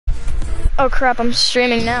Oh crap, I'm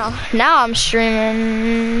streaming now. Now I'm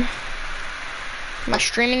streaming. Am I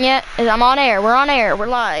streaming yet? I'm on air. We're on air. We're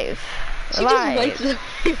live. We're live.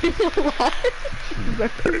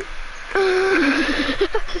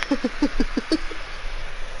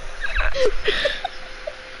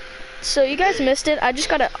 So you guys missed it. I just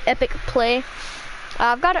got an epic play.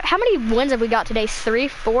 I've got how many wins have we got today? 3,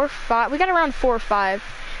 4, 5. We got around 4 or 5.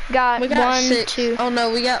 We got 1, 6. 2. Oh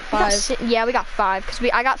no, we got 5. Yeah, we got 5 because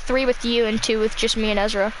I got 3 with you and 2 with just me and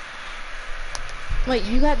Ezra. Wait,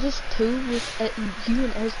 you got just 2 with you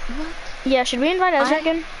and Ezra? What? Yeah, should we invite Ezra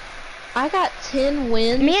again? I got 10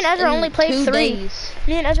 wins. Me and Ezra only played 3. Days.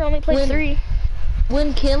 Me and Ezra only played 3.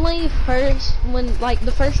 When Kinley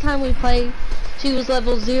the first time we played, she was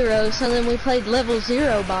level 0, so then we played level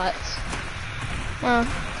 0 bots. Oh,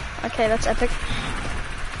 okay, that's epic.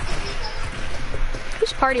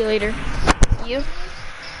 Who's party leader? You?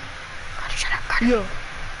 God, shut up, Carter. Yeah.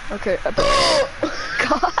 Okay, epic.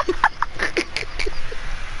 God.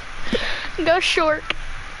 Go short.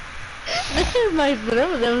 My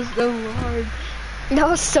throat, that was so large. That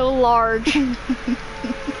was so large.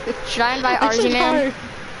 Should I invite Arzy, man?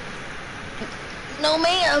 No,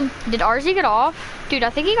 ma'am. Did Arzy get off? Dude, I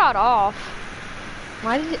think he got off.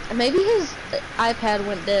 Why did maybe his iPad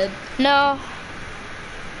went dead? No.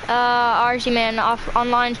 Arzy, man,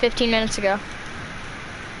 online 15 minutes ago.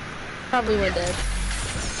 Probably went dead.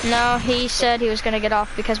 No, he said he was gonna get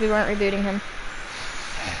off because we weren't rebooting him.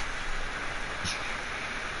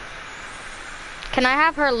 Can I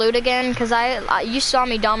have her loot again? Cause you saw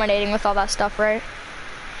me dominating with all that stuff, right?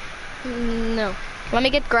 No. Let me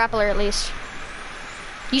get grappler at least.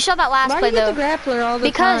 You saw that last play though. Why do you get the grappler all the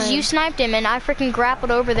because time? you sniped him and I freaking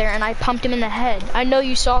grappled over there and I pumped him in the head. I know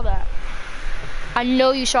you saw that. I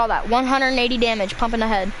know you saw that. 180 damage, pump in the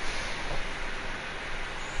head.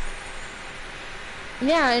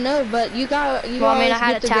 Yeah, I know, but you got. Well, I mean, I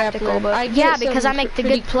had a tactical, but yeah, because I make the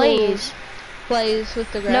good plays. Plays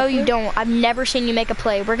with the grappler? No, you don't. I've never seen you make a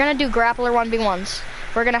play. We're gonna do grappler 1v1s.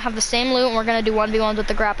 We're gonna have the same loot and we're gonna do 1v1s with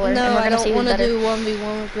the grappler. No, and we're gonna I don't want to do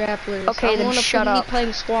 1v1 with grapplers. Okay, then shut up.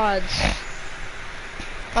 Playing squads.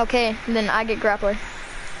 Okay, then I get grappler.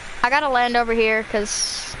 I gotta land over here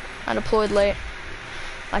because I deployed late.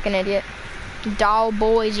 Like an idiot. Doll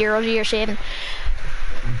boy 007.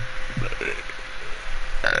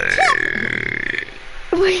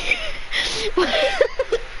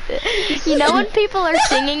 You know when people are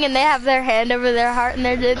singing and they have their hand over their heart and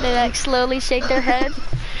they like slowly shake their head?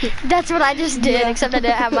 That's what I just did, except I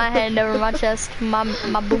didn't have my hand over my chest, my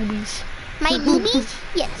boobies. My boobies?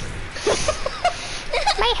 Yes.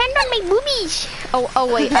 My hand on my boobies.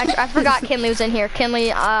 Oh wait, I forgot Kinley was in here. Kinley,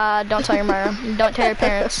 don't tell your mom. Don't tell your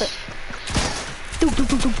parents.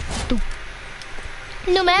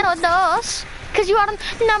 Numero dos, cause you are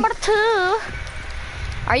number 2.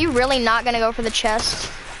 Are you really not gonna go for the chest?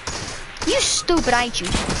 You stupid, ain't you?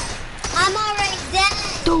 I'm already dead.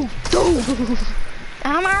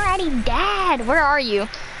 I'm already dead. Where are you?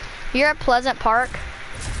 You're at Pleasant Park.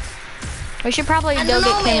 We should probably go get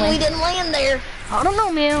Kinley. Man, we didn't land there. I don't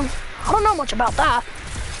know, man. I don't know much about that.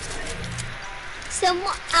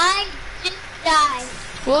 I just died.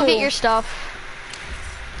 We'll get your stuff.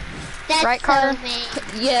 That's right, Carter? So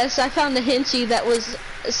Yes, I found a Hinchy that was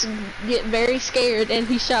get very scared and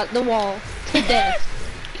he shot the wall to death.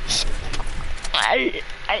 He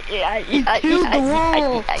killed the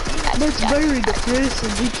wall. That's very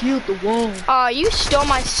depressing. He killed the wall. You stole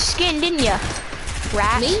my skin, didn't you?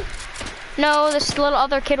 Rat. Me? No, this little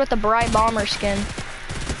other kid with the bright bomber skin.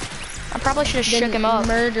 I probably should have shook him up.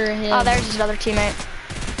 Murder him. Oh, there's his other teammate.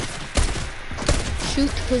 Shoot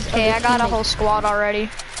his Okay, I got a whole squad already.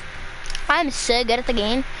 I'm so good at the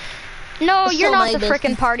game. No, you're not the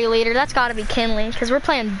frickin' party leader. That's gotta be Kinley, because we're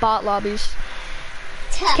playing bot lobbies.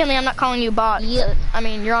 Kinley, I'm not calling you bot. Yeah. I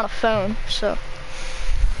mean, you're on a phone, so.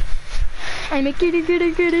 I'm a kitty,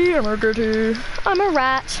 kitty, kitty. I'm a kitty. I'm a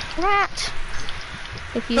rat. Rat.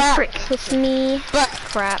 If you frick with me,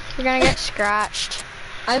 crap, you're gonna get scratched.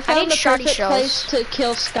 I found the shardy perfect shells. place to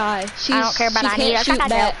kill Sky. I don't care, but I need a shoot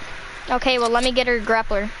back. Okay, well, let me get her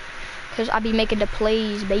grappler. Because I be making the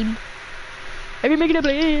plays, baby. I be making the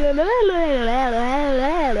plays. Is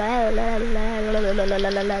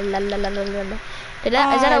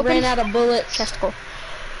that open? I ran out of bullets. Chesticle.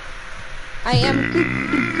 I am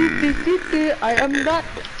not.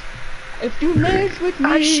 If you mess with me,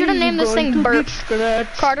 I should have named this thing Burp.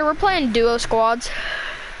 Scratched. Carter, we're playing duo squads.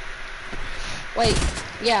 Wait,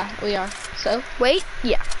 yeah, we are. So? Wait,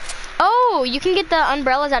 yeah. Oh, you can get the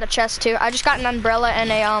umbrellas out of chest too. I just got an umbrella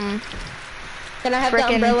and a Can I have the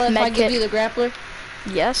umbrella if I give kit. you the grappler?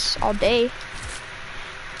 Yes, all day.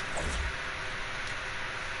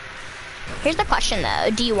 Here's the question though.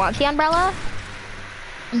 Do you want the umbrella?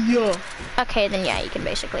 Yeah. Okay, then yeah, you can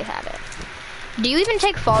basically have it. Do you even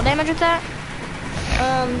take fall damage with that?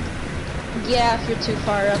 Yeah, if you're too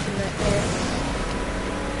far up in the air.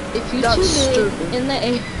 If you're That's too big stupid. in the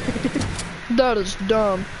air. That is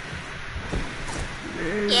dumb.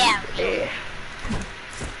 Yeah.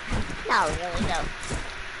 Not really though.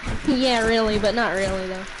 Yeah, really, but not really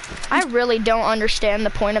though. I really don't understand the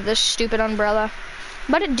point of this stupid umbrella.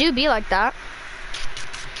 But it do be like that.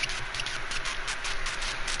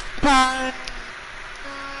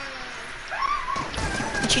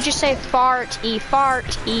 Did you just say fart-y,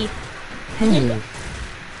 fart-y?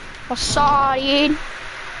 Oh, sorry.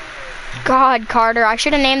 God, Carter, I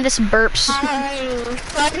should have named this burps.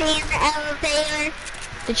 Put me in the elevator.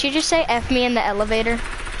 Did you just say F me in the elevator?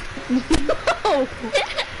 No!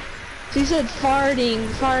 She said farting in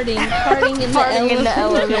Farting in the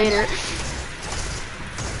elevator.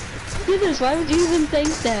 Goodness, why would you even think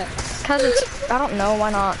that? Cause it's, I don't know,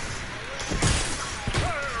 why not?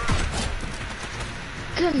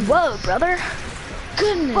 Goodness. Whoa, brother.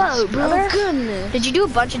 Goodness. Whoa, brother. Goodness. Did you do a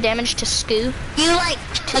bunch of damage to Scoo? You like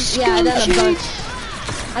Yeah, I done a bunch.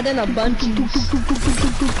 I done a bunch.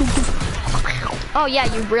 Oh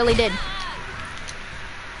yeah, you really did.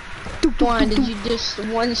 Why, did you just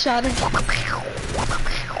one-shot her?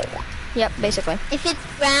 Yep, basically. if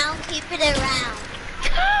it's brown, keep it around.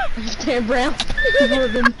 They're brown. More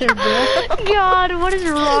than they're brown. God, what is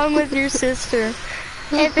wrong with your sister?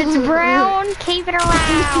 If it's brown, keep it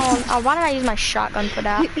around. Oh, why did I use my shotgun for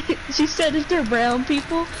that? She said if they're brown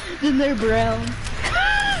people, then they're brown.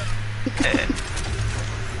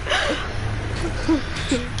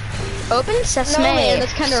 Open sesame. No, man,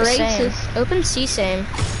 that's kinda Sesame. racist. Open sesame.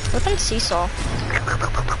 Open seesaw.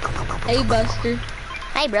 Hey, Buster.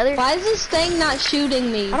 Hey, brother. Why is this thing not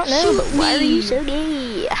shooting me? I don't know, Shoot but why are me. you so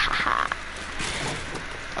gay?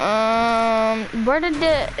 Where did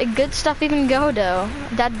the good stuff even go, though?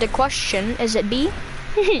 That the question. Is it B?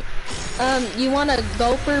 You want a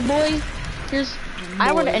gulper, boy? Here's.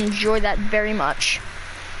 I would boy. enjoy that very much.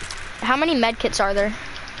 How many medkits are there?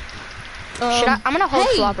 Should I? I'm gonna hold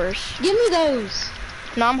hey, floppers. Give me those.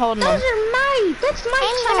 No, I'm holding Those them. are mine. That's my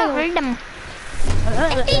I'm gonna child. hold them.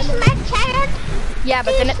 This is my child. Yeah,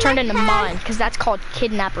 but then it turned into mine, because that's called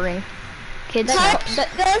kidnapping. Kids.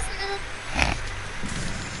 That-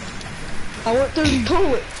 I want the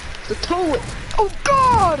toilet. The toilet. Oh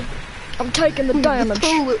God! I'm taking the damage. The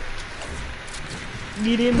toilet.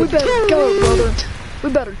 Get in We the better go, brother. We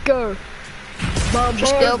better go.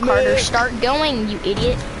 Just go, Carter. Start going, you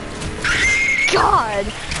idiot. God.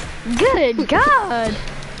 Good God.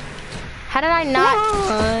 How did I not?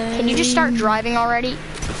 Can you just start driving already?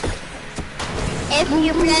 If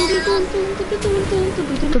you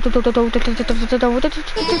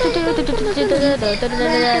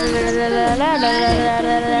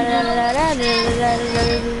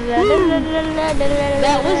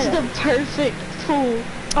That was the perfect pool.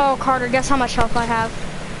 Oh, Carter, guess how much health I have?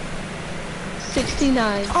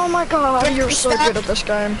 69. Oh my God, you're so good at this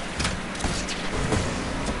game.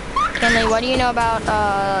 Kenley, what do you know about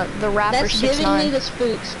the rapper That's giving 6ix9ine? me the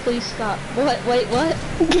spooks. Please stop. What? Wait, what?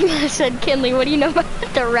 I said, Kenley, what do you know about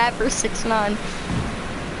the rapper 6ix9ine?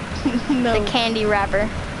 No. The candy rapper.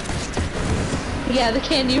 Yeah, the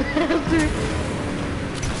candy wrapper.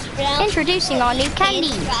 Introducing our new candy,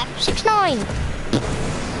 6ix9ine.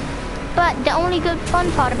 But the only good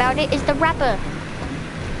fun part about it is the rapper,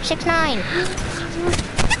 6ix9ine.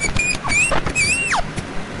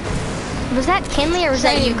 Was that Kinley or was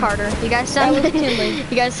that you, Same. Carter? You guys sound That was Kinley.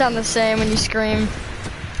 You guys sound the same when you scream.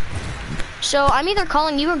 So I'm either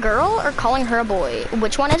calling you a girl or calling her a boy.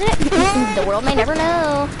 Which one is it? The world may never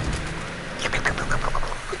know.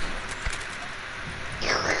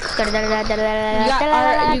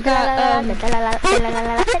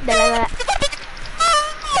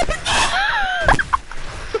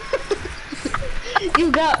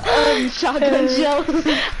 You got shotgun shells.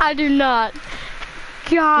 I do not.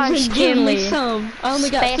 Gosh, Give me Kinley. some. I only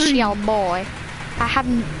got 3. Special boy.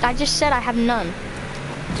 I just said I have none.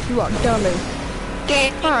 You are dummy.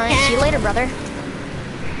 Alright, see you later, brother.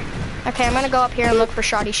 Okay, I'm gonna go up here and look for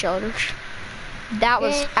shoddy shoulders. That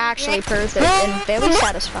was actually perfect and very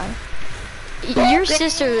satisfying. Your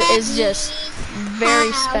sister is just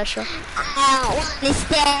very special. I don't wanna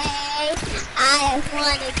stay. I just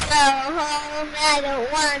wanna go home. I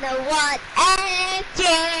don't wanna watch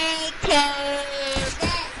anything.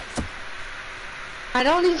 I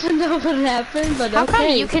don't even know what happened, but How come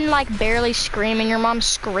okay. you can like barely scream and your mom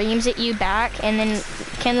screams at you back and then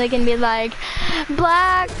Kenley can be like,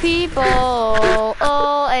 black people,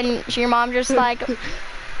 oh, and your mom just like,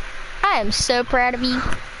 I am so proud of you.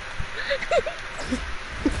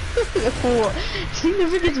 She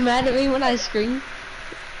never gets mad at me when I scream.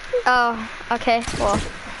 Oh, okay. Well,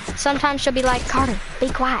 sometimes she'll be like, Carter, be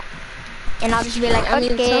quiet. And I'll just be like,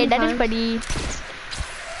 okay, that is funny.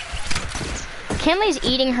 Kinley's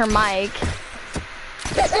eating her mic.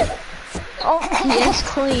 Oh, yes,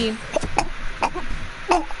 clean.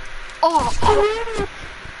 Oh.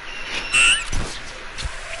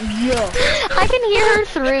 Yeah. I can hear her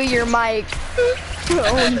through your mic.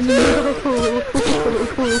 Oh no.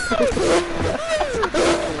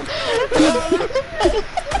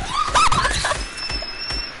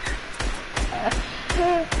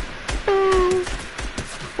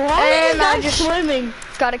 Why are you guys swimming?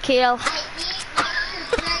 Got a kill.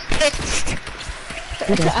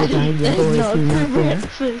 Did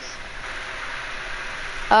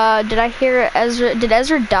I hear Ezra? Did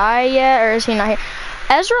Ezra die yet, or is he not here?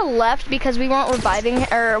 Ezra left because we weren't reviving,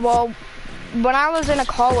 or well, when I was in a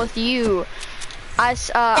call with you, I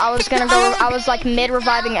was gonna go. I was like mid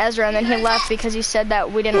reviving Ezra, and then he left because he said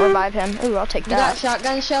that we didn't revive him. Ooh, I'll take that. You got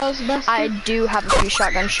shotgun shells, Buster? I do have a few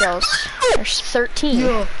shotgun shells. There's 13.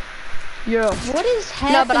 Yeah. Yeah. What is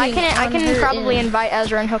happening? No, but I can probably invite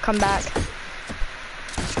Ezra and he'll come back.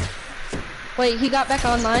 Wait, he got back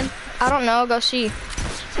online? I don't know. Go see.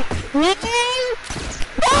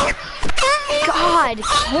 God,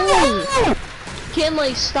 Kinley.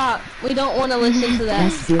 Kinley, stop. We don't want to listen to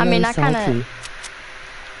that. I mean, I kind of.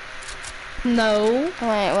 No.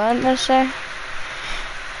 Wait, what did I say?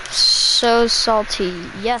 So salty.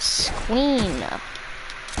 Yes, queen.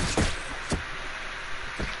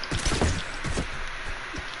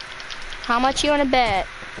 How much you wanna bet?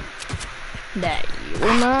 That you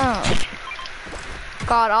will know.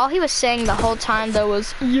 God, all he was saying the whole time though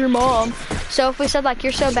was your mom. So if we said like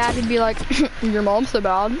you're so bad, he'd be like your mom's so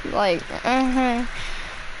bad. Like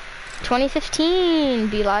 2015,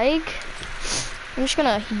 be like. I'm just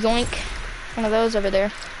gonna yoink one of those over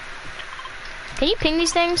there. Can you ping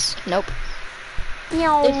these things? Nope.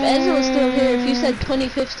 If Ezra was still here, if you said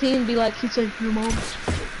 2015, be like, he'd say your mom.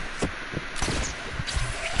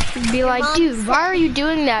 Be like, dude, why are you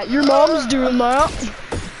doing that? Your mom's doing that.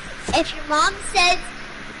 If your mom says,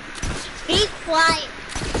 be quiet,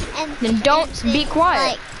 and then don't be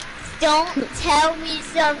quiet. Like, don't tell me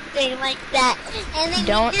something like that. And then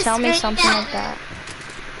don't tell me something like that.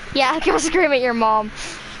 Yeah, go scream at your mom.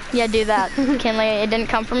 Yeah, do that. Kinley, it didn't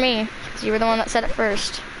come from me. Because you were the one that said it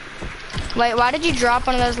first. Wait, why did you drop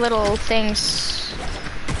one of those little things?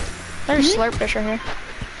 There's slurp fish right here.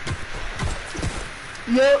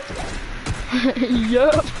 Yup.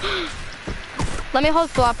 Yup. Let me hold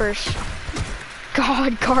floppers.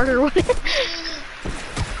 God, Carter, what?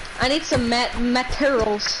 I need some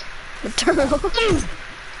materials. Materials.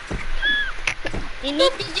 You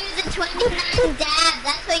need to do the 29 dab.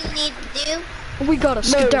 That's what you need to do. We gotta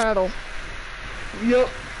skedaddle. Yup.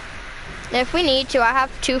 If we need to, I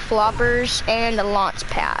have 2 floppers and a launch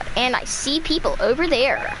pad. And I see people over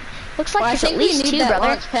there. Looks like there's at least 2, brother.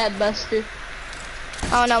 Launch pad, Buster.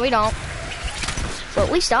 Oh, no, we don't. Well,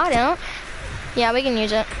 at least I don't. Yeah, we can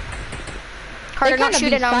use it. Carter, don't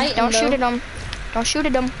shoot at them. Don't shoot at them. Don't shoot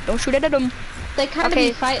at them. Don't shoot at them. They kind of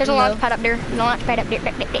be fighting, there's a launch pad up there. Launch pad up there.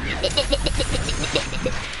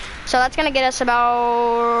 So that's gonna get us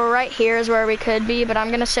about right here is where we could be, but I'm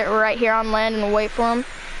gonna sit right here on land and wait for him.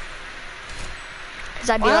 Cause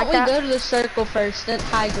I'd be like that. Why don't we go to the circle first at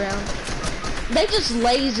high ground? They just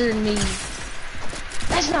lasered me.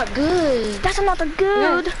 That's not good. That's not the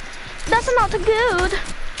good. Yeah. That's not the good.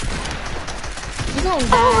 You're gonna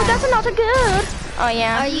die. Oh, that's not the good. Oh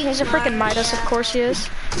yeah, he's a freaking Midas, of course he is.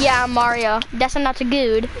 Yeah, I'm Mario. That's not the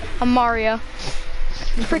good. I'm Mario.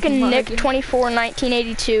 Freaking Nick 24,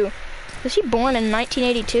 1982. Was he born in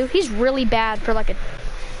 1982? He's really bad for like a.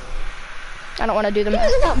 I don't want to do them. He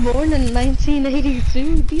was not born in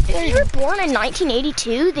 1982. If you were born in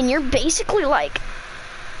 1982, then you're basically like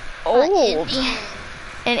old.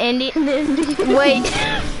 An Indian. Wait,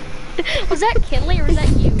 was that Kinley or was that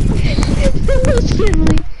you? It was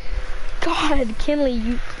Kinley. God, Kinley,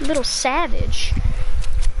 you little savage.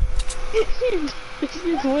 If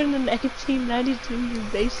you're born in 1992, you're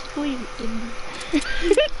basically an Indian.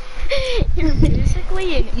 You're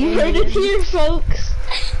basically an Indian. You heard it here, folks.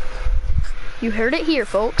 You heard it here,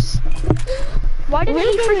 folks. Why did he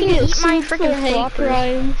freaking eat my freaking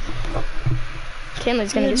floppers?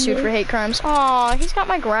 Kinley's gonna get sued for hate crimes. Aw, he's got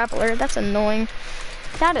my grappler. That's annoying.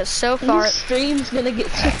 That is so far. Your stream's gonna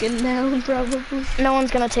get taken down, probably. No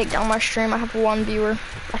one's gonna take down my stream. I have 1 viewer,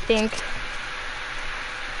 I think.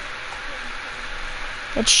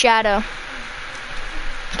 It's Shadow.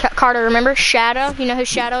 Carter, remember Shadow? You know who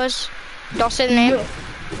Shadow is? Don't say the name. Yeah.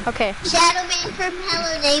 Okay. Shadow Man from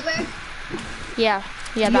Hello Neighbor. Yeah,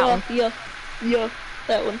 that one. Yeah,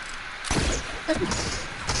 that one.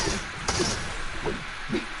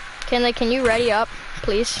 Kinley, can you ready up,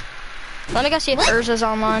 please? Let me go see if Urza's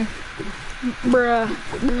online. Bruh.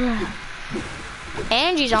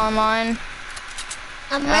 Angie's online.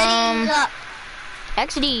 I'm ready up.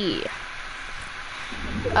 XD.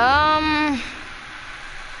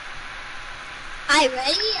 I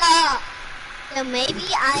ready up. So maybe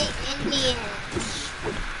I Indian.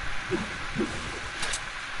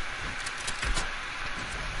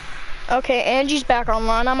 Okay, Angie's back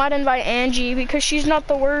online. I might invite Angie because she's not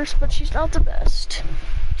the worst, but she's not the best.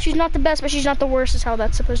 She's not the best, but she's not the worst is how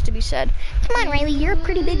that's supposed to be said. Come on, Riley, you're a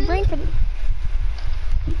pretty big brain for me.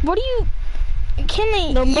 What do you...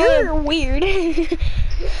 Kinley, you're weird.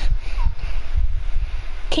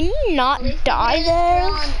 Can you not die there?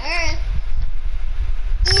 On Earth.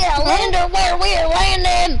 Yeah, Lander, where we're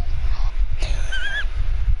landing.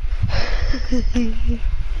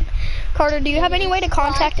 Carter, do you have any way to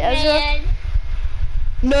contact Ezra? Man.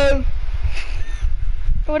 No.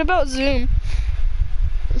 What about Zoom?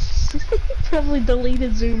 Probably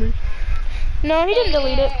deleted Zoomer. No, he didn't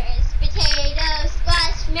delete it. There's Potato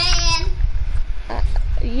Squash Man.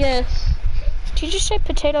 Yes. Did you just say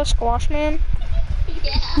potato squash man?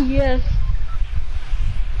 Yeah. Yes.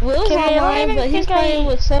 Will's Okay, I don't online, even but he's think playing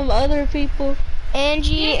with some other people.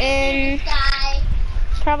 Angie and Sky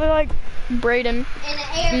probably like Braden. in an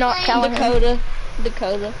airplane. Not Callahan.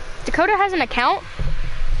 Dakota. Dakota has an account?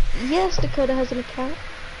 Yes, Dakota has an account.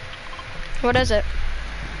 What is it?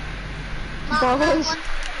 Balls.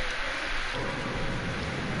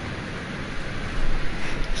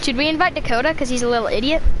 Should we invite Dakota because he's a little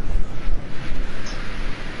idiot?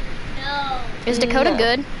 No. Is Dakota No.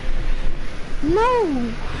 good?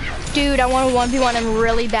 No. Dude, I want to 1v1 him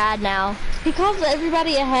really bad now. He calls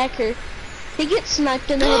everybody a hacker. He gets sniped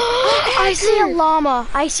in the head. I see a llama.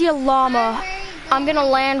 I see a llama. I'm gonna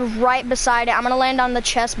land right beside it. I'm gonna land on the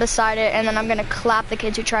chest beside it, and then I'm gonna clap the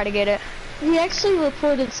kids who try to get it. He actually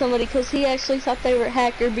reported somebody because he actually thought they were a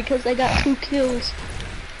hacker because they got 2 kills.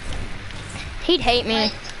 He'd hate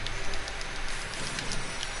me.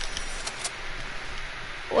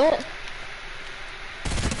 What?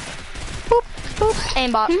 Boop, boop.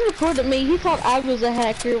 Aimbot. He reported me. He thought I was a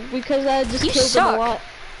hacker because I just You killed suck. him a lot.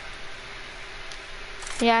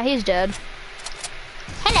 Yeah, he's dead.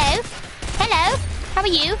 Hello. Hello. How are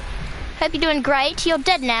you? Hope you're doing great. You're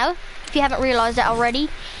dead now, if you haven't realized that already.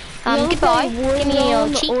 Goodbye. Give me your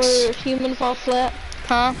cheeks. Or human fall flat.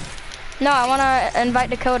 Huh? No, I want to invite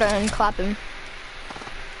Dakota and clap him.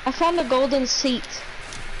 I found a golden seat.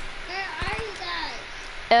 Where are you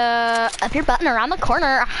guys? Up your button around the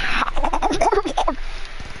corner. I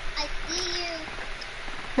see you.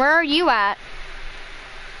 Where are you at?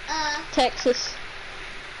 Texas.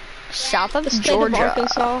 South of The state Georgia. of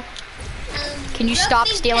Arkansas. Can you stop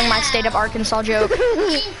stealing my state of Arkansas joke?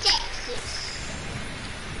 In Texas.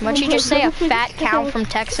 What'd you just say? A fat cow from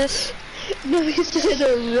Texas? No, he said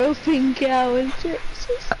a roping cow in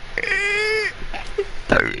Texas.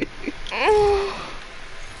 I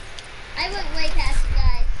went way past you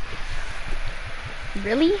guys.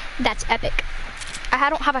 Really? That's epic. I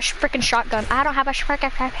don't have a freaking shotgun. I don't have a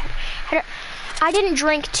freaking. I didn't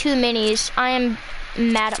drink 2 minis. I am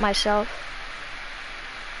mad at myself.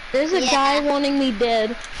 There's a guy wanting me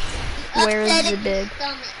dead. Where is Upset the big?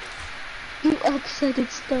 stomach. You upset his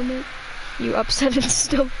stomach. You upset and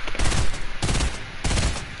still.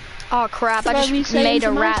 Oh crap! I What are you just saying made to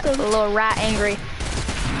a my stomach? little rat angry.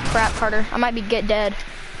 Crap, Carter. I might be get dead.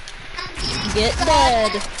 Get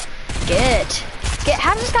dead. Get.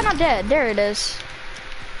 How is this guy not dead? There it is.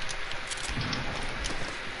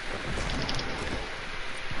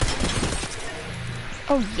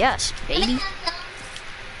 Oh yes, baby.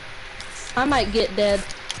 I might get dead.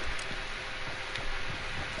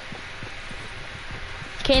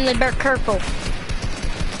 Canley, be careful.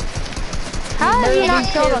 How have you not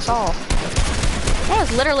killed us all? I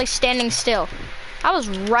was literally standing still. I was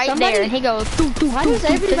right there, and he goes. Why does Does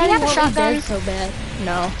he everybody have a want me shotgun? dead so bad?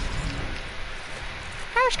 No.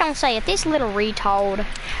 I was gonna say, if this little retard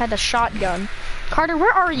had a shotgun. Carter,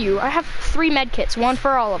 where are you? I have 3 medkits, 1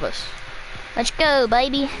 for all of us. Let's go,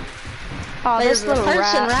 baby. Oh, There's this a little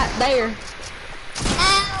person rat. right there.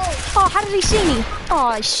 Ow! Oh, how did he see me?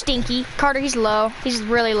 Oh, he's stinky. Carter, he's low. He's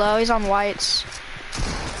really low. He's on whites.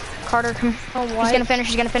 Carter, come. He's gonna finish.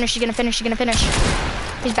 He's gonna finish. He's gonna finish. He's gonna finish.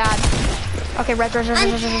 He's bad. Okay, res.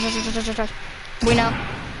 We know.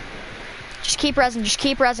 Just keep resin. Just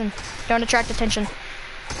keep resin. Don't attract attention.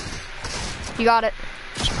 You got it.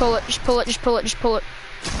 Just pull it, just pull it, just pull it, just pull it.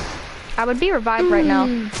 I would be revived right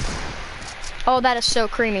now. Oh, that is so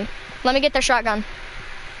creamy. Let me get their shotgun.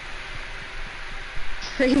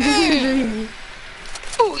 Creamy.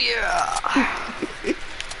 Oh yeah.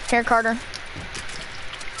 Here, Carter.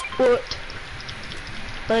 What?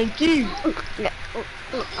 Thank you.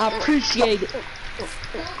 I appreciate it.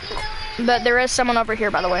 But there is someone over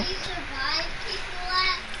here, by the way.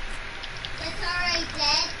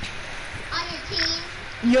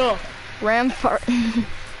 Yeah. Rampart.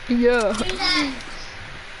 Yeah.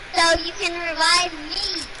 So you can revive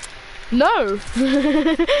me. No.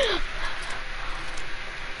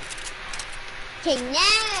 Okay,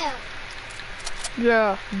 now.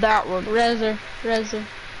 Yeah, that one. Rezer.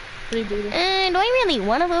 Reboot it. Do I really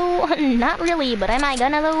wanna though? Not really, but am I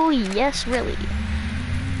gonna though? Yes, really.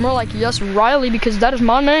 More like yes, Riley, because that is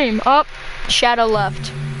my name. Up, Shadow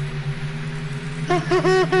left.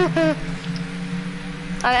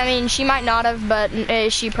 I mean, she might not have, but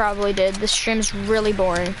she probably did. The stream's really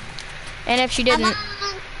boring. And if she didn't,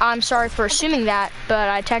 I'm sorry for assuming that, but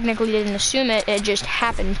I technically didn't assume it. It just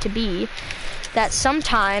happened to be that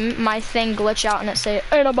sometime my thing glitch out and it say,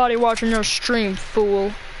 "Ain't nobody watching your stream,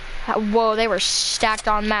 fool." Whoa, they were stacked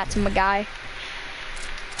on mats, my guy.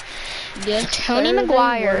 Yes, Tony sir,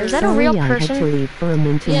 McGuire, is that a real I had to person? leave for a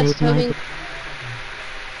minute to Yes, make my Toby.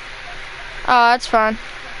 Oh, that's fine.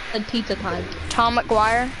 Said pizza time. Tom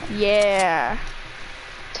McGuire? Yeah.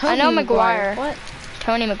 Tony I know McGuire. What?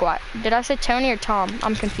 Tony McGuire. Did I say Tony or Tom?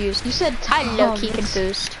 I'm confused. You said Tom. I'm low-key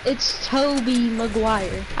confused. It's Toby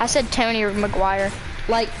Maguire. I said Tony or McGuire.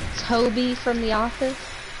 Like Toby from The Office.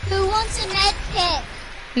 Who wants a med kit?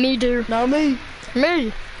 Me do. Not me.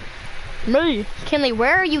 Me. Kinley,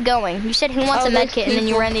 where are you going? You said who wants Oh, a med there's kit and then you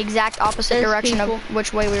people. ran the exact opposite There's direction people. of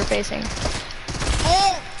which way we were facing.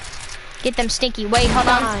 Ew. Get them stinky. Wait, hold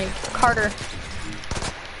on. Die. Carter.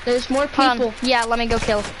 There's more Hold people. on. Yeah, let me go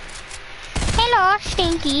kill. Hello,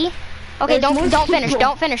 Stinky. Okay, There's more don't finish. people.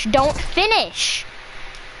 Don't finish.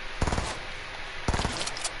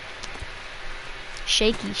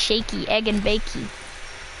 Shaky, egg and bakey.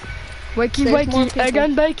 There's more people. egg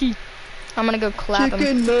and bakey. I'm gonna go clap him.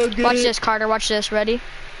 Chicken nugget. Watch this, Carter. Watch this. Ready?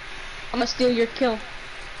 I'm gonna steal your kill.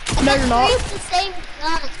 No, you're not. Use the same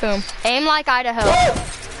gun. Boom. Aim like Idaho.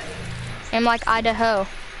 Aim like Idaho.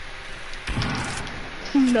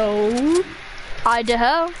 No.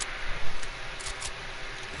 Idaho.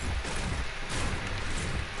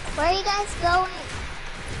 Where are you guys going?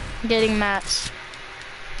 Getting mats.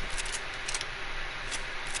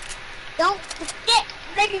 Don't forget,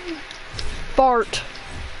 baby. Fart.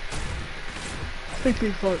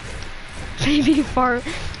 Baby fart. Baby fart.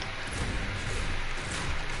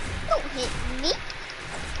 Don't hit me.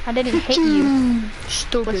 I didn't hit you.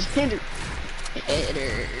 Stupid. What's hinder?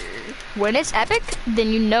 When it's epic, then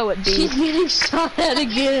you know it, She's dude. getting shot at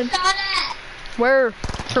again. Shot at. Where?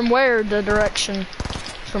 From where? The direction.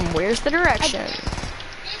 From where's the direction?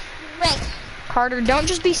 Right. Carter, don't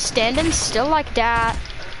just be standing still like that.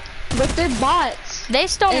 But they're bots. They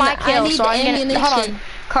stole And my I kill, need so I'm gonna. Hold ammunition. on,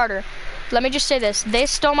 Carter. Let me just say this. They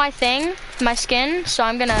stole my thing, my skin, so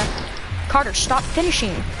I'm gonna. Carter, stop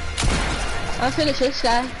finishing. I'll finish this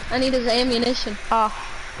guy. I need his ammunition. Oh.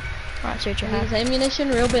 I see what you I need have. his ammunition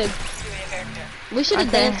real big. We should have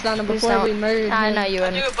Okay, danced on him please before we don't. murdered I him. know you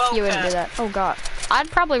wouldn't. do a bowl You wouldn't do cut. that. Oh God. I'd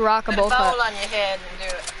probably rock a Put a bowl bowl cut. on your head and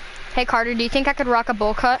do it. Hey Carter, do you think I could rock a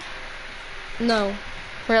bowl cut? No.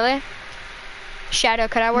 Really? Shadow,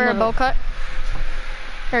 could I wear a No. bowl cut?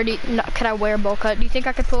 Or do you, no, could I wear a bowl cut? Do you think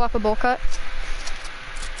I could pull off a bowl cut?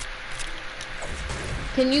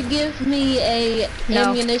 Can you give me a No.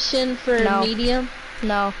 ammunition for No. medium?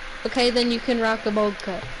 No. Okay, then you can rock a bold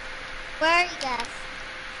cut. Where are you guys?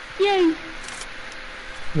 Yay!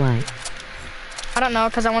 Why? I don't know,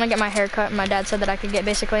 because I want to get my hair cut, and my dad said that I could get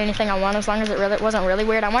basically anything I want as long as it really wasn't really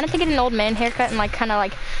weird. I wanted to get an old man haircut and like kind of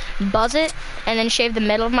like buzz it, and then shave the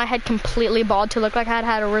middle of my head completely bald to look like I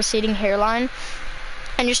had a receding hairline.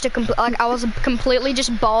 And just to like I was completely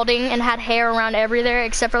just balding and had hair around everywhere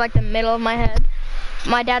except for like the middle of my head.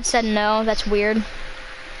 My dad said no, that's weird.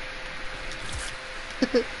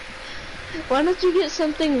 Why don't you get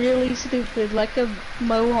something really stupid, like a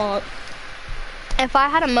mohawk? If I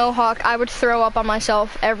had a mohawk, I would throw up on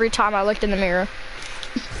myself every time I looked in the mirror.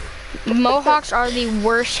 Mohawks are the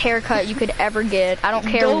worst haircut you could ever get. I don't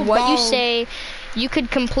care Go what you bald. say. You could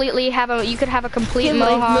have a complete Can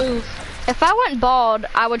mohawk. move. If I went bald,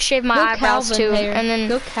 I would shave my Go eyebrows Calvin too, hair. and then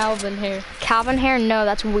Go Calvin hair. Calvin hair. No,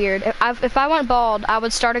 that's weird. If I went bald, I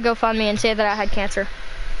would start a GoFundMe and say that I had cancer,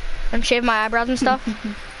 and shave my eyebrows and stuff.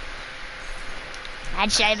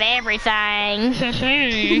 I'd save everything.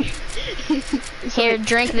 Here,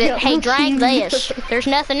 drink this. Hey, drink this. There's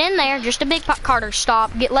nothing in there, just a big pot. Carter, stop.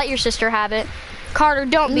 Let your sister have it. Carter,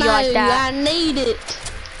 don't be like that. I need it.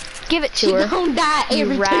 Give it to her. She gonna die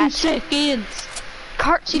every 2 rat. seconds.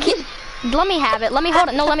 Let me have it. Let me hold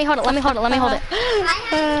it. No, let me hold it. Let me hold it. Let me hold it.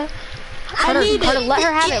 Carter, let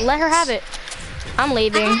her have it. Let her have it. I'm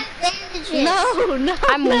leaving. No.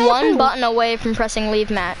 I'm one button away from pressing leave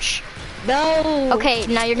match. No. Okay,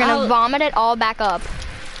 now you're gonna vomit it all back up.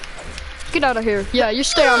 Get out of here. Yeah, you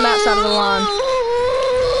stay on that side of the line.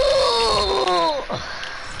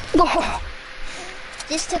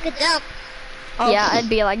 Just took a dump. Yeah, I'd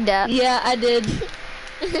be like that. Yeah, I did.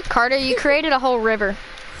 Carter, you created a whole river.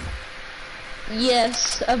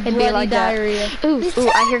 Yes, a It'd be bloody like diarrhea. That.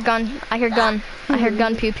 Ooh, I hear gun. I hear gun. I hear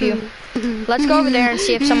gun pew pew. Let's go over there and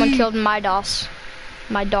see if someone killed my DOS.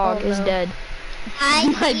 My dog is dead.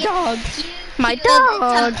 My dog. My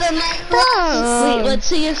dog. Wait, let's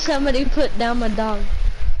see if somebody put down my dog.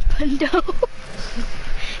 No.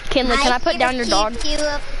 Kinley, can I put down your dog? You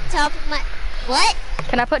up the top of my... What?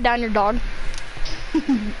 Can I put down your dog? I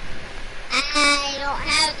don't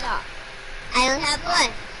have a dog. I don't have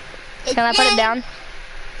one. Can I put it down?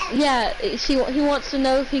 Yeah, he wants to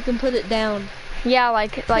know if he can put it down. Yeah,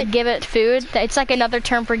 like give it food. It's like another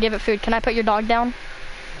term for give it food. Can I put your dog down?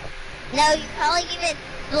 No, you probably give it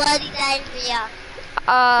bloody diarrhea.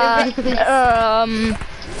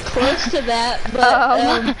 Close to that,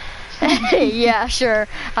 but yeah, sure.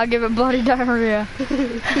 I'll give it bloody diarrhea.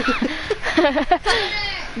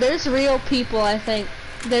 There's real people, I think.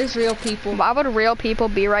 There's real people. Why would real people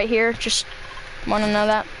be right here? Just want to know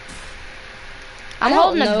that. I'm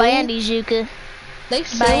holding a Bandy-Zuka. They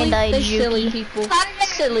silly people.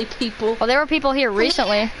 Silly people. Well, there were people here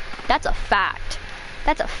recently. That's a fact.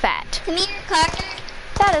 That's a fact. Come here, Carter.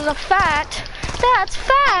 That is a fact. That's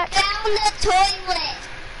fact. I found the toilet.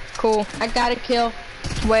 Cool. I got a kill.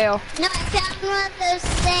 Well. No, I found one of those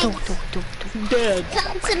things. Dead.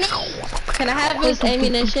 Come to me. Can I have his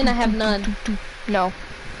ammunition? I have none. No.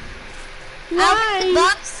 I'll give the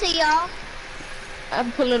box to y'all. I'm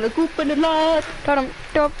pulling a goop in the lot.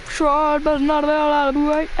 Top shot, but not a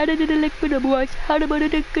boy. I did a lick with the boys. How about a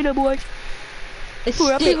dick with the boys?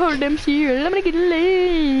 Who up heard them here? Let me get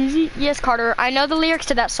lazy. Yes, Carter. I know the lyrics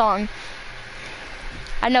to that song.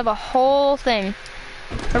 I know the whole thing.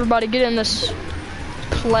 Everybody, get in this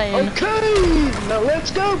plane. Okay, now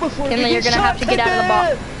let's go before Kinley, you're gonna have to get out of the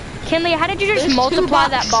box. Kinley, how did you just multiply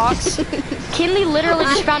that box? Kinley literally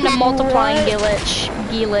just found a multiplying glitch.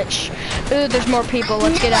 Ooh, there's more people.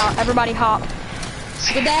 Let's get out. Everybody hop.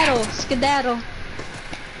 Skedaddle, skedaddle.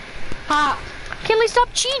 Hop. Kinley,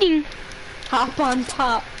 stop cheating. Hop on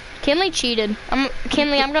top. Kinley cheated.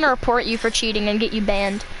 Kinley, I'm gonna report you for cheating and get you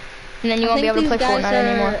banned. And then you won't be able to play Fortnite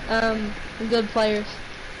anymore. Good players.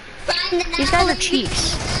 These guys are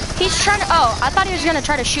cheeks. He's trying to, I thought he was gonna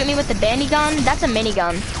try to shoot me with the bandy gun. That's a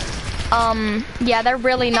minigun. Yeah, they're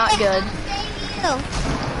really not good.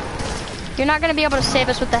 You're not gonna be able to save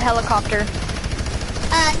us with the helicopter.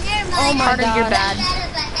 Never mind. Oh my Carter, God. you're bad.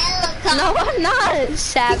 No, I'm not.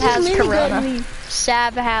 Sav has corona.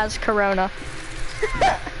 Sav has corona.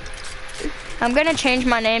 I'm gonna change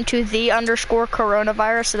my name to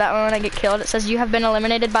 _coronavirus so that way when I get killed it says you have been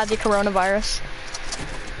eliminated by the coronavirus.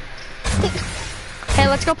 Hey,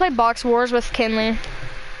 let's go play Box Wars with Kinley.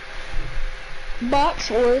 Box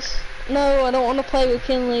Wars? No, I don't want to play with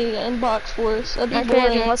Kinley and Box Wars. That'd be Okay,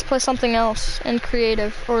 boring. then let's play something else and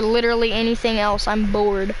creative or literally anything else. I'm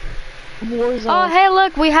bored. Warzone. Oh, hey,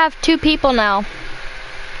 look, we have 2 people now.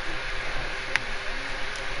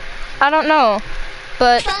 I don't know,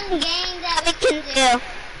 but Fun game that we can do.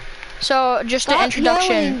 so just an Stop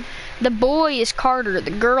introduction. yelling. The boy is Carter, the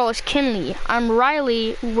girl is Kinley. I'm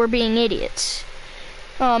Riley, we're being idiots.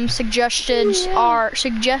 Suggestions are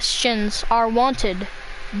wanted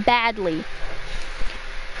badly.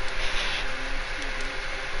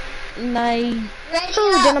 Nice. Ready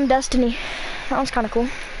Ooh, up. Denim Destiny. That one's kinda cool.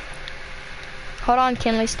 Hold on,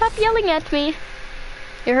 Kinley, stop yelling at me.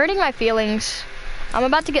 You're hurting my feelings. I'm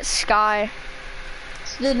about to get Sky.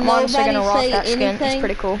 Did I'm honestly nobody gonna rock say that skin. It's anything?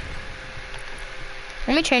 pretty cool.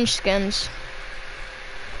 Let me change skins.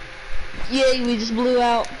 Yay, we just blew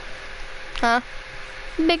out. Huh?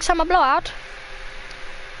 Big summer blowout.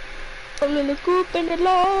 A little goop in the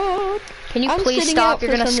lot. Can you I'm please sitting stop? out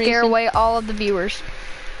You're for gonna some scare reason. away all of the viewers.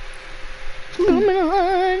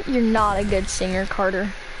 You're not a good singer,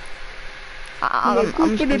 Carter. I'm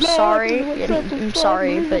sorry. I'm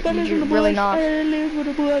sorry, but you're really not.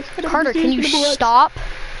 Carter, can you stop?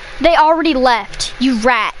 They already left, you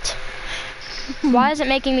rat. Why is it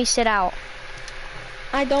making me sit out?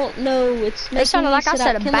 I don't know. It's making sounded me like I sit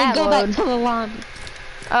said out. a Can bad we go back load. to the lobby?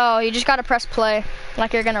 Oh, you just gotta press play,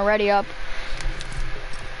 like you're gonna ready up.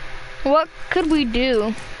 What could we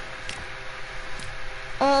do?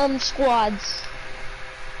 Squads.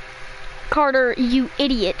 Carter, you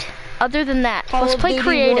idiot. Other than that, Call let's of play Duty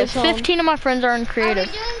creative. Warzone. 15 of my friends are in Are we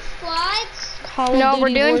creative. doing squads? Call of No, Duty we're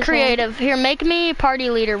doing Warzone. creative. Here, make me party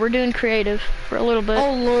leader. We're doing creative for a little bit.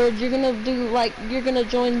 Oh Lord, you're gonna do like you're gonna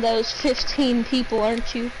join those 15 people,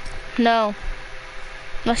 aren't you? No.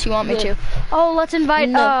 Unless you want me Good. to. Oh, let's invite,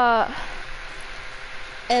 No.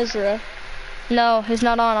 Ezra, no, he's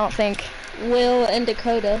not on, I don't think. Will, and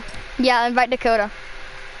Dakota. Yeah, invite Dakota.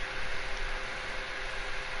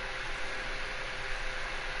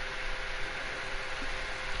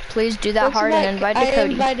 Please do that Looks hard like and invite I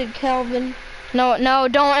Dakota. invited Calvin. No,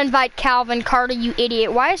 don't invite Calvin. Carter, you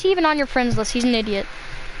idiot. Why is he even on your friends list? He's an idiot.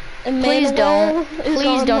 Please don't.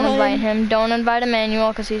 Please don't invite him. Don't invite Emmanuel,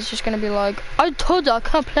 because he's just going to be like, I told you I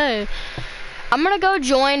can't play. I'm going to go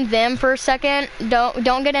join them for a second.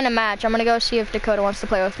 Don't get in a match. I'm going to go see if Dakota wants to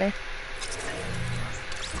play with me.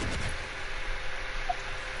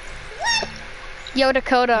 Yo,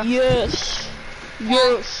 Dakota. Yes.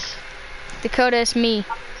 Yes. Dakota, it's me.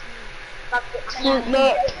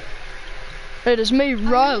 Fortnite. It is me,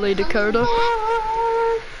 Riley, Dakota.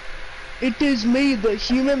 It is me, the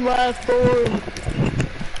human life form.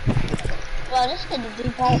 Well, this could be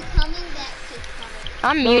coming back to Carter.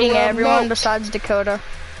 I'm muting I'm everyone not. besides Dakota.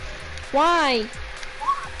 Why?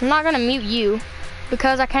 I'm not going to mute you,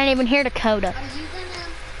 because I can't even hear Dakota. Are you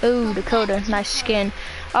gonna? Ooh, Dakota, nice skin.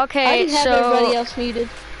 I Okay, already have everybody so else muted.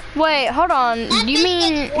 wait, hold on. That Do you thing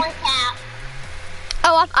mean? gets one tap.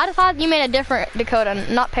 Oh, I thought you meant a different Dakota,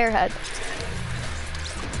 not Pearhead.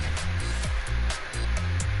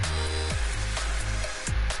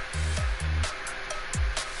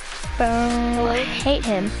 I hate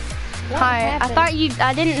him. Hi, happened?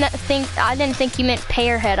 I didn't think you meant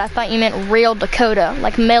Pearhead. I thought you meant real Dakota,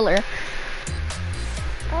 like Miller.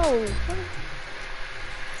 Oh.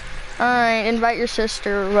 Alright, invite your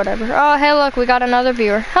sister or whatever. Oh, hey, look, we got another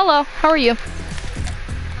viewer. Hello, how are you?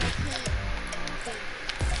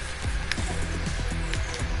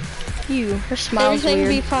 Her smile's Everything weird.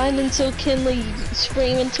 be fine until Kinley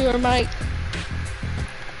scream into her mic.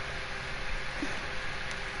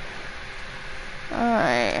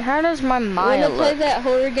 Alright, how does my Maya Wanna play look? that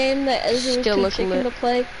horror game that Ezra was Still too look chicken lit. to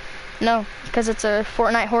play? No, because it's a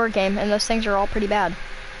Fortnite horror game, and those things are all pretty bad.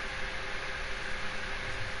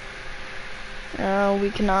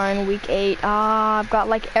 Week 9, week 8. I've got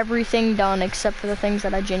like everything done except for the things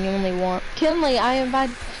that I genuinely want. Kinley, I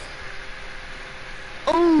invited.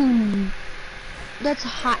 Oh, that's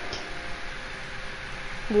hot.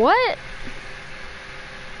 What?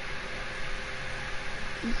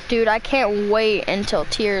 Dude, I can't wait until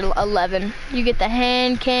tier 11. You get the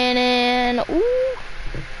hand cannon. Ooh.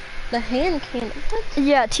 The hand cannon. What?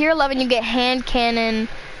 Yeah, tier 11 you get hand cannon,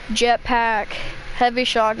 jetpack, heavy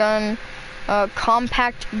shotgun,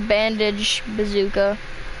 compact bandage bazooka.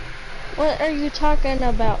 What are you talking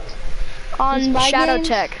about? On Spy Shadow games?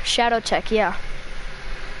 Tech. Shadow Tech, yeah.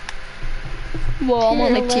 Whoa, I'm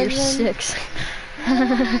on like tier 11. 6.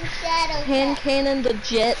 Hand cannon, the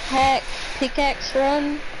jetpack, pickaxe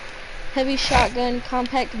run, heavy shotgun,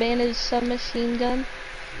 compact bandage, submachine gun.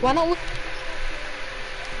 Why don't we?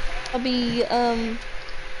 I'll be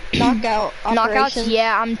knockout Knockouts, operation.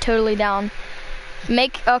 yeah, I'm totally down.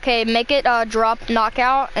 Make it drop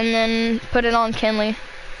knockout and then put it on Kinley.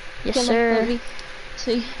 Yes, Kinley, sir. let me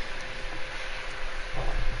see.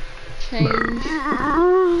 Change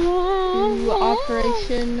to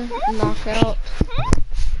operation knockout.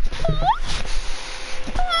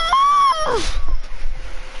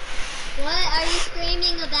 What are you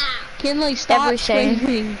screaming about? Kinley, stop Everything.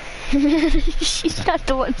 screaming. She's not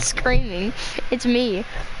the one screaming. It's me.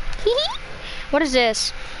 What is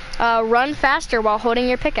this? Run faster while holding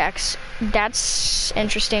your pickaxe. That's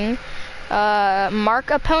interesting. Mark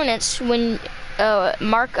opponents when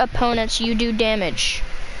you do damage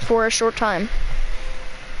for a short time.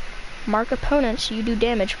 Mark opponents you do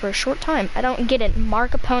damage for a short time. I don't get it.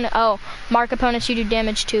 Mark opponents you do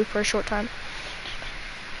damage to for a short time.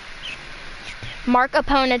 Mark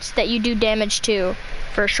opponents that you do damage to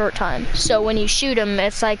for a short time. So when you shoot them,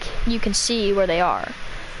 it's like you can see where they are.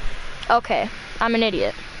 Okay, I'm an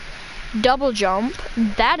idiot. Double jump.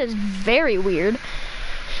 That is very weird.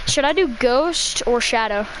 Should I do ghost or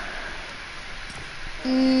shadow?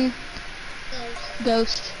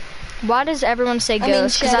 Ghost. Why does everyone say mean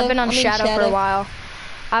ghost? Because I've been on shadow. shadow for a while.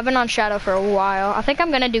 I've been on shadow for a while. I think I'm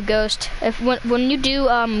gonna do ghost. When you do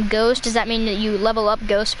ghost, does that mean that you level up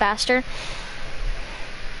ghost faster?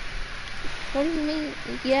 What do you mean?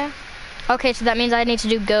 Yeah. Okay, so that means I need to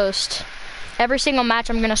do Ghost. Every single match,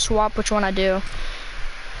 I'm gonna swap which one I do.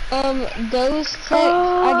 Ghost tech,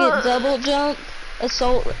 I get double jump,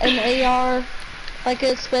 assault, an AR, like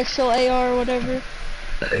a special AR or whatever.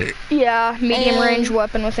 Yeah, medium And- range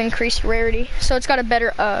weapon with increased rarity. So it's got a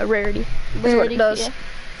better rarity. Is what it does. Yeah.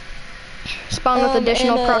 Spawn with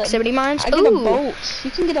additional and, proximity mines. I get a Ooh. bolt.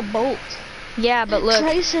 You can get a bolt. Yeah, but look,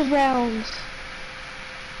 Tracer rounds.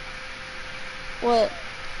 What?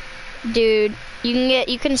 dude,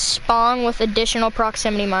 you can spawn with additional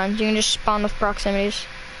proximity mines. You can just spawn with proximities.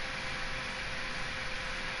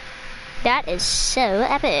 That is so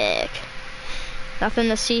epic. Nothing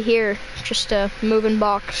to see here, just a moving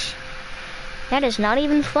box. That is not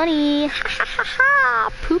even funny. Ha ha ha ha.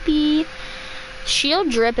 Poopy. Shield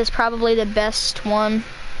drip is probably the best one,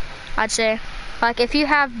 I'd say. Like if you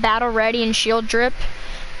have battle ready and shield drip,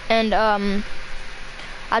 and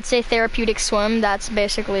I'd say therapeutic swim. That's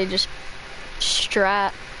basically just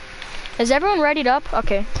strat. Is everyone readied up?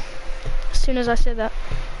 Okay. As soon as I say that,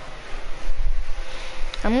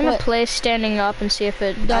 I'm gonna What? play standing up and see if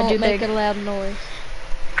it. I Don't do make big. a loud noise.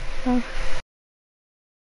 Oh.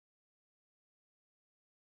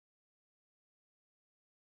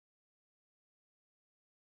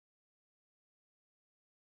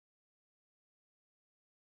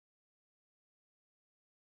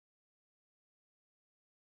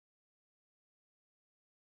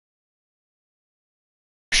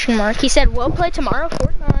 Question mark. He said we'll play tomorrow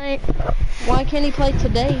Fortnite. Why can't he play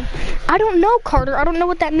today? I don't know, Carter. I don't know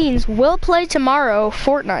what that means. We'll play tomorrow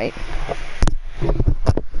Fortnite.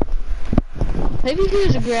 Maybe he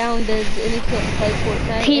was grounded and he couldn't play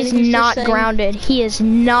Fortnite. He's and just not saying- grounded. He is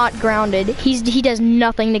not grounded. He does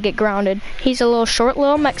nothing to get grounded. He's a little short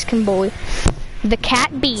little Mexican boy. The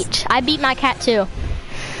cat beat. I beat my cat too.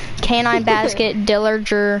 Canine Basket,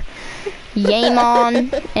 Dillinger,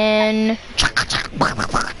 Yaemon, and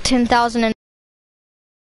 10,000 and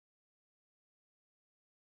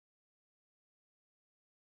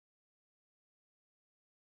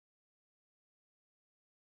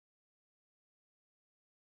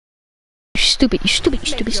stupid, you stupid, you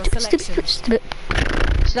stupid, stupid, stupid, stupid, stupid.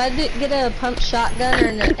 Should I get a pump shotgun or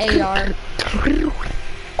an AR?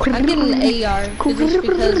 I'm getting an AR just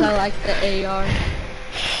because I like the AR.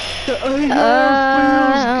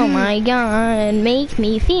 Oh my god, make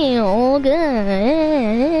me feel good.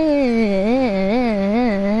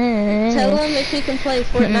 Tell him if he can play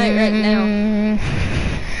Fortnite right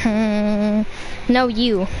now. No,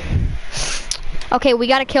 you. Okay, we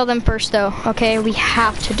gotta kill them first though. Okay, we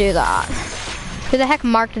have to do that. Who the heck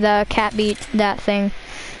marked the cat beat that thing?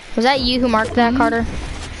 Was that you who marked that, Carter?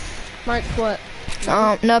 Mark what?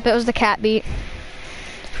 Nope, it was the cat beat.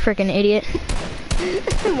 Freaking idiot.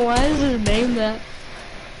 Why is his name that?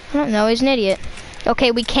 I don't know, he's an idiot.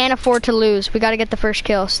 Okay, we can't afford to lose. We gotta get the first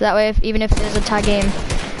kill, so that way, even if it is a tie game.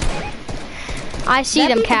 I see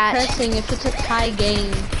That'd them be cats. depressing if it's a tie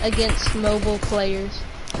game against mobile players.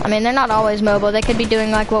 I mean, they're not always mobile. They could be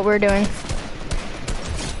doing like what we're doing.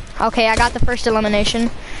 Okay, I got the first elimination.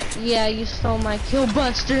 Yeah, you stole my kill,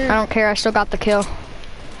 Buster. I don't care, I still got the kill.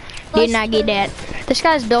 Didn't I get that? This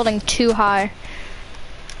guy's building too high.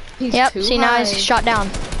 He's Yep, too see now he's high. shot down.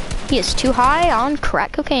 He is too high on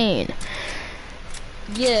crack cocaine.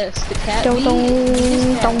 Yes, the cat Don't, beat don't,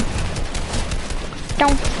 his don't,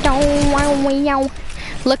 cat. don't, wow, wow.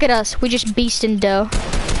 Look at us, we just beasting dough.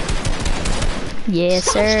 Yes,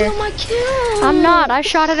 Stop sir. stealing my kill. I'm not, I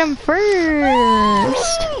shot at him first.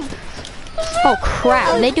 Oh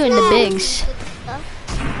crap, they doing the bigs.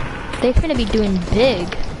 They finna be doing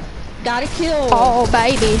big. Got a kill. Oh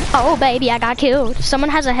baby, I got killed. Someone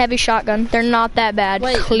has a heavy shotgun. They're not that bad,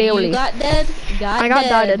 Wait, clearly. you got dead? I got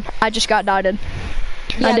dotted. I just got dotted.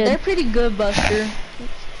 Yeah, I did. they're pretty good, Buster.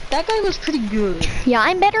 That guy was pretty good. Yeah,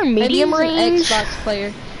 I'm better medium Maybe he's range. an Xbox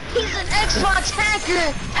player. He's an Xbox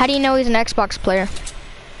hacker. How do you know he's an Xbox player?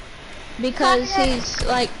 Because he's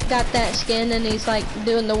like got that skin and he's like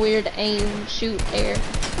doing the weird aim shoot air.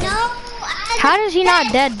 No. How does he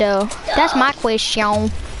not dead though? That's my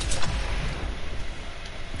question.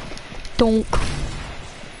 Donk.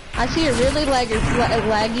 I see a really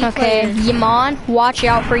laggy Okay, player. Yaemon, watch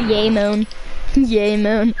out for Yaemon.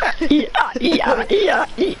 Yaemon.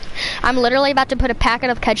 I'm literally about to put a packet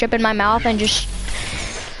of ketchup in my mouth and just...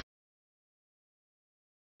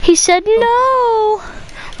 He said no!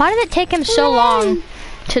 Why did it take him so long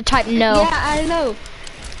to type no? Yeah, I know.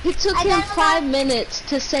 It took I him got 5 minutes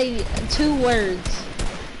to say 2 words.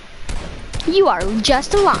 You are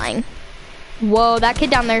just lying. Whoa, that kid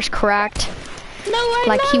down there's cracked. No, I'm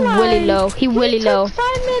Like not he lying. willy low. He willy He low. took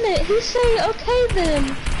 5 minutes. He said, okay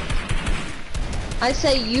then. I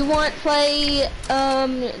say, you want play,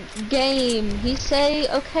 game. He say,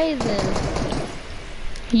 okay then.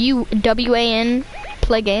 UWAN,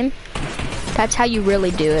 play game? That's how you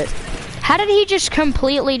really do it. How did he just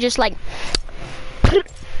completely just like...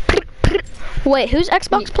 Wait, who's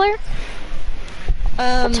Xbox player?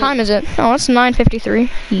 What time is it? Oh, it's 9:53.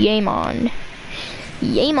 Yamon.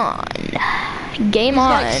 Yamon. Game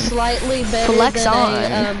on. Like slightly better Flex than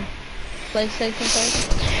on. a, PlayStation player.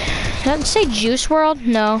 Doesn't it say Juice World?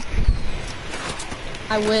 No.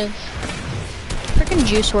 I wish. Freaking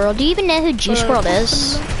Juice World. Do you even know who Juice World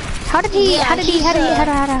is? How did he, Yeah, he's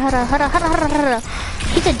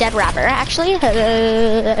a dead rapper, actually.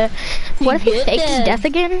 What if he faked his death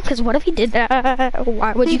again? Because what if he did that?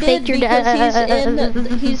 Why would you fake your death?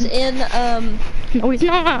 He's in, No, he's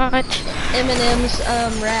not. Eminem's,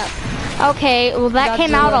 rap. Okay, well that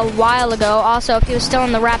came out a while ago. Also, if he was still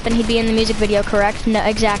in the rap, then he'd be in the music video, correct? No,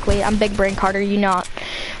 exactly. I'm Big Brain, Carter. You not.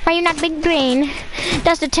 Why you not Big Brain?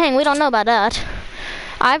 That's the thing. We don't know about that.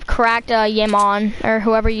 I've cracked Yamon, or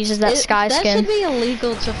whoever uses that sky that skin. That should be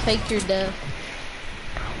illegal to fake your death.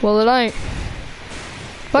 Well, it ain't.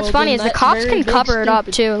 What's funny is the cops can cover it up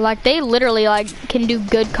too. Like they literally like can do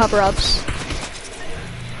good cover-ups.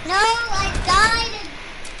 No, I died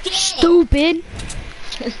again. Stupid.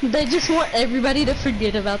 They just want everybody to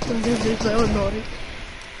forget about them because they're so annoying.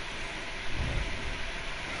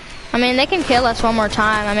 I mean, they can kill us one more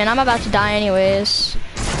time. I mean, I'm about to die anyways.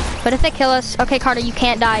 But if they kill us, okay, Carter, you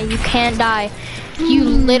can't die. You can't die. You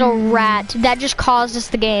little rat. That just caused us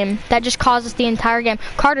the game. That just caused us the entire game.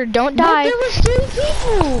 Carter, don't die. But there was 3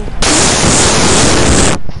 people.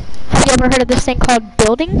 Have you ever heard of this thing called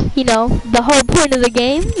building? You know, the whole point of the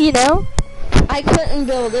game, you know? I couldn't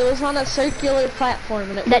build. It was on a circular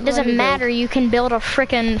platform. And it That doesn't matter. You can build a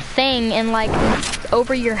frickin' thing and like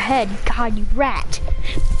over your head. God, you rat.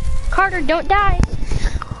 Carter, don't die.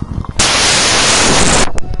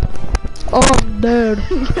 Oh, I'm dead.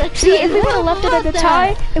 See, if we would have left it at a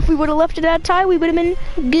tie, we would have been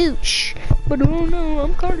gooch. But oh no,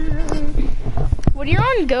 I'm Carter. When you're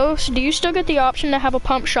on Ghost, do you still get the option to have a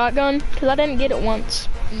pump shotgun? Because I didn't get it once.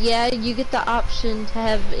 Yeah, you get the option to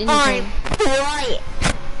have anything. Right.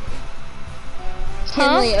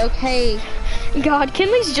 Kinley, okay. God,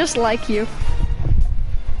 Kinley's just like you.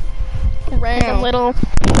 Random little...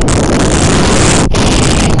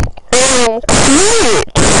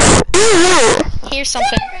 Here's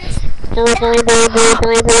something.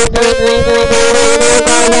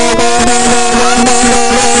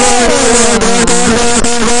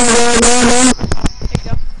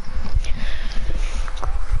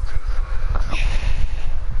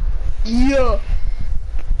 Yeah.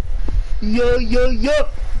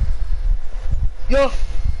 Yo.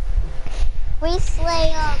 We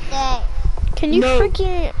slay all day. Can you No.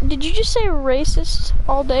 freaking... Did you just say racist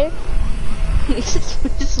all day? We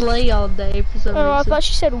slay all day for some Oh, I reason. thought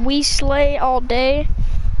she said we slay all day.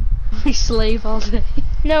 We slave all day.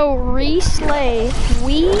 No, re-slay.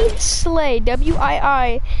 We slay.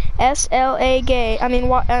 W-I-I-S-L-A gay. I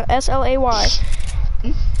mean, S-L-A-Y.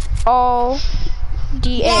 All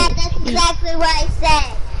D-A. Yeah, that's exactly what I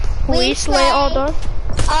said. We slay all day.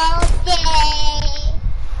 All day.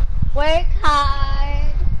 Work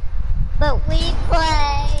hard. But we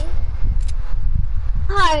play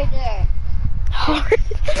harder.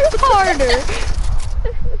 Harder.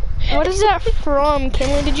 What is that from,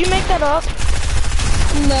 Kinley? Did you make that up?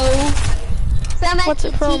 No. From What's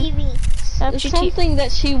it from? TV. It's something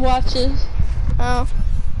that she watches. Oh.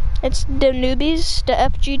 It's the newbies, the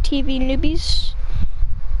FGTV newbies.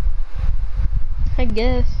 I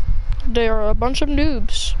guess. They're a bunch of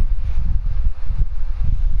noobs.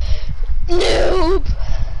 Noob.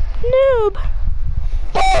 Noob.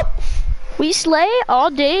 We slay all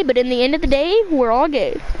day, but in the end of the day, we're all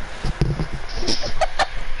gay.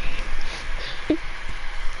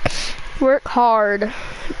 Work hard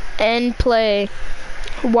and play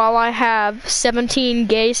while I have 17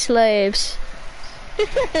 gay slaves.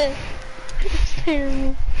 It's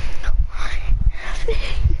terrible.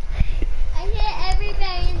 I hit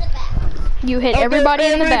everybody in the back. You hit everybody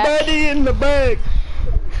in the back. Everybody in the back.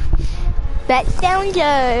 That sounds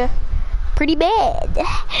pretty bad.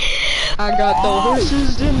 I got the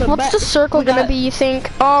horses in the back. What's the circle gonna be, you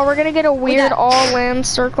think? Oh, we're gonna get a weird all-land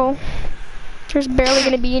circle. There's barely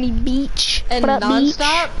gonna be any beach. And What up, beach?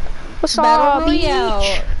 non-stop What's up, Battle beach? Royale.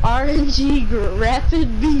 RNG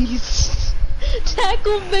Rapid Beasts.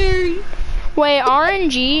 Tackleberry. Wait,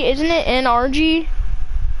 RNG? Isn't it NRG?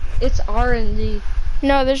 It's RNG.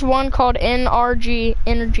 No, there's one called NRG,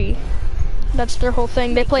 Energy. That's their whole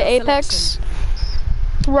thing. They play Apex.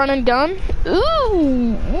 Run and gun.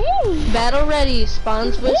 Ooh. Battle ready.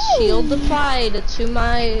 Spawns with shield applied to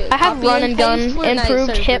my. I have copy run and gun. paste Fortnite Improved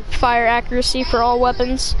server. hip fire accuracy for all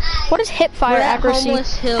weapons. What is hip fire We're at accuracy?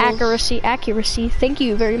 Homeless Hills. Accuracy. Thank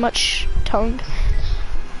you very much, tongue.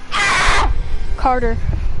 Carter.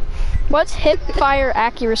 What's hip fire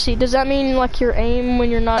accuracy? Does that mean like your aim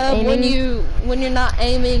when you're not aiming? When you're not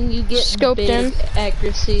aiming, you get Scoped big in.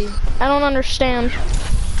 accuracy. I don't understand.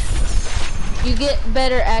 You get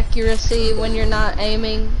better accuracy when you're not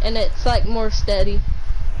aiming, and it's like more steady.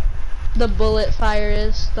 The bullet fire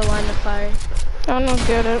is the line of fire. I don't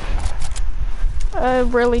get it. I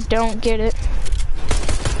really don't get it.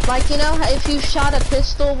 Like, you know, if you shot a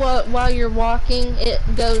pistol while you're walking, it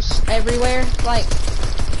goes everywhere. Like,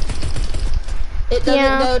 it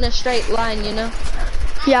doesn't go in a straight line, you know?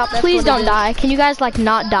 Yeah, That's please what it don't is. die. Can you guys like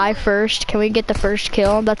not die first? Can we get the first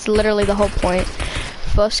kill? That's literally the whole point.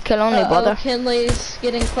 First kill only, brother. Kinley's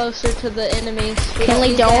getting closer to the enemies.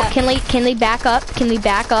 Kinley, Kinley, back up. Kinley,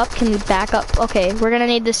 back up. Kinley, back up. Okay, we're gonna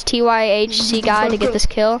need this TYHC guy to get this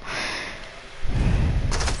kill.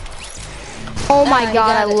 Oh my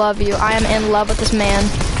god, I love you. I am in love with this man.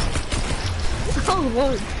 Oh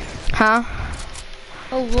lord. Huh?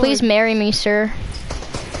 Oh lord. Please marry me, sir.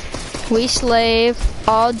 We slave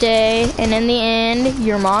all day, and in the end,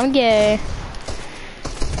 your mom gay.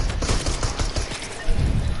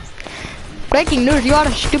 Breaking news, you are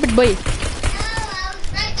a stupid boy.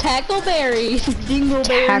 Tackleberry.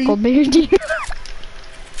 Dingleberry. Tackleberry.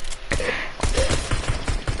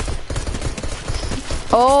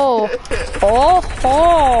 Oh. Oh.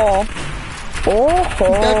 Oh. Oh.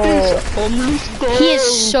 He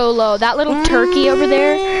is so low. That little turkey over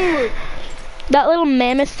there. That little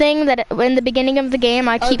mammoth thing that in the beginning of the game,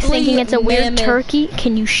 I keep Ugly thinking it's a weird mammoth. turkey.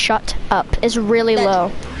 Can you shut up? It's really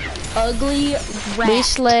low. Ugly rat. We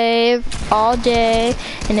slave all day,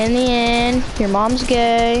 and in the end, your mom's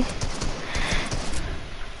gay.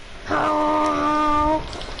 Oh.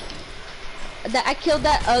 I killed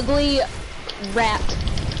that ugly rat.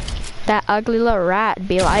 That ugly little rat,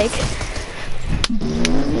 be like.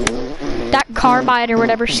 That carbide or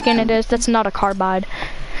whatever skin it is, that's not a carbide.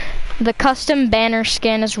 The custom banner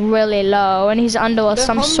skin is really low, and he's under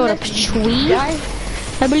some sort of tree, I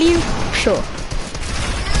believe. Sure.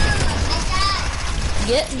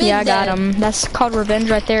 Get big Yeah, I got Dad. him. That's called revenge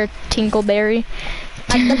right there, Tinkleberry.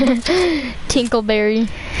 Tinkleberry.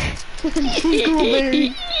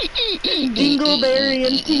 Tinkleberry. Dingleberry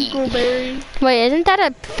and Tinkleberry. Wait, isn't that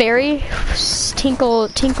a fairy?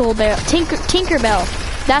 Tinkerbell.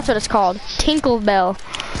 That's what it's called. Tinklebell.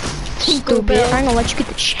 Stupid. I ain't gonna let you get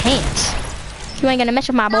the chance. You ain't gonna mess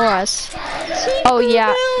with my boys. Oh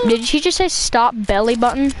yeah. Did she just say stop belly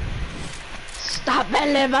button? Stop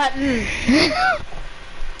belly button.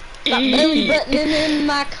 Stop belly buttoning in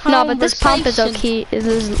my conversation. No, but this pump is okay.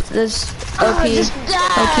 Is OP. Oh, I just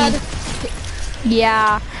died.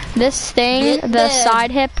 Yeah. This thing, Get the dead. side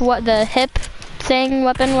hip, what the hip thing,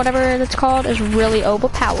 weapon, whatever it's called, is really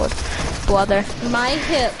overpowered, brother. My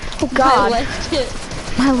hip. Oh God. My left hip.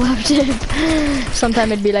 My left hip.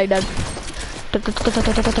 Sometimes it'd be like that.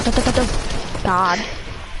 God.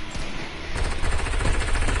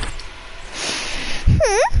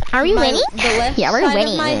 Are we winning? The left Yeah, we're side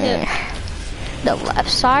winning. of my hip. The left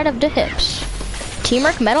side of the hips.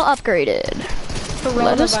 Teamwork medal upgraded.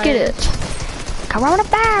 Let us get it.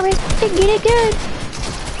 Coronavirus. Get it good.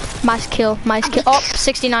 Mice kill. Oh,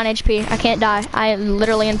 69 HP. I can't die.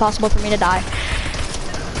 Literally impossible for me to die.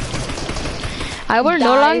 I will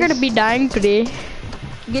no longer be dying today.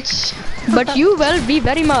 But you will be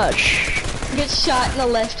very much. Get shot in the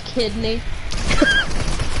left kidney.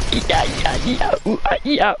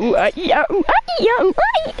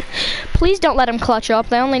 Please don't let him clutch up.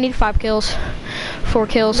 They only need 5 kills. 4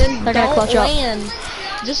 kills. Then They're gonna clutch land. up.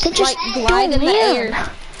 Just Then like glide in the air.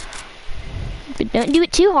 But don't do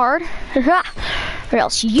it too hard. Or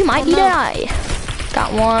else you might die.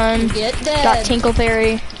 Got one. Get dead. Got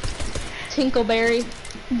Tinkleberry. Tinkleberry.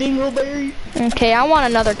 Dingleberry. Okay, I want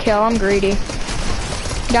another kill. I'm greedy.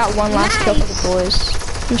 Got one last kill for the boys.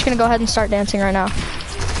 I'm just gonna go ahead and start dancing right now.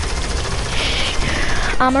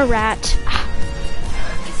 I'm a rat.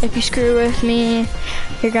 If you screw with me,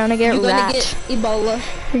 you're gonna get You're rat. gonna get Ebola.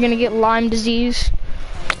 You're gonna get Lyme disease.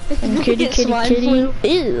 And kitty. Flu.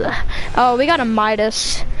 Ew. Oh, we got a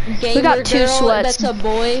Midas. Gamer got 2 girl, sweats. That's a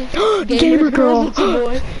boy. Gamer girl. That's a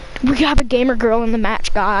boy. We have a gamer girl in the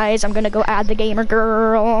match, guys. I'm gonna go add the gamer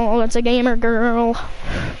girl. It's a gamer girl.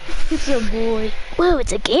 It's a boy. Whoa,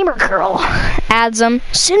 it's a gamer girl. Adds them.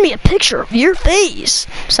 Send me a picture of your face.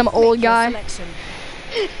 Some old guy.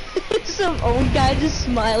 Some old guy just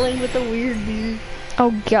smiling with a weird beard.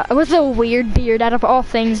 Oh god, with a weird beard. Out of all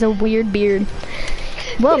things, a weird beard.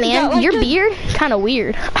 Well, He's man, got, like, your beard kind of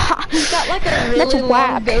weird. He's got like a That's really long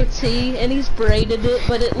whack. goatee, and he's braided it,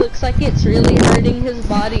 but it looks like it's really hurting his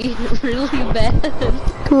body really bad.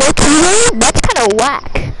 That's kind of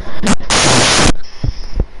whack.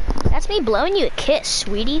 That's me blowing you a kiss,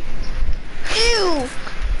 sweetie. Ew.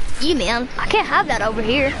 You, man. I can't have that over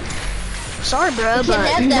here. Sorry, bro, You but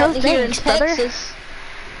can't have no that here in thanks, brother. Texas.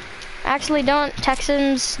 Actually, don't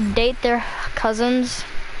Texans date their cousins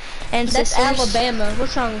and That's sisters? Alabama.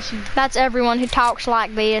 What's wrong with you? That's everyone who talks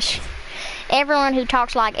like this. Everyone who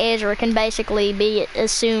talks like Ezra can basically be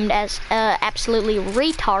assumed as absolutely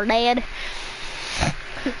retarded.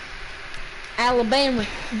 Alabama.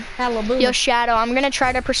 Yo, Shadow, I'm gonna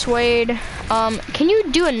try to persuade. Can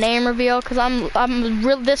you do a name reveal? Cause I'm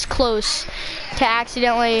real this close to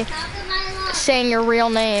accidentally saying your real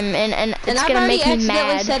name, and it's gonna make me I've already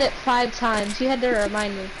mad. accidentally said it 5 times. You had to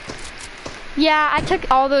remind me. Yeah, I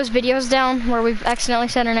took all those videos down where we've accidentally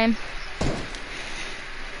said her name.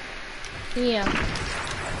 Yeah.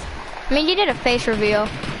 I mean, you did a face reveal.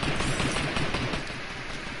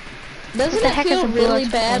 Doesn't the it heck is feel a really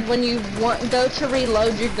bullet bad when you go to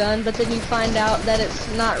reload your gun, but then you find out that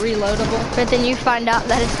it's not reloadable? But then you find out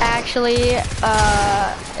that it's actually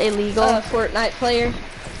illegal. Fortnite player.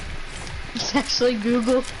 It's actually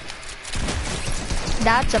Google.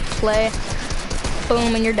 That's a play.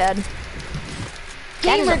 Boom, and you're dead.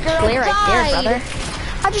 That is Gamer a girl play right died. there, brother.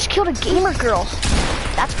 I just killed a gamer girl.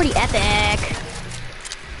 That's pretty epic.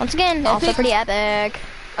 Once again, also Epic? pretty epic.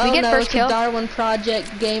 Oh We get no, first it's kill. a Darwin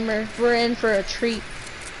Project gamer. We're in for a treat.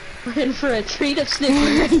 We're in for a treat of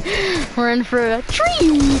Snickers. We're in for a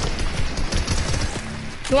treat.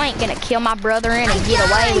 You ain't gonna kill my brother in and get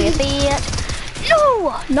away with it.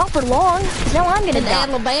 No, not for long. 'Cause now I'm gonna In die.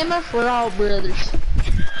 Alabama, we're all brothers.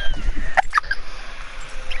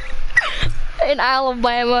 In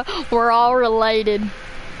Alabama, we're all related.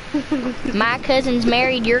 My cousin's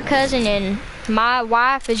married your cousin, and my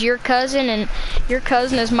wife is your cousin, and your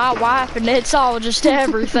cousin is my wife, and it's all just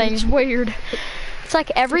everything's weird. It's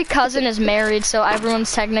like every cousin is married, so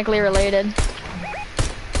everyone's technically related.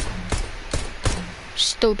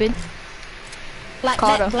 Stupid. Like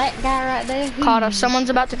Carter. that black guy right there. Carter,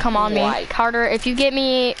 someone's about to come on me. White. Carter, if you get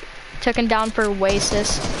me taken down for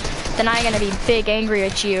Oasis, then I'm gonna be big angry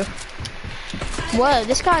at you. Whoa,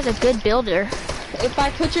 this guy's a good builder. If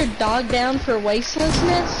I put your dog down for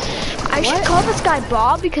wastelessness, I should what? call this guy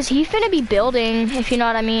Bob because he's finna be building, if you know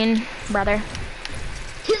what I mean, brother.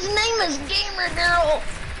 His name is Gamer Girl.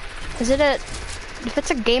 Is it a, if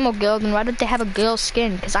it's a Gamo guild, then why don't they have a girl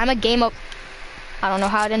skin? Because I'm a Gamo, I don't know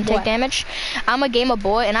how I didn't take What? damage. I'm a Gamo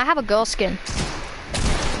boy and I have a girl skin.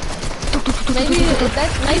 Maybe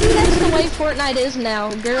that's the way Fortnite is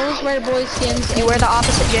now. Girls wear boy skins. You wear the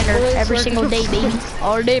opposite gender Boys every wear single day, girl baby.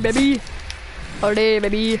 All day, baby. All day,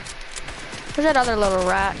 baby. Where's that other little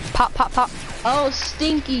rat? Pop, pop, pop. Oh,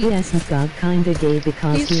 Stinky. Yes, I've got kinda gay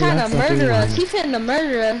because He's he trying to loves murder everyone. us. He's finna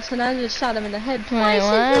murder us, and I just shot him in the head twice.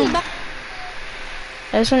 what?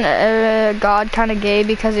 Isn't God kind of gay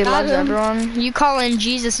because he Got loves him. everyone? You calling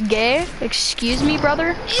Jesus gay? Excuse me,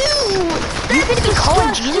 brother? Ew! You gonna be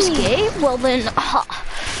calling Jesus gay? Well then,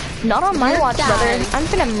 not on my You're watch, brother. dying. I'm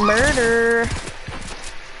gonna murder.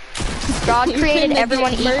 God You're created finna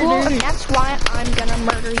everyone get equal, murdered. and that's why I'm gonna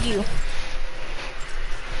murder you.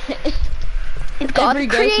 If God Every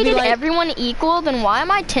ghost be created like- everyone equal, then why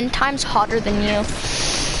am I 10 times hotter than you?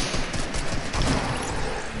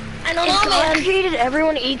 I don't If know, God man. created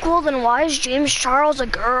everyone equal, then why is James Charles a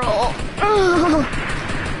girl?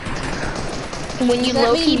 When you Does that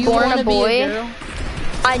low-key mean you born wanna a be boy, girl?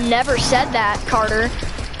 I never said that, Carter.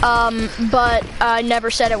 But I never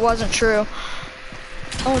said it wasn't true.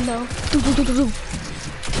 Oh no.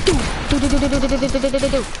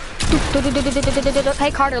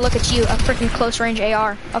 Hey Carter, look at you, a freaking close range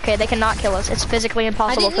AR. Okay, they cannot kill us. It's physically I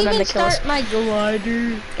impossible didn't for them even to kill us. start my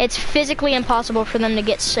glider. It's physically impossible for them to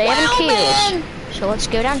get 7 Wow, kills. man. So let's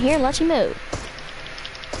go down here and let you move.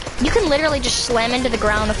 You can literally just slam into the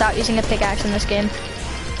ground without using a pickaxe in this game.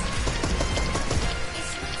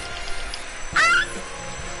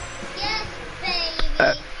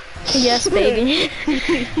 Yes, baby. Yes,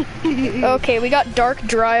 baby. Okay, we got Dark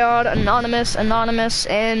Dryad, Anonymous,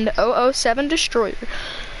 and 007 Destroyer.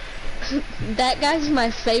 That guy's my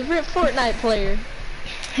favorite Fortnite player.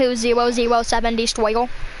 Who's 007 Destroyer?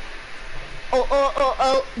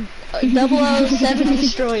 Oh. 007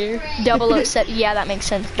 Destroyer. 007, yeah, that makes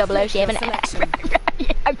sense. 007.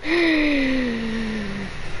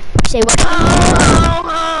 Say what?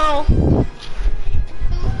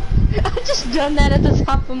 I just done that at the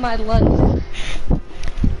top of my lungs.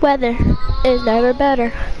 Weather is never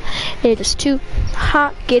better. It is too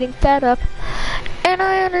hot, getting fed up. And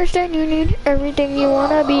I understand you need everything you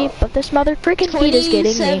wanna be, but this mother freaking heat is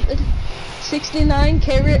getting me. 69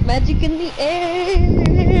 karat magic in the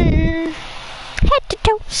air. Head to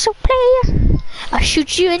toe, so player. I'll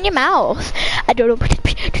shoot you in your mouth. I don't know.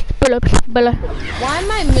 Why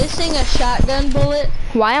am I missing a shotgun bullet?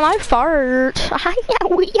 Why am I fart? I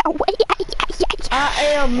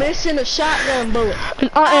am missing a shotgun bullet.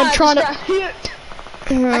 I am trying to. got hit.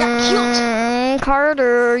 I got killed.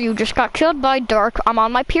 Carter, you just got killed by Dark. I'm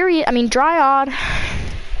on my period. I mean, Dryad.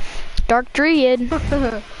 Dark Dryad.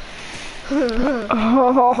 I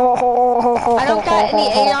don't got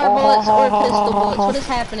any AR bullets or pistol bullets. What is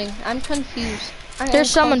happening? I'm confused. There's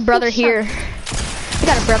someone brother here. We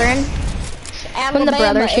got a brother in. From the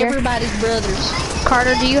brothers here. Everybody's brothers.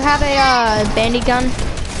 Carter, do you have a bandy gun?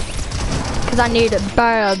 Cause I need it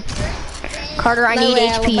bad. Carter, I need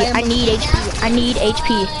HP. I need HP. I need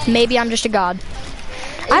HP. Maybe I'm just a god.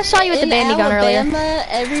 I saw you with the bandy gun earlier. Alabama,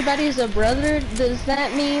 everybody's a brother. Does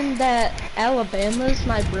that mean that Alabama's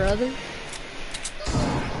my brother?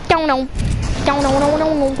 Don't know.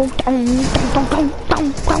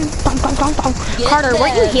 Carter,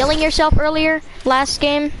 weren't you healing yourself earlier last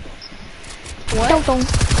game? What?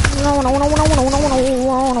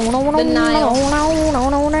 Denial.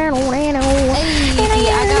 Hey,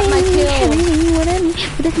 I got my kill.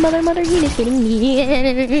 This mother, he is getting me.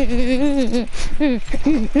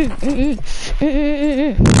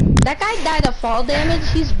 That guy died of fall damage.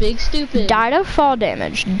 He's big stupid. Died of fall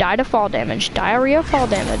damage. Diarrhea fall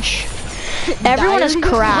damage. Everyone is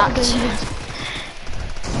cracked.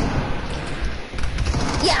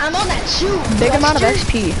 Yeah, I'm on that shoot. Big amount of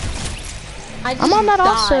XP. I'm on that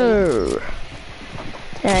also.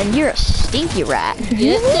 And you're a stinky rat.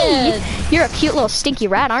 You're a cute little stinky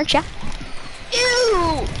rat, aren't ya?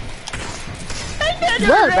 Ew.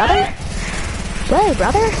 Whoa, brother. Whoa,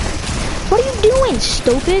 brother. What are you doing,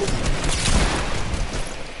 stupid?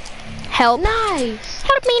 Help. Nice.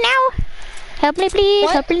 Help me now. Help me, please.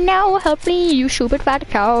 What? Help me now. Help me, you stupid fat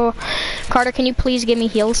cow. Carter, can you please give me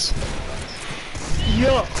heals?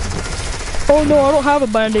 Yeah. Oh no, I don't have a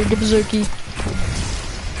band-aid, Dubzzz.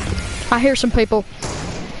 I hear some people.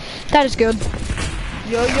 That is good.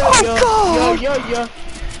 Yeah.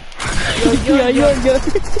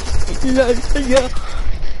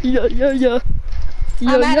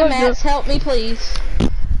 I'm out of mats. Help me, please.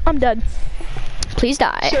 I'm dead. Please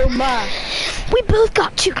die. So much. We both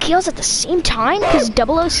got 2 kills at the same time because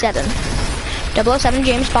 007. 007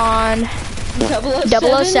 James Bond.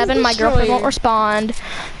 007 my girlfriend won't respond.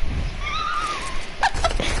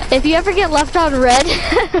 If you ever get left on red,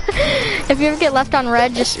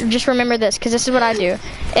 just remember this, because this is what I do.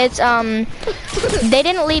 It's they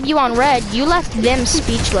didn't leave you on red, you left them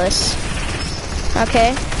speechless.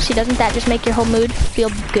 Okay? See, doesn't that just make your whole mood feel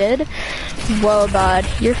good? Whoa, bud,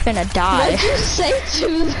 you're finna die. What'd you say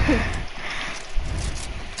to them?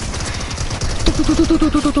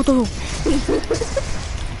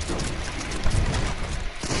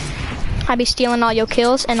 I be stealing all your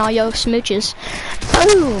kills and all your smooches.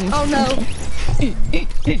 Boom! Oh no.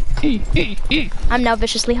 I'm now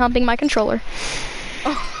viciously humping my controller.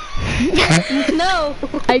 No.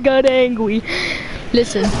 I got angry.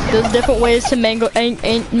 Listen, there's different ways to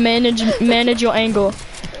manage your anger,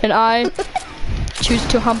 and I choose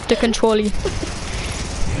to hump the controller.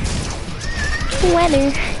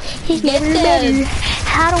 Weather is never better.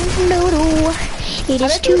 I don't know. It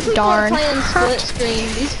is too darn playing hot. split screen.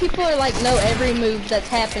 These people are like know every move that's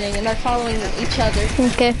happening, and they're following each other.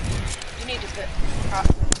 Okay. You need to fit.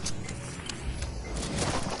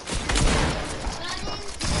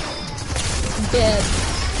 Dead.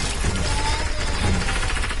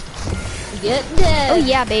 Get dead. Oh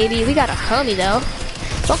yeah, baby. We got a homie though.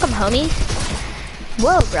 Welcome, homie.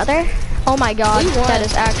 Whoa, brother. Oh my god, We won. that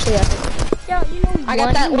is actually epic. Yeah, you know I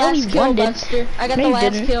got that last kill, did. Buster. I got No, the you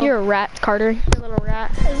last didn't. kill. You're a rat, Carter. You're a little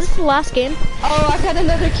rat. Is this the last game? Oh, I got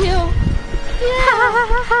another kill.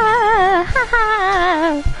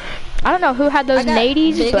 I don't know who had those I got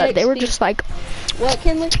nadies, big but they were XP. just like, What,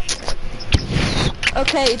 Kinley?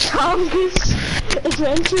 Okay, Thomas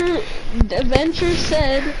Adventure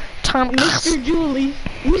said, Tom, Mr. Julie.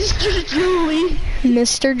 Mr.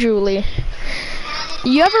 Julie.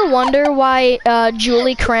 You ever wonder why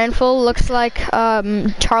Julie Cranfield looks like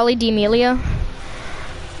Charlie D'Amelio?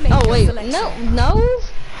 Oh wait, no.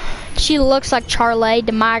 She looks like Charlie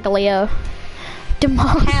D'Amelio.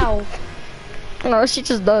 How? No, she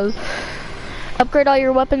just does. Upgrade all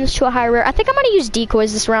your weapons to a high rare. I think I'm gonna use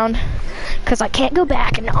decoys this round, Cause I can't go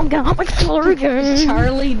back, and now I'm gonna hop my controller again.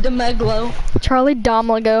 Charlie Demeglo. Charlie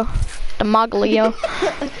Domaglio.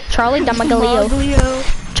 Charlie Domaglio.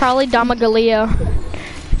 Charlie Domaglio.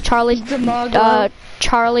 Charlie Demaglo.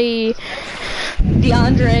 Charlie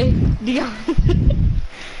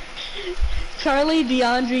Charlie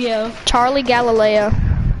DeAndrio. Charlie Galileo.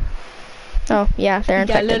 Oh yeah, they're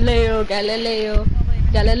infected.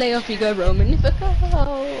 Galileo Figaro Magnifico.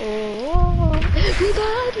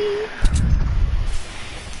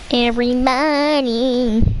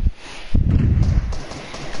 Everybody.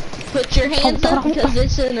 Put your hands up because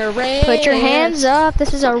it's an array. Put your hands up.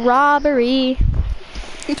 This is a robbery.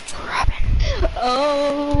 Robin.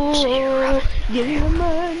 Oh, give me the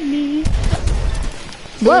money.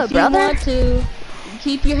 Whoa, if brother. You want to,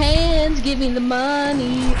 keep your hands, give me the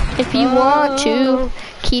money. If you want to,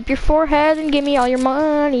 keep your forehead and give me all your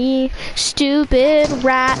money. Stupid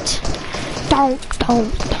rat. Don't.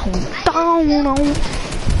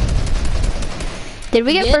 Did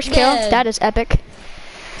we get first kill? Dead. That is epic.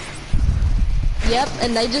 Yep,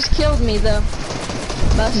 and they just killed me though.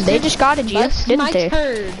 They just got you, didn't they?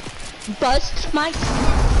 Turd. Bust my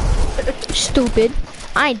Stupid.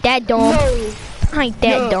 I ain't that dumb. No. I ain't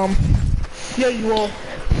that dumb. Yeah, you are.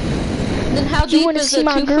 Then how You deep wanna is see a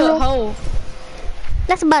my 2 girl? foot hole?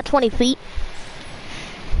 That's about 20 feet.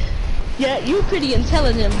 Yeah, you pretty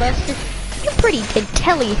intelligent, Buster. You're pretty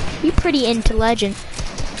intelligent. You pretty intelligent.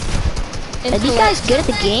 Are these guys good at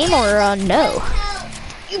the game or no?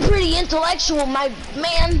 You pretty intellectual, my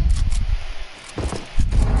man.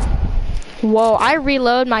 Whoa, I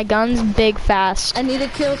reload my guns big fast. I need to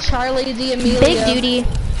kill Charlie D'Amelio. Big duty.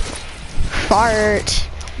 Fart.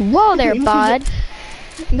 Whoa there, bud.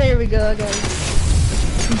 There we go,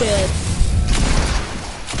 guys. Dead.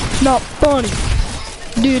 Not funny.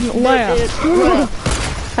 Didn't laugh.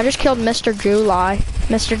 I just killed Mr. July.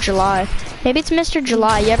 Mr. July. Maybe it's Mr.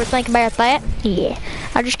 July. You ever think about that? Yeah.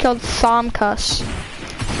 I just killed Thomcus.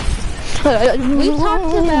 We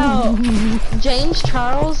talked about James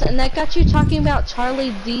Charles, and that got you talking about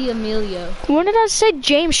Charlie D'Amelio. When did I say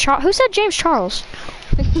James Charles? Who said James Charles?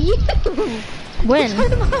 You. When?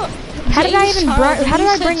 How did I even how did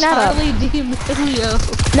I bring that up? Charlie D'Amelio.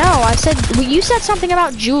 No, I said you said something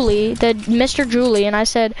about Julie, the Mr. Julie, and I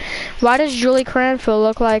said, why does Julie Cranfield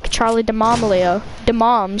look like Charlie D'Amelio?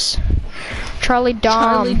 DeMoms. Charlie Dom.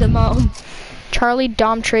 Charlie DeMom. Charlie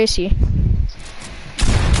Dom Tracy.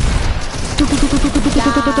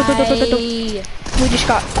 Die. We just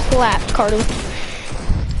got clapped, Carter.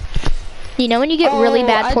 You know when you get really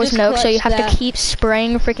bad poison oak, so you have to keep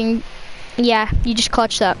spraying freaking. Yeah, you just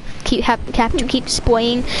clutch that. Have to keep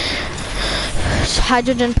spraying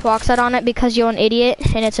hydrogen peroxide on it because you're an idiot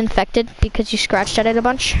and it's infected because you scratched at it a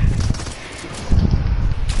bunch.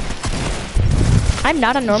 I'm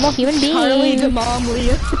not a normal human being. Charlie DeMom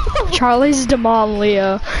Leo. Charlie's DeMom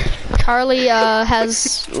Leo. Charlie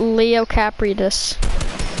has Leo Capritus.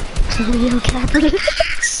 Leo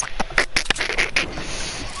Capritus.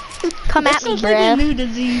 Come at me, bruh. New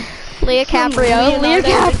disease. Leo Caprio. Leo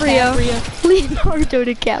Caprio. Leonardo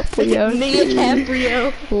DiCaprio. Leo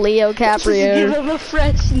Caprio. Leo Give Caprio. him a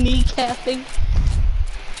fresh kneecapping.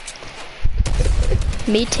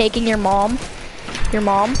 Me taking your mom. Your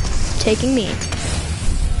mom taking me.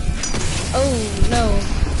 Oh no.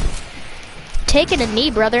 Taking a knee,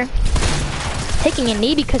 brother. Taking a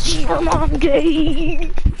knee because your mom gay.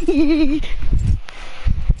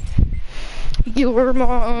 Your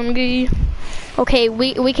mom gay. Okay,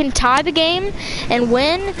 we can tie the game and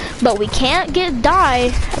win, but we can't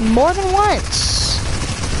die more than once.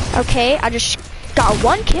 Okay, I just got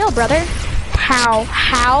one kill, brother. How,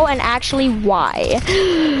 and actually why?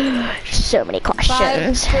 So many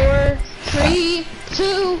questions. 5, 4, 3,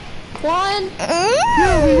 2, 1.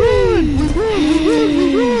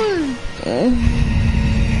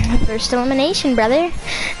 First elimination, brother.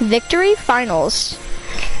 Victory finals.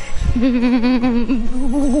 Did we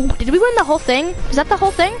win the whole thing? Is that the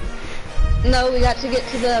whole thing? No, we got to get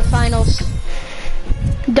to the finals.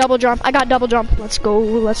 Double jump. I got double jump. Let's go.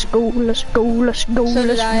 Let's go. Let's go. Let's go. So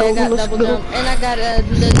did let's I. go. I got let's double go. jump, and I got the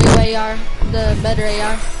new AR, the better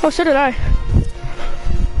AR. Oh, so did I.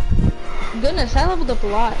 Goodness, I leveled up a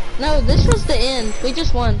lot. No, this was the end. We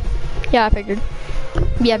just won. Yeah, I figured.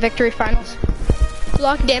 Yeah, victory finals.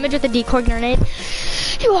 Block damage with a decoy grenade.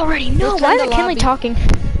 You already know. Return Why to isn't Kinley lobby. talking?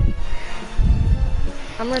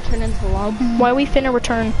 I'm returning to the lobby. Why we finna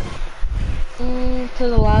return? To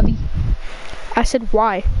the lobby. I said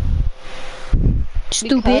why.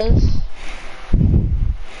 Stupid. Because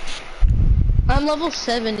I'm level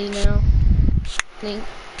 70 now. I think.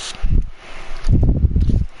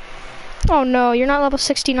 Oh no, you're not level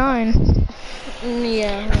 69.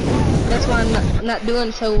 Yeah, that's why I'm not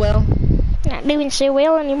doing so well. Not doing so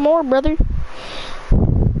well anymore, brother.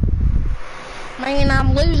 Man,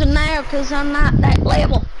 I'm losing now because I'm not that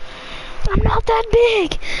level. I'm not that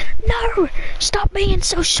big. No, stop being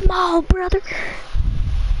so small, brother.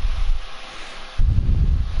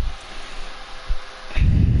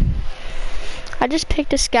 I just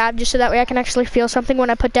picked a scab just so that way I can actually feel something when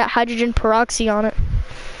I put that hydrogen peroxide on it.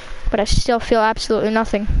 But I still feel absolutely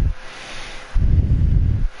nothing.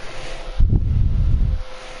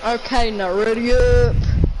 Okay, now ready up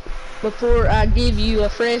before I give you a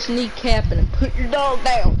fresh kneecap and put your dog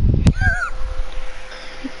down.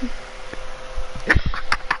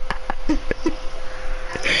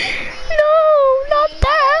 No, not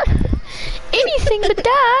that. Anything but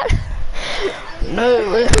that.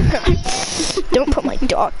 No. Don't put my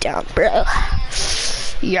dog down, bro.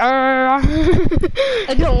 Yeah.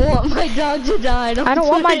 I don't want my dog to die. I don't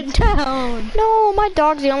want my down. No, my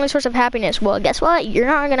dog's the only source of happiness. Well, guess what? You're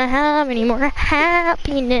not gonna have any more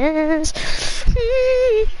happiness.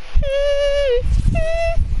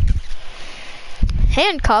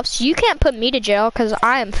 Handcuffs? You can't put me to jail because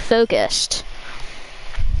I am focused.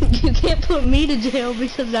 You can't put me to jail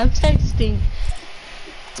because I'm texting.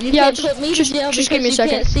 You can't put me to jail because give me a you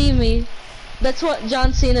second. can't see me. That's what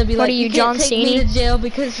John Cena be like. What are you, can't John take Cena? me to jail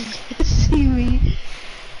because you can't see me.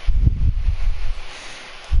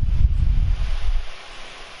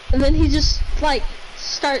 And then he just like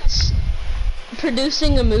starts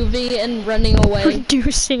producing a movie and running away.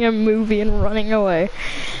 Producing a movie and running away.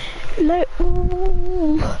 Like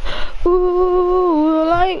ooh, ooh,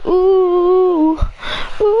 like ooh,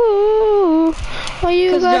 ooh. Are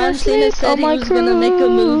you Because John Cena said he was gonna make a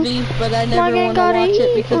movie, but I never want to watch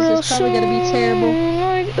it because it's probably gonna be terrible.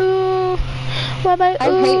 Like ooh, what about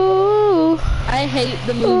ooh? I hate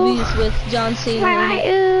the movies with John Cena. Like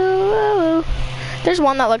ooh. There's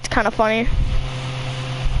one that looked kind of funny.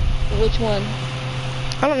 Which one?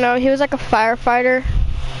 I don't know. He was like a firefighter.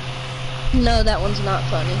 No, that one's not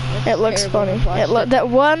funny. It looks funny. That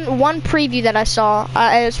one preview that I saw,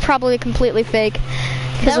 it was probably completely fake.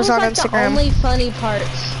 Because it was on Instagram. The only funny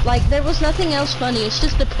parts. Like there was nothing else funny. It's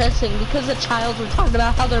just depressing because the child were talking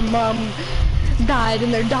about how their mom died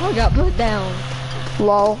and their dog got put down.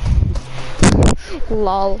 Lol.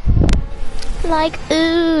 Lol. Like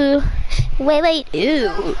ooh. Wait,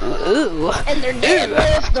 ooh, ooh. And their dad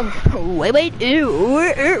left them. Wait, ooh,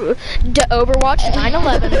 ooh. Overwatch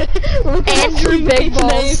 9/11. Andrew Big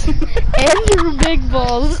Balls. Andrew Big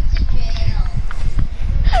Balls.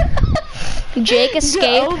 Jake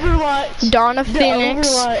Escape. Donna Phoenix.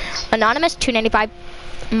 Anonymous 295.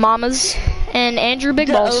 Mamas. And Andrew Big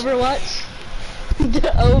Balls. Overwatch.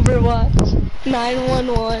 Overwatch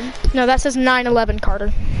 911. No, that says 9/11,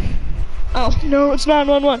 Carter. Oh. No, it's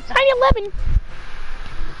 911.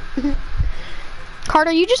 9/11.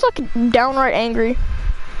 Carter, you just look downright angry.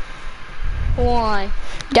 Why?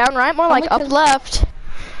 Downright, more like up left.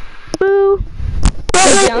 Boo.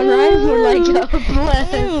 Downright, more like up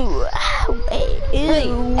left. Ooh. Wait,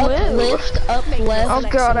 up left. Oh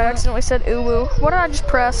god, I accidentally said ooh woo. What did I just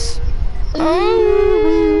press?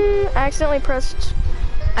 I accidentally pressed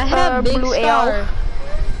I have big blue star. AR.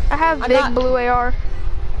 I have big blue AR.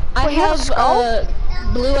 I Wait, you have a skull?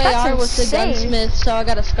 Blue That's AR with the insane. gunsmith, so I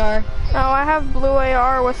got a scar. Oh, I have blue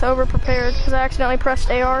AR with over prepared because I accidentally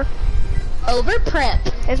pressed AR. Over prep.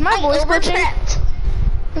 Is my voice glitching?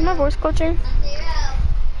 Is my voice glitching?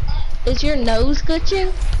 Is your nose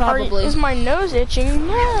glitching? Probably. Is my nose itching?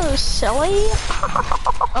 No, silly.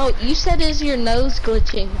 Oh, you said is your nose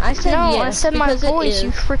glitching? I said no, yes. I said my voice, you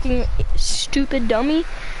freaking stupid dummy.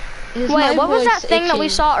 Wait, what was that thing that we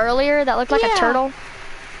saw earlier that looked like a turtle?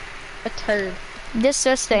 A turd. This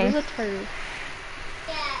thing. It was a turd.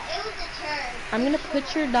 Yeah, it was a turd. I'm gonna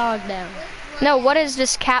put your dog down. No, what is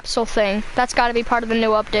this capsule thing? That's gotta be part of the new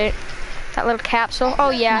update. That little capsule. Oh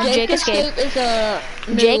yeah, Jake Escape. Is a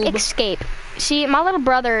Jake Escape. See, my little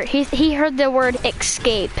brother, he heard the word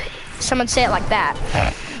escape. Someone say it like that.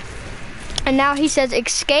 And now he says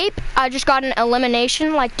escape. I just got an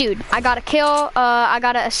elimination. Like, dude, I gotta kill, I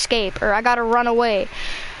gotta escape, or I gotta run away.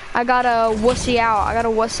 I gotta wussy out. I gotta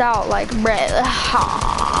wuss out, like, bruh.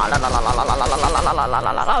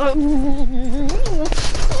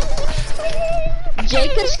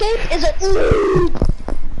 Jake Escape is a.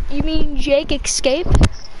 You mean Jake Escape?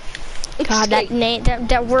 God, that name,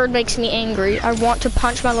 that word makes me angry. I want to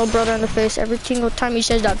punch my little brother in the face every single time he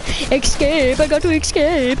says that. Escape! I got to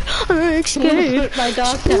escape! Escape! Put my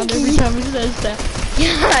dog down every time he says that.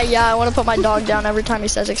 Yeah, I want to put my dog down every time he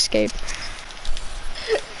says escape.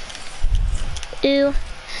 Ooh.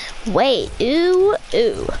 Wait. Ooh.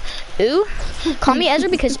 Ooh. ooh. Call me Ezra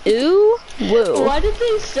because ooh, woo. Why did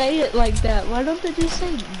they say it like that? Why don't they just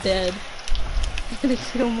say dead? I'm gonna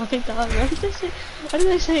kill my dog. Why did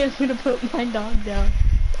they say I'm gonna put my dog down?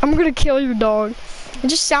 I'm gonna kill your dog. It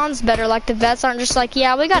just sounds better, like the vets aren't just like,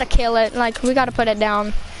 yeah, we gotta kill it, like, we gotta put it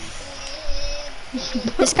down.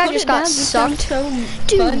 This guy just got sucked.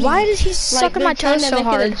 Dude, funny. why does he suck on my toes so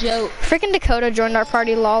hard? Joke. Freaking Dakota joined our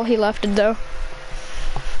party, lol, he left it though.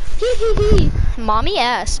 Mommy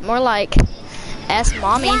S, more like S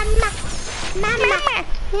mommy.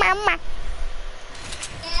 Mama.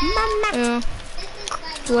 Ooh.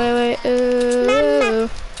 Wait, ooh.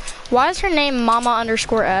 Why is her name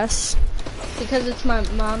Mama_S? Because it's my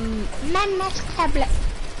mom. Mama's tablet.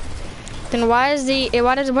 Then what does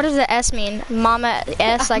the S mean? Mama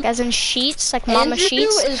S, like as in sheets, like Mama Andrew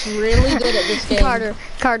Sheets? is really good at this game.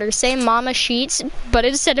 Carter, say Mama Sheets, but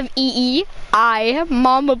instead of I,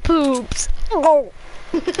 Mama Poops. Oh.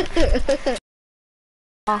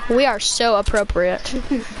 We are so appropriate.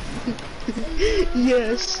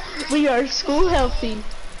 Yes, we are school healthy.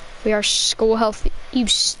 We are school healthy. You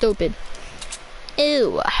stupid.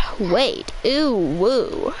 Ew, wait, ew,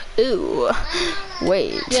 woo, ew,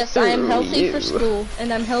 wait. Yes, I am healthy for school,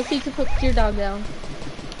 and I'm healthy to put your dog down.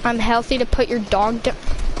 I'm healthy to put your dog down.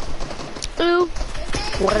 Ew.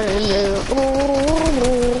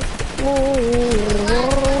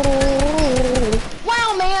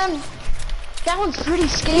 Wow, man! That one's pretty You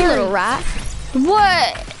scary. little rat.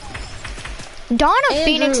 What? Donna Andrew,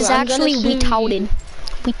 Phoenix is I'm gonna actually sue you. retarded.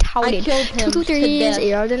 I killed him 2 2 to 3s. death.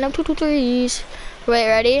 Yeah, then up 2 2 3s. Wait,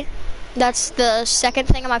 ready? That's the second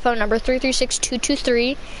thing on my phone number,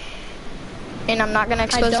 336-223. And I'm not gonna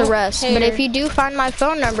expose the don't rest. care. But if you do find my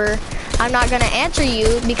phone number, I'm not gonna answer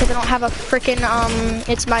you because I don't have a freaking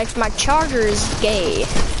it's my charger is gay.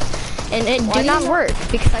 And it Why do do not you work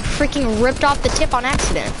because I freaking ripped off the tip on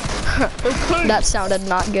accident. That sounded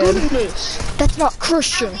not good. That's not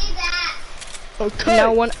Christian. Okay.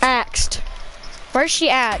 No one asked. Where's she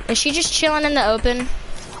at? Is she just chilling in the open?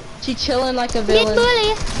 She chilling like a Big villain.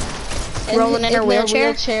 bully. And Rolling in her their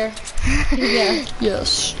wheelchair? Yeah.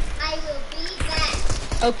 Yes. I will be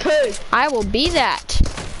that. Okay. I will be that.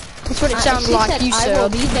 That's what it sounds She like said, you I will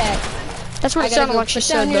said. be that. That's what I it gotta sounded go like she put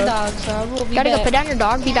said down your though. dog, so I will be Gotta back. go put down your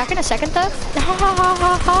dog. Be back in a second though. Ha ha ha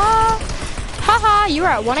ha ha. Ha ha, you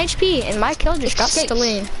are at 1 HP and my kill just got Escape.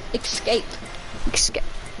 stolen. Escape.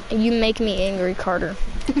 You make me angry, Carter.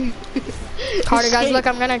 Carter, guys, Escape. look,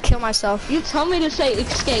 I'm gonna kill myself. You told me to say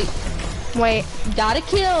escape. Wait. Gotta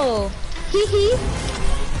kill. Hee hee.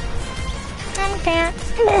 I can't.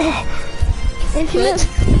 Put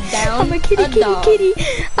down I'm a kitty, dog. kitty.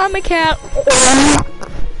 I'm a cat.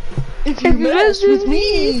 If you mess with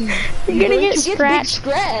me, You're gonna get Big scratched.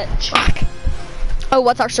 scratch. Oh,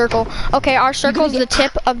 what's our circle? Okay, our circle is the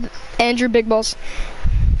tip of Andrew Big Balls.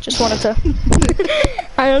 Just wanted to.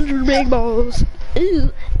 Andrew Big Balls.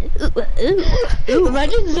 Ooh, ooh, ooh, ooh.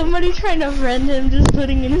 Imagine somebody trying to friend him just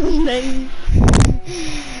putting in his name.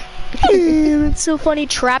 It's so funny.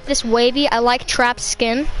 Trap this wavy. I like Trap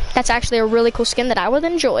skin. That's actually a really cool skin that I would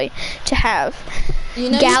enjoy to have. You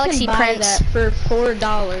know Galaxy you can buy Prince. that for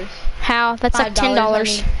 $4. How? That's like $5, $10. I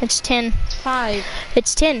mean. It's 10. It's 5.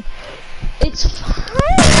 It's 10. It's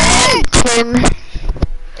 5. 10.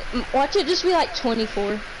 Watch it just be like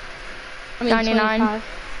 24. I mean 99. 25.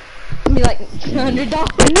 Be like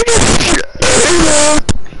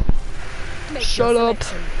 $100. Shut up.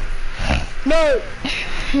 No.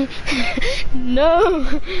 No.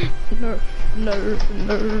 No.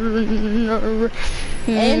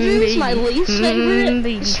 Andrew's my least favorite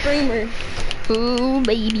baby. streamer. Ooh,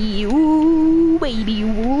 baby. Ooh, baby.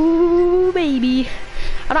 Ooh, baby.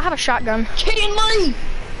 I don't have a shotgun. Chicken money.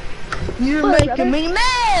 You're What, making me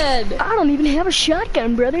mad. I don't even have a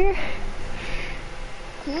shotgun, brother.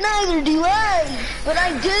 Neither do I, but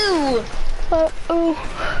I do. Oh.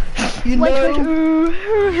 You Wait, know.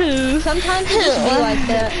 Sometimes it just be like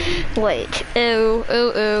that. Wait. Ooh,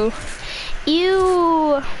 ooh, ooh.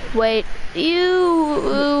 Ew. Wait. Ew.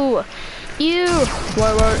 Ooh. Ew.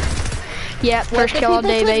 Wait. Yeah, first kill all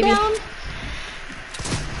day, baby. Down?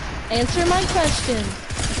 Answer my question.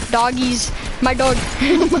 Doggies. My dog.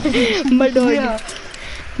 My dog. Yeah.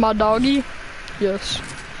 My doggy. Yes.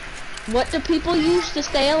 What do people use to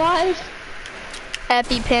stay alive?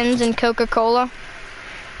 EpiPens and Coca-Cola.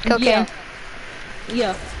 Cocaine.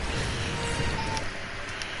 Yeah.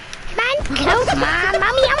 Mommy,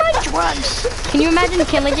 I'm on drugs. Can you imagine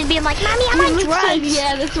Kinley just being like, Mommy, I'm on drugs?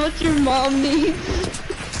 Yeah, that's what your mom needs.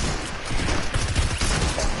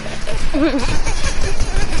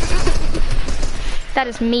 That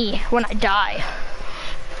is me when I die.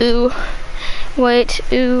 Ooh. Wait,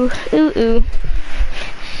 ooh.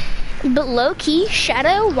 But low-key,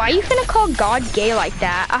 Shadow, why are you gonna call God gay like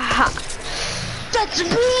that? Aha. That's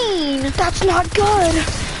mean. That's not good.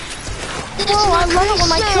 Oh, I love it when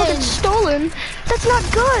my kill gets stolen. That's not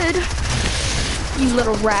good. You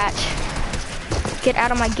little rat. Get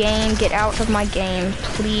out of my game. Get out of my game,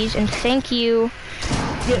 please, and thank you.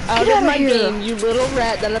 Get out of my game, you little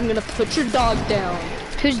rat, that I'm gonna put your dog down.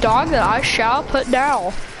 Whose dog that I shall put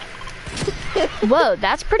down. Whoa,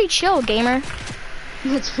 that's pretty chill, gamer.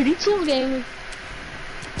 That's pretty chill, gamer.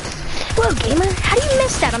 Whoa, gamer, how do you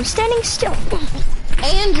miss that? I'm standing still.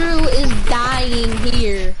 Andrew is dying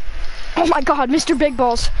here. Oh my god, Mr. Big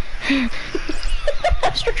Balls.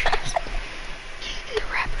 Mr. Chance. The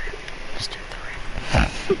rapper. Mr. the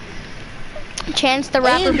Rapper. Chance the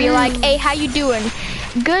Rapper Andrew. be like, hey, how you doing?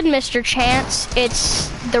 Good, Mr. Chance. It's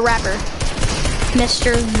the rapper.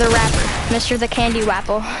 Mr. the Rapper. Mr. the Candy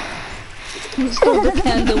Wapple. Mr. the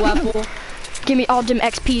Candy Wapple. Give me all dim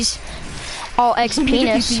XPs. All X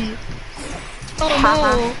penis. Oh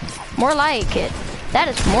Haha. More like it. That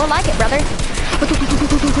is more like it, brother.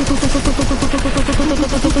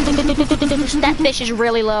 That fish is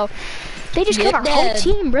really low. They just killed our whole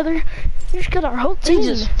team, brother. They just killed our whole team. They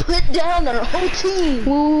just put down our whole team.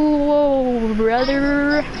 Whoa,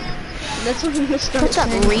 brother. That's what we missed. What's up,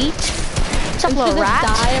 Reet? What's up, little rat?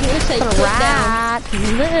 I'm gonna say put rat.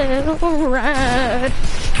 Little rat.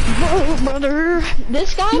 Whoa, brother.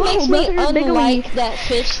 This guy makes me unlike that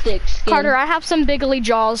fish stick skin. Carter, I have some biggly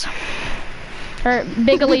jaws. Or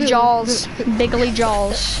biggly jaws. Biggly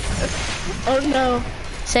jaws. Oh no.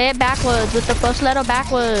 Say it backwards with the first letter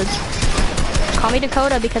backwards. Call me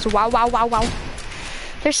Dakota because wow, wow, wow, wow.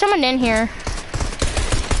 There's someone in here.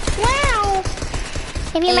 Wow.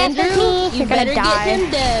 If you mess with me, you're gonna die. Get him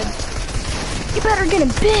dead. You better get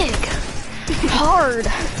him big. Hard.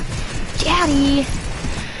 Daddy.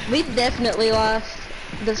 We definitely lost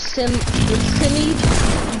the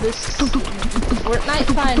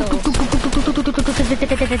Fortnite finals.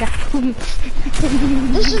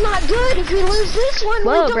 This is not good. If we lose this one,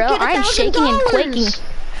 whoa, we don't bro, get $1,000. I'm shaking and quaking.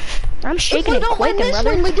 I'm shaking and quaking,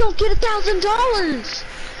 brother. One, we don't get $1,000.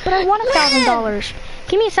 But I want $1,000.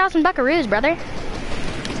 Give me 1,000 buckaroos, brother.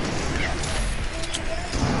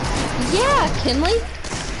 Yeah, Kinley.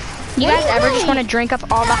 You guys ever just want to drink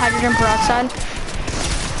up all the hydrogen peroxide?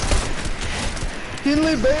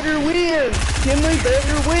 Kinley better win! Kinley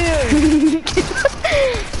better win!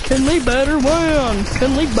 Kinley better win!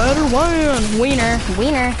 Kinley better win! Wiener,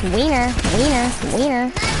 wiener, wiener, wiener,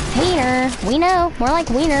 wiener, wiener, we know, more like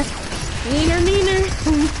wiener. Wiener, neener.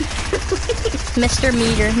 Mr.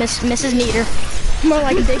 Meter, Mrs. Meter. More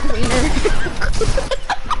like a big wiener.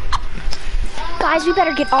 Guys, we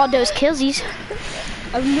better get all those killsies.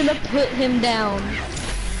 I'm gonna put him down.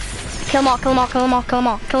 Kill them all, kill them all, kill them all, kill them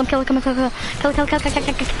all. Kill him, kill him, kill him, kill him, kill him, kill him, kill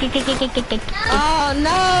him, kill him. Oh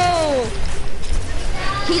no!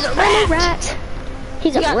 He's a rat!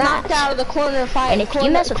 He's a rat. He got knocked out of the corner fight. And if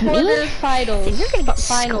you mess with me, then you're gonna get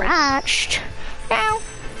finals. scratched. Now.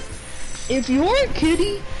 If you aren't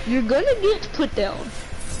kitty, you're gonna get put down.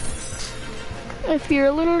 If you're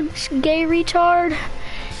a little gay retard,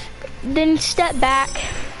 then step back.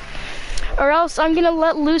 Or else I'm gonna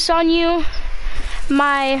let loose on you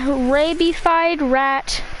my rabified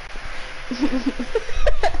rat.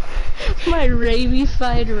 My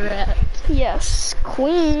rabified rat. Yes,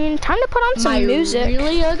 queen. Time to put on some music. My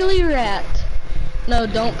really ugly rat. No,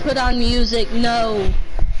 don't put on music, no.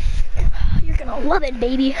 You're gonna love it,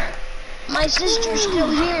 baby. My sister's still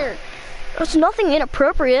here. There's nothing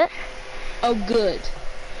inappropriate. Oh, good.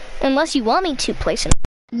 Unless you want me to play some.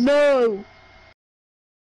 No.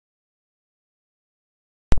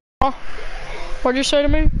 What'd you say to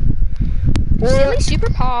me? Silly super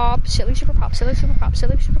pop, silly super pop, silly super pop,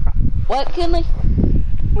 silly super pop. What, Kinley?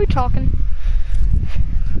 We talking.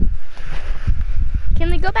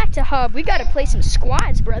 Kinley, go back to hub. We gotta play some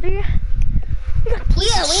squads, brother. We gotta play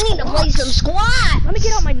some we need to play some squads. Let me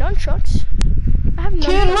get out my nunchucks. I have nunchucks.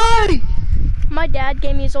 Kinley! My dad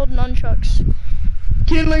gave me his old nunchucks.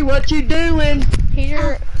 Kinley, what you doing? These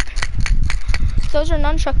are... Those are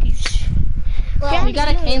nunchuckies. Well, we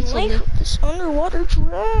gotta cancel this underwater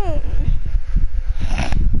drone.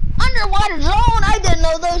 Underwater drone? I didn't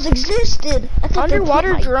know those existed.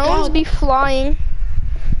 Underwater drones be flying.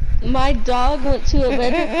 My dog went to a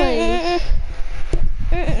better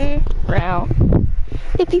place. Row.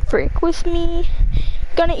 If you freak with me,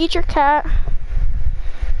 gonna eat your cat.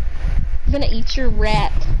 I'm gonna eat your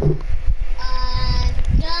rat. I'm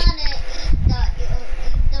gonna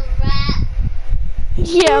eat the rat.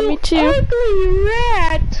 Yeah, me too. Ugly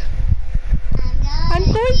rat. I'm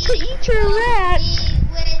going to to eat your rat.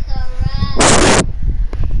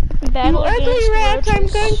 Battle You ugly against rat, I'm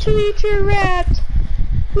roaches. going to eat your rat.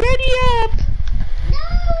 Ready up.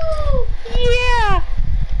 No! Yeah.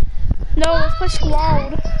 No, let's play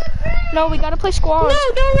squad. No, we gotta play squad. No,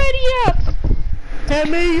 don't ready up.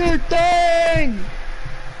 Hand me your thing!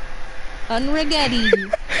 Unrigetti.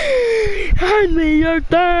 Hand me your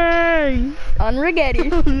thing!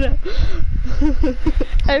 Unrigetti.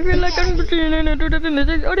 I feel like I'm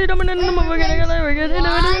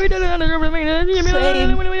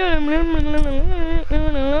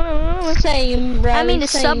Same, Riley, I mean the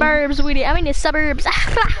same. suburbs with it. I mean the suburbs.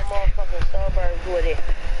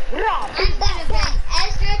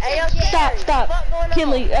 Stop.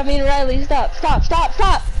 Kinley, Riley, stop.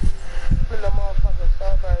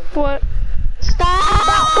 What?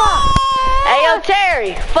 Stop. Hey, yo,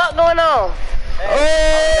 Terry, fuck going on?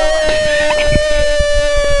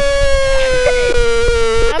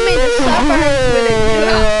 I mean the suburbs with it.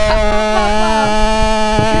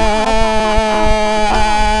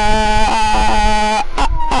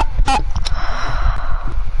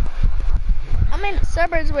 I'm in the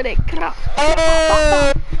suburbs with it.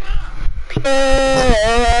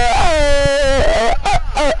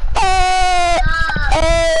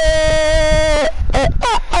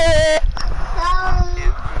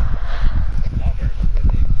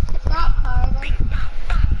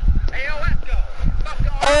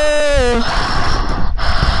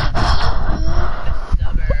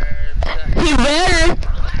 He better.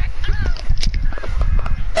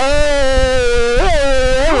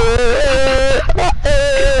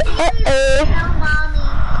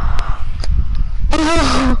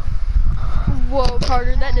 Whoa,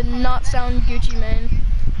 Carter, that did not sound Gucci, man.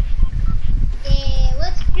 Yeah,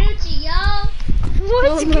 what's Gucci, y'all?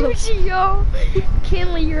 What's Gucci, yo?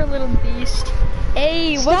 Kinley, you're a little beast.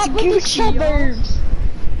 Hey, what's Stop with the Gucci, yo? suburbs.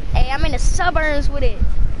 Hey, I'm in the suburbs with it.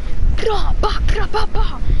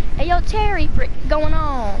 Hey, yo, Terry, frick, going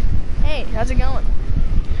on? Hey, how's it going?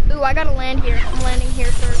 Ooh, I gotta land here. I'm landing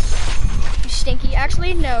here first. You stinky.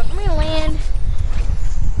 Actually, no. I'm gonna land.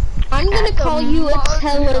 I'm gonna call you a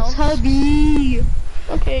Teletubby.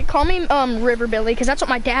 Okay, call me River Billy, because that's what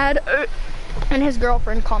my dad and his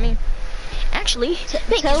girlfriend call me. Actually,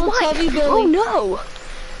 make his wife. Teletubby Billy. Oh no.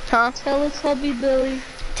 Huh? Teletubby Billy.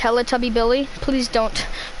 Teletubby Billy, please don't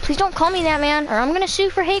call me that, man, or I'm gonna sue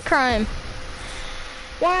for hate crime.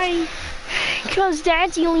 Why? Cause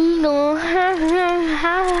that's illegal.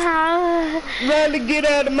 Riley, get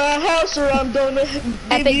out of my house or I'm gonna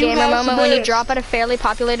Epic you gamer house moment when you arrest. drop at a fairly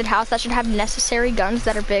populated house that should have necessary guns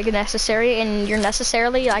that are big and necessary, and you're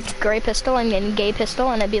necessarily like gray pistol and then gay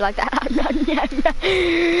pistol, and it'd be like that.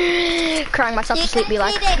 Crying myself to sleep, be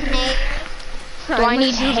like, do I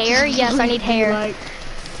need hair? Yes, I need hair. Like,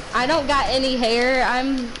 I don't got any hair.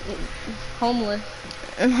 I'm homeless.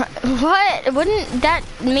 What? Wouldn't that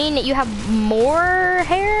mean that you have more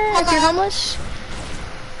hair if you're homeless?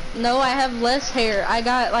 No, I have less hair. I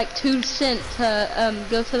got like 2 cents to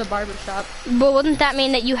go to the barber shop. But wouldn't that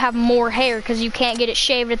mean that you have more hair because you can't get it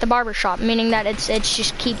shaved at the barber shop, meaning that it's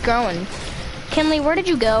just keep growing? Kinley, where did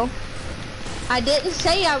you go? I didn't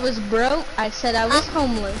say I was broke. I said I was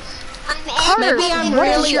homeless. Carter, Maybe I'm what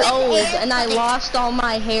is really your- old and I lost all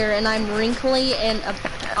my hair and I'm wrinkly and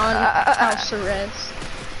on house arrest.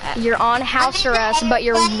 You're on house arrest, but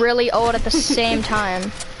you're really old at the same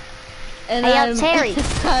time. And Hey, I'm, Terry,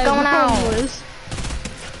 I'm going on? homeless.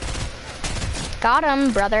 Got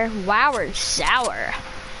him, brother. Wower sour.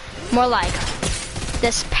 More like,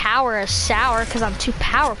 this power is sour because I'm too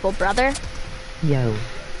powerful, brother. Yo.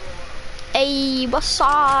 Hey, what's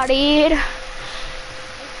up, dude?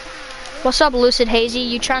 What's up, Lucid Hazy?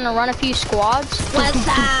 You trying to run a few squads? What's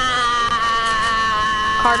up?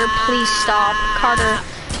 Carter, please stop.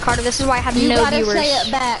 Carter, this is why I have You no gotta viewers. say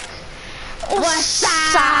it back. What's up?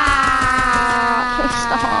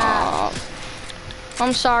 Stop.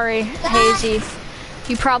 I'm sorry, Hazy.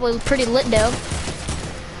 You probably pretty lit though.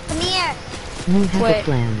 Come here. You have Wait. a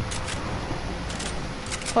plan.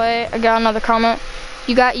 Wait, I got another comment.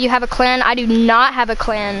 You have a clan? I do not have a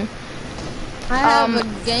clan. I have a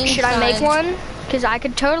gang Should I make sign. one? Cause I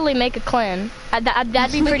could totally make a clan. That'd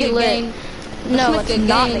Let's be make pretty a lit. gang. No, Let's let's make a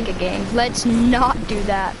not gang. make a gang. Let's not do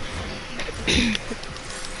that.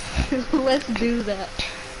 Let's do that.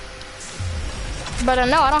 But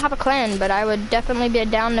no, I don't have a clan, but I would definitely be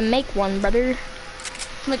down to make one, brother.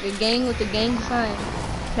 Make a gang with a gang sign.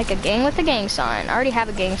 Make a gang with a gang sign. I already have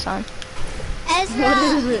a gang sign. What Ezra.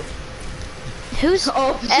 is it? Who's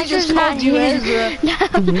Oh, she Ezra's just not called you here.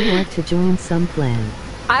 Ezra. Do you want to join some plan?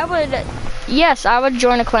 I would, yes, I would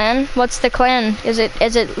join a clan. What's the clan? Is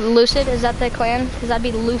it Lucid? Is that the clan? Because that'd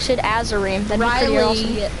be Lucid Azarim. That'd be pretty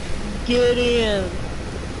awesome. Get in.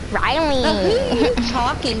 Riley. Now, who are you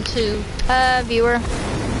talking to? Viewer.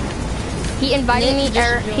 He invited Nick me,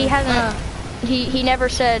 or just he joined. hasn't, he never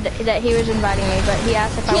said that he was inviting me, but he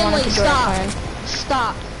asked if I wanted Kinley, to join a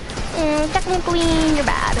stop. clan. Stop. Technically, you're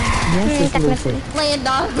bad. Yes, it's Technically. Lucid.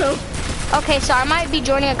 Landon. Okay, so I might be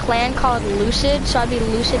joining a clan called Lucid, so I'd be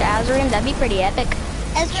Lucid Azarim. That'd be pretty epic.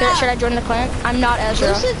 Should I join the clan? I'm not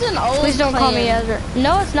Ezra. Lucid's an old Please don't call me clan. Ezra.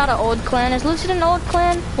 No, it's not an old clan. Is Lucid an old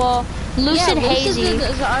clan? Well, Lucid Hazy. Lucid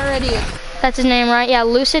is already a... That's his name, right? Yeah,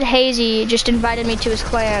 Lucid Hazy just invited me to his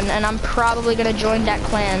clan, and I'm probably gonna join that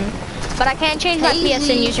clan. But I can't change my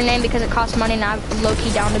Hazy. PSN username because it costs money, and I'm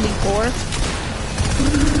low-key down to be poor.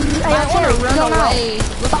 I want to run away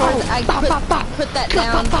before I put that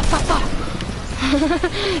down.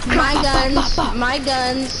 My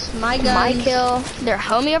guns. My kill. They're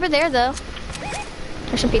homie over there, though.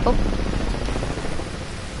 There's some people.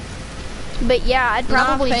 But yeah, I'd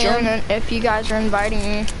probably join it if you guys are inviting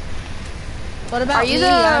me. What about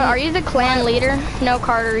Are you the clan leader? No,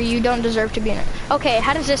 Carter, you don't deserve to be in it. Okay,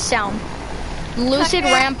 how does this sound? Lucid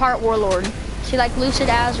Rampart Warlord. See, like Lucid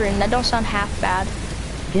Azarin, that don't sound half bad.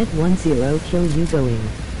 Get 1-0 kill you going.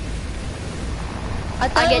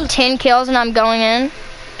 I get 10 kills and I'm going in.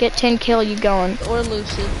 Get 10 kill, you going. Or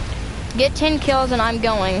Lucid. Get 10 kills and I'm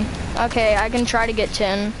going. Okay, I can try to get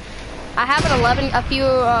 10. I have a few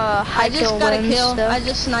high kill wins. I just got a kill. Though. I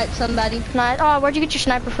just sniped somebody. Oh, where'd you get your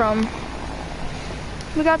sniper from?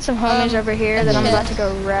 We got some homies over here that I'm about to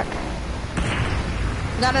go wreck.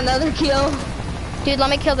 Got another kill. Dude, let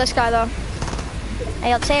me kill this guy though.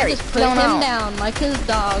 Hey, Terry, Just put him down like his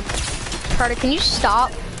dog. Carter, can you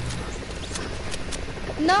stop?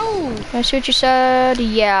 No. I see what you said.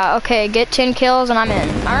 Yeah, okay, get 10 kills and I'm in.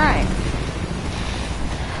 Alright.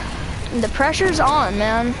 The pressure's on,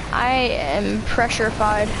 man. I am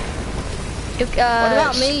pressurified. What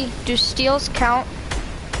about me? Do steals count?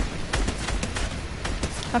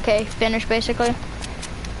 Okay, finish basically.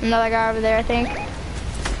 Another guy over there, I think.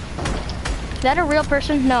 Is that a real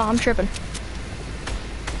person? No, I'm tripping.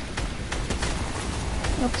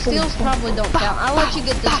 Steals probably don't count. I'll let you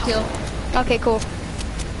get this kill. Okay, cool.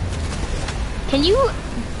 Can you...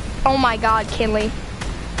 Oh my god, Kinley.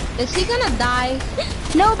 Is he gonna die?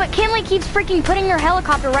 No, but Kinley keeps freaking putting her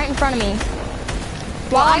helicopter right in front of me.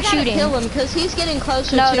 While I'm shooting. Kill him because he's getting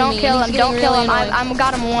closer to me. No, don't kill him. Don't kill him. Annoying. I've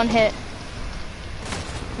got him one hit.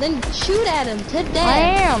 Then shoot at him to death. I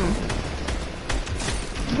am.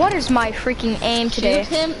 What is my freaking aim today?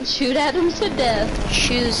 Shoot at him to death.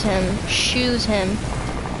 Choose him.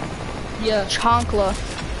 Yeah. Chonkla.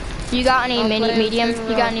 You got any medium?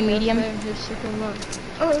 You got any medium? You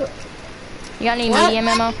got any medium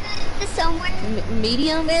ammo? Somewhere.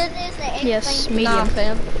 Medium? Yes, medium. Nah,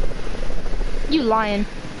 fam. You lying.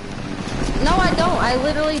 No, I don't. I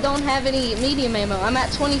literally don't have any medium ammo. I'm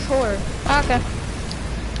at 24. Okay.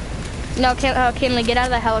 No, Kinley, get out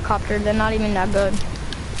of the helicopter. They're not even that good.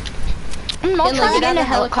 I'm not trying to get in a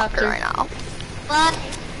helicopter right now. Why?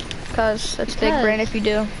 Because it's big brain if you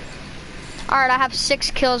do. Alright, I have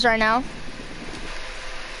 6 kills right now.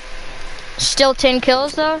 Still 10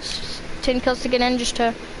 kills though. 10 kills to get in just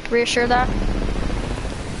to reassure that.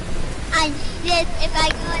 I did if I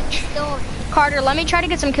go in the store. Carter, let me try to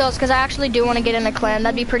get some kills because I actually do want to get in a clan.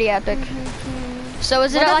 That'd be pretty epic. So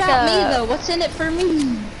is it what like about a... me though? What's in it for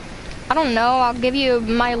me? I don't know. I'll give you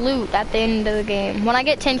my loot at the end of the game. When I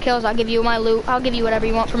get 10 kills, I'll give you my loot. I'll give you whatever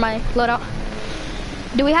you want for my loadout.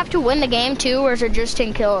 Do we have to win the game too, or is it just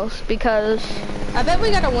 10 kills? Because... I bet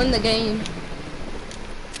we gotta win the game.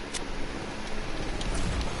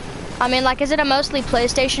 I mean, like, is it a mostly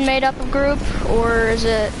PlayStation made up of group, or is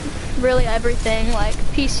it really everything, like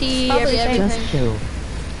PC, Probably everything? Just kill.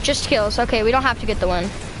 Just kills. Okay, we don't have to get the win.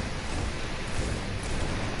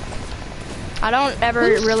 I don't ever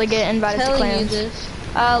really get invited to clans.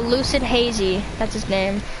 Lucid Hazy, that's his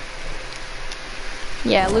name.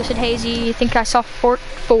 Yeah, Lucid Hazy. I think I saw 4.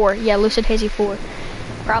 Yeah, Lucid Hazy 4.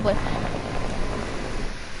 Probably.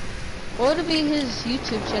 What would be his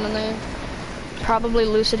YouTube channel name? Probably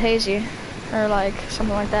Lucid Hazy, or like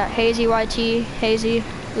something like that. Hazy YT, Hazy,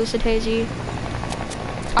 Lucid Hazy.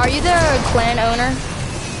 Are you the clan owner?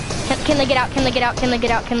 Can they get out? Can they get out? Can they get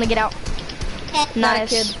out? Can they get out? Nice.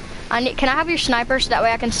 Kid. Can I have your sniper so that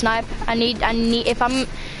way I can snipe? I need. If I'm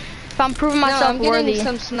proving myself no, I'm worthy. getting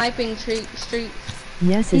some sniping streaks.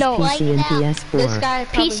 Yes, it's No. PC and PS4. This guy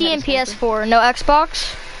probably PC had and a sniper. PS4. No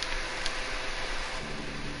Xbox.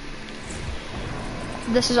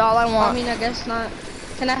 This is all I I want. mean, I guess not.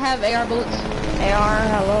 Can I have AR bullets?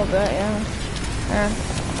 AR, a little bit, yeah.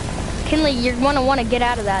 Kinley, you're gonna want to get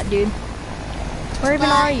out of that, dude. Where even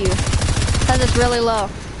are you? Because it's really low.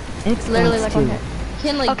 It's literally like one hit.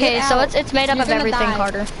 Kinley, okay, get so out. it's made up You're of gonna everything, die.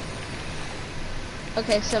 Carter.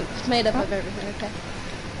 Okay, so it's made up of everything, okay.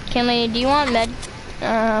 Kinley, do you want med?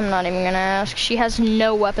 I'm not even gonna ask. She has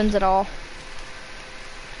no weapons at all.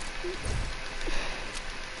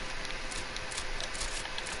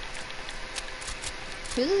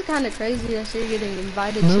 This is kind of crazy that you're getting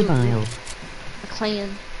invited Mobile. to a clan.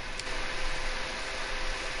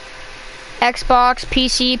 Xbox,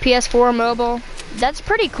 PC, PS4, mobile. That's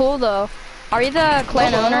pretty cool though. Are you the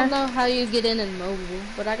clan I owner? don't know how you get in mobile,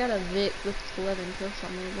 but I got a Vic with 11 kills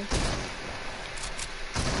on mobile.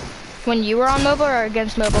 When you were on mobile or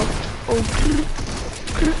against mobile? Oh.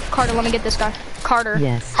 Carter, let me get this guy. Carter.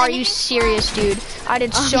 Yes. Are you serious, dude? I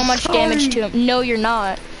did so much damage to him. No, you're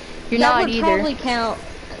not. You're not either. That would probably count.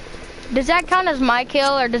 Does that count as my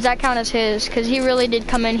kill or does that count as his? Because he really did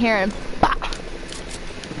come in here and bah.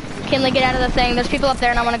 Kinley, get out of the thing. There's people up there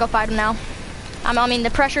and I want to go fight them now. I mean, the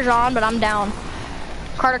pressure's on, but I'm down.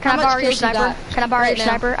 Carter, can I borrow your sniper? Can I borrow your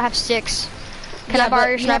sniper? I have 6. Can I borrow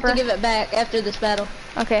your sniper? You have to give it back after this battle.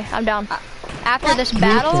 Okay, I'm down. After this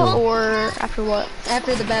battle or after what?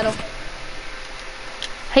 After the battle.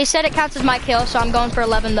 He said it counts as my kill, so I'm going for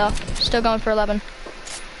 11 though. Still going for 11.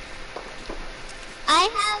 I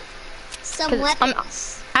have some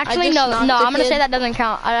weapons. Actually, no, I'm gonna say that doesn't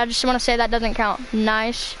count. I just want to say that doesn't count.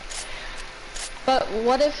 Nice. But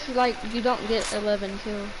what if, like, you don't get 11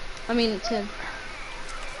 kills? I mean, 10.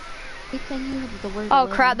 The word Oh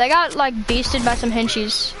 11. crap, they got like beasted by some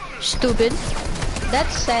henchies. Stupid.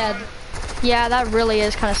 That's sad. Yeah, that really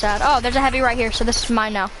is kind of sad. Oh, there's a heavy right here, so this is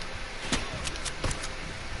mine now.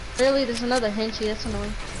 Really, there's another henchy. That's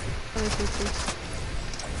annoying. Let me see, please.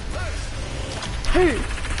 Hey!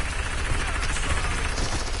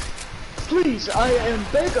 Please, I am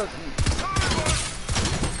beg of you.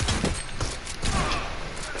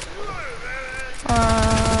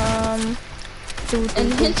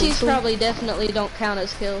 And henchies probably definitely don't count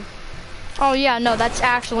as kills. Oh yeah, no, that's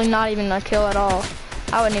actually not even a kill at all.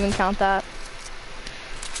 I wouldn't even count that.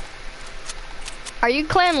 Are you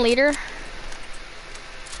clan leader?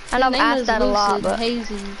 I know I've asked that a lot, but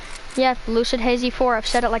Hazy. yeah, Lucid Hazy 4. I've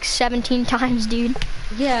said it like 17 times, dude.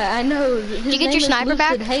 Yeah, I know. His Did you get your sniper Lucid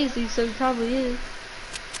back? Hazy, so he probably is.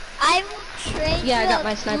 I will trade Yeah, I you got a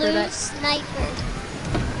my sniper blue back. sniper.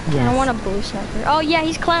 Yes. I want a blue sniper. Oh yeah,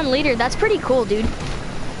 he's clan leader. That's pretty cool, dude.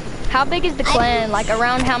 How big is the clan? Like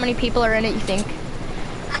around how many people are in it, you think?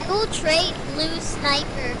 I will trade blue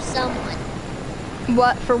sniper of someone.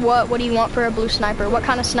 What for what? What do you want for a blue sniper? What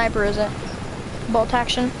kind of sniper is it? Bolt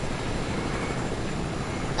action?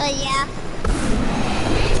 Yeah.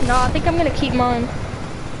 No, I think I'm gonna keep mine.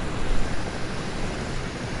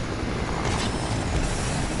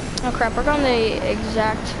 Oh crap, we're going the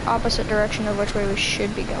exact opposite direction of which way we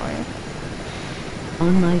should be going.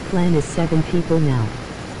 On my clan is 7 people now.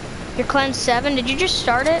 Your clan's 7? Did you just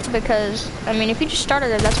start it? Because, I mean, if you just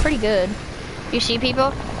started it, that's pretty good. You see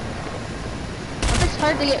people? It's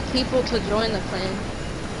hard to get people to join the clan.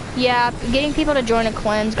 Yeah, getting people to join a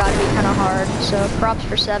clan's gotta be kinda hard, so props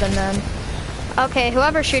for 7 then. Okay,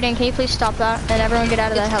 whoever's shooting, can you please stop that? And everyone get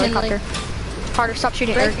out of the It's helicopter. Kinley. Carter, stop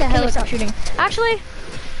shooting. Break the Kinley, stop helicopter. shooting. Actually,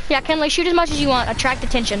 yeah, Kinley, shoot as much as you want. Attract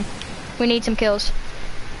attention. We need some kills.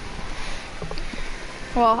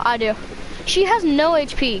 Well, I do. She has no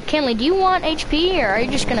HP. Kinley, do you want HP, or are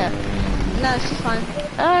you just gonna... No, she's fine.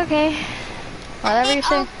 Okay. Whatever you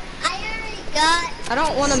say. I already got. I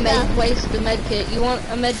don't want to waste the med kit. You want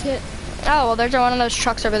a med kit? Oh, well, there's one of those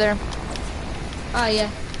trucks over there. Oh, yeah.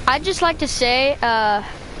 I'd just like to say,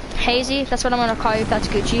 Hazy, that's what I'm gonna call you if that's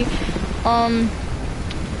Gucci.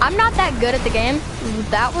 I'm not that good at the game.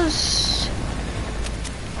 That was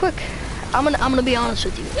quick. I'm gonna be honest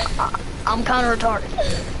with you. I'm kind of retarded.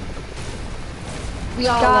 We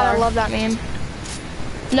all God, are. I love that meme.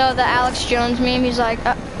 No, the Alex Jones meme. He's like,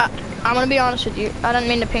 I'm gonna be honest with you. I didn't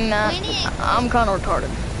mean to ping that. I'm kind of retarded.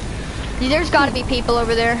 There's got to be people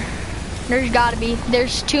over there. There's got to be.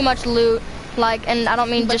 There's too much loot. Like, and I don't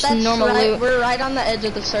mean But just that's normal right, loot. We're right on the edge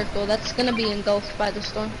of the circle. That's gonna be engulfed by the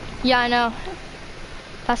storm. Yeah, I know.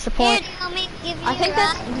 That's the Here, point. do you want me to give you I think a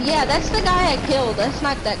that's, rock? yeah, that's the guy I killed. That's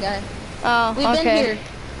not that guy. Oh, We've okay. been here.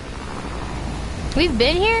 We've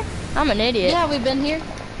been here? I'm an idiot. Yeah, we've been here.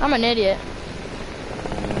 I'm an idiot.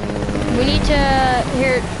 We need to,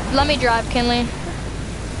 here, let me drive, Kinley.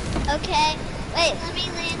 Okay. Wait, let me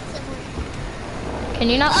land somewhere. Can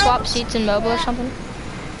you not swap seats in mobile or something?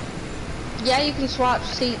 Yeah, you can swap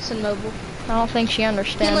seats in mobile. I don't think she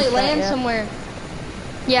understands Kinley, that land yet. somewhere.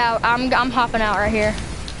 Yeah, I'm hopping out right here.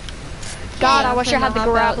 God, I wish I had the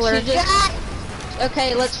grappler.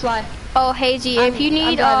 Okay, let's fly. Oh, Hazy, if you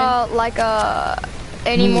need like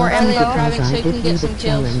any more Riley, I'm info, driving so you can get some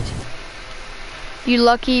kills. you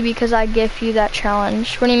lucky because I gift you that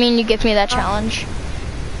challenge. What do you mean you gift me that challenge?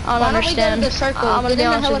 I don't understand. Why don't we go to the circle? I'm gonna Get be in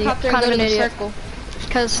the honest with you. helicopter and Kind go of to an the idiot. circle.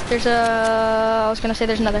 Because there's I was gonna say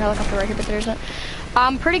there's another helicopter right here, but there isn't.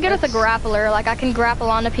 I'm pretty good with a grappler. Like I can grapple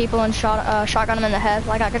onto people and shotgun them in the head.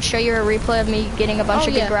 Like I could show you a replay of me getting a bunch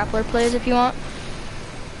of good grappler plays if you want.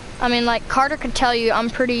 I mean, like Carter could tell you, I'm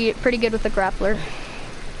pretty good with the grappler.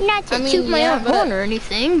 Not to toot my own horn or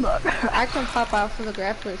anything, but I can pop out for the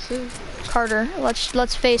grappler too. Carter,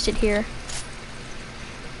 let's face it here.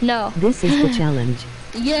 No. This is the challenge.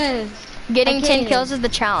 Yes. Getting 10 kills is the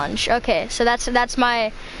challenge. Okay, so that's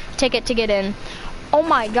my ticket to get in. Oh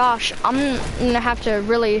my gosh, I'm gonna have to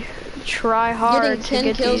really try hard Getting 10 to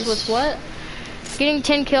get kills these. with what? Getting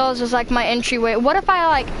 10 kills is like my entryway. What if I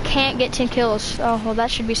like can't get 10 kills? Oh, well that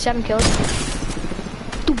should be 7 kills.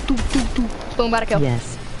 Boom, got a kill.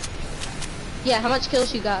 Yes. Yeah, how much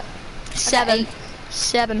kills you got? 7.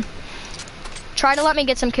 7. Try to let me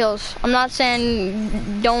get some kills. I'm not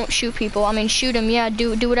saying don't shoot people. I mean, shoot them, yeah,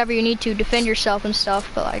 do whatever you need to, defend yourself and stuff,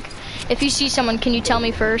 but like, if you see someone, can you tell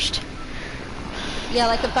me first? Yeah,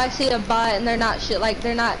 like if I see a bot and they're not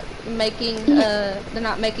they're not making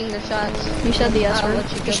their shots. You said the S I'll word.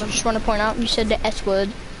 let you kill them. Just want to point out, you said the S word.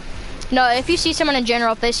 No, if you see someone in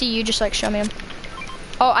general, if they see you, just like show me them.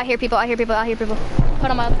 Oh, I hear people. Put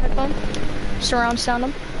on my other headphone. Surround sound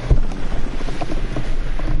them.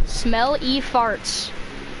 Smell E farts.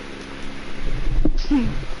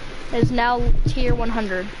 Is now tier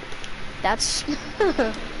 100. That's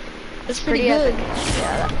pretty good. epic.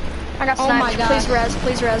 Yeah. I got Oh my sniped. gosh.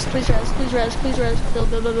 Please res.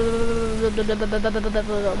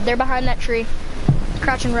 They're behind that tree.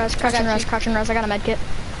 Crouch and res. I got a med kit.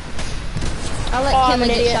 I'll let I'm Kinley an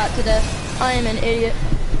get idiot. shot to death. I am an idiot.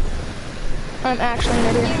 I'm actually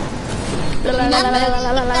an idiot.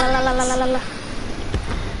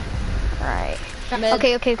 Right. Got meds.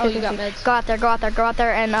 Okay. Oh, you got meds. Go out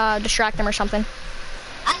there and distract them or something.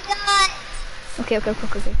 I got Okay.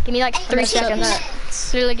 Give me like 3 messed up seconds.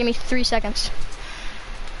 that. Literally give me 3 seconds.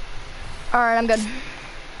 Alright, I'm good.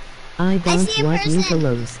 I don't see a want you to person.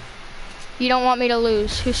 lose. You don't want me to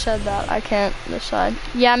lose. Who said that? I can't decide.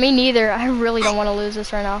 Yeah, me neither. I really don't want to lose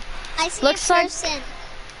this right now. I see Looks a like- person.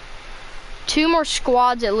 2 more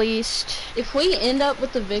squads at least. If we end up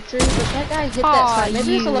with the victory, but that guy hit Aw, that snipe.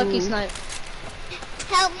 Maybe it's a you. lucky snipe.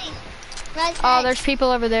 Help me. Res, Oh, res. there's people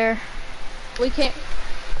over there. We can't.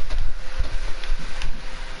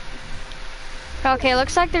 Okay,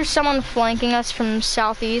 looks like there's someone flanking us from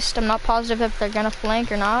southeast. I'm not positive if they're gonna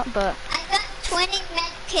flank or not, but I got 20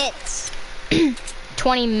 med kits.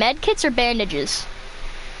 20 med kits or bandages?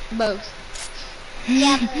 Both.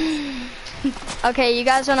 Yeah, Okay, you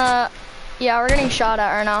guys wanna? Yeah, we're getting shot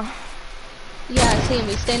at right now. Yeah, I see him.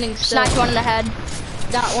 He's standing still. Sniped one in the head.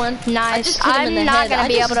 Got one. I Nice. just hit him in I'm the not head. gonna I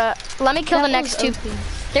be just- able to. Let me kill the that next was 2. OP.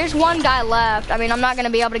 There's one guy left. I mean, I'm not gonna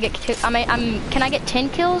be able to get. Can I get 10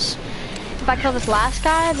 kills if I kill this last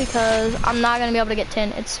guy? Because I'm not gonna be able to get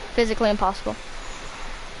 10. It's physically impossible.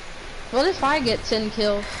 What if I get 10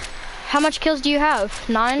 kills? How much kills do you have?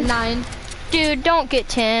 9? 9. Dude, don't get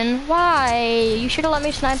 10. Why? You should have let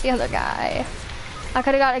me snipe the other guy. I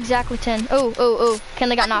could have got exactly 10. Oh.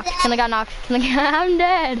 Kinley got knocked. I'm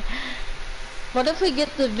dead. What if we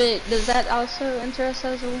get the Vic? Does that also interest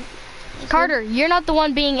us? Carter, you're not the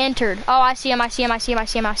one being entered. Oh, I see him. I mean,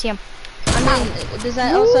 does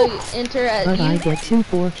that also enter at But I you? get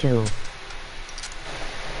 2-4 kill.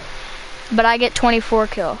 But I get 24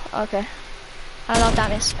 kill. Okay. I don't know what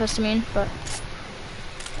that is supposed to mean, but.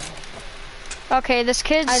 Okay, this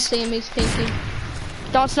kid's. I see him. He's pinky.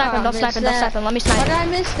 Don't snipe him. Oh, Don't snipe him. Don't missed snipe him. Let me Why snipe did him. I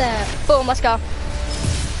miss that? Boom. Let's go.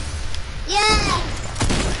 yeah.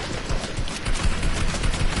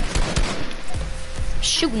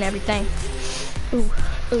 Shooting everything. Ooh.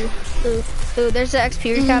 There's the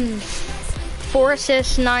XP recap. 4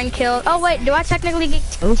 assists, 9 kills. Oh wait, do I technically get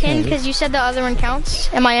 10 Okay. because you said the other one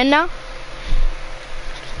counts? Am I in now?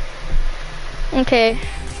 Okay.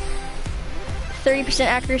 30%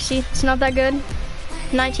 accuracy. It's not that good.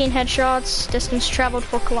 19 headshots. Distance traveled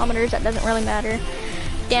 4 kilometers. That doesn't really matter.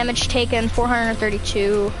 Damage taken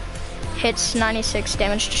 432. Hits 96.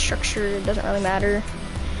 Damage to structure. It doesn't really matter.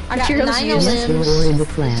 I got Materials 9 used. Unless you're in the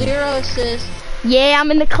clan. 0 assists. Yeah, I'm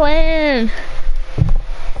in the clan.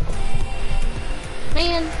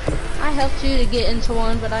 Man, I helped you to get into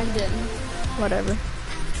one, but I didn't. Whatever.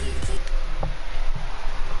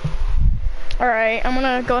 Alright, I'm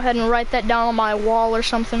gonna go ahead and write that down on my wall or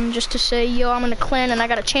something just to say, yo, I'm in a clan and I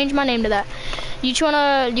gotta change my name to that. Do you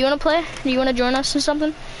wanna play? Do you wanna join us in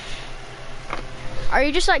something? Are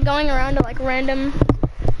you just like going around to like random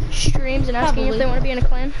streams and asking if they wanna be in a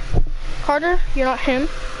clan? Carter, you're not him.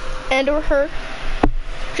 And or her.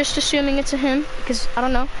 Just assuming it's a him, because I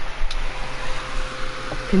don't know.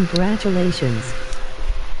 Congratulations.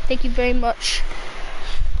 Thank you very much.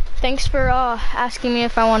 Thanks for asking me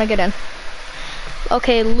if I wanna get in.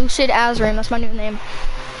 Okay, Lucid Azrim, that's my new name.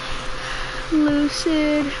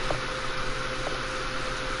 Lucid _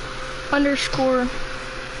 Azrim.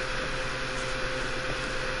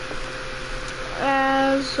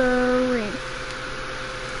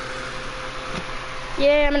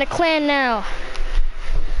 Yeah, I'm in a clan now.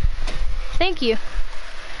 Thank you.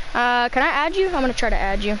 Can I add you? I'm gonna try to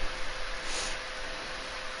add you.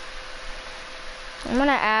 I'm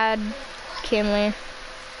gonna add Kimley.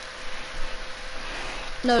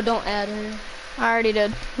 No, don't add her. I already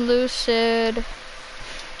did. Lucid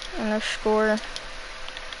 _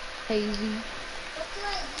 Hazy.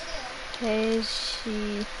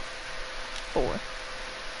 Hazy 4.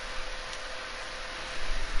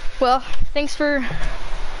 Well, thanks for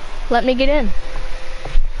letting me get in.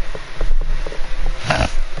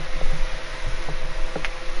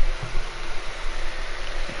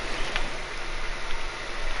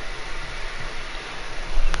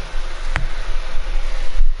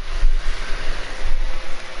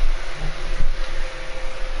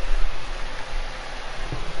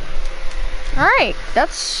 Alright,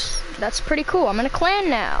 that's pretty cool. I'm in a clan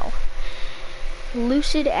now.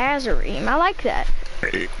 Lucid Azrim. I like that.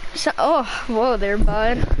 So, oh, whoa there,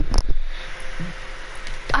 bud.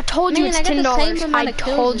 I told you it's $10. I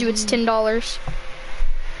told you it's $10.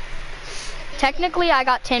 Technically, I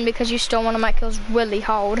got 10 because you stole one of my kills really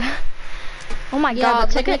hard. Oh my god.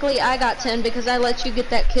 But technically, I got 10 because I let you get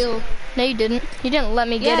that kill. No, you didn't. You didn't let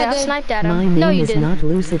me get it. I sniped at him. My No, name you is didn't. not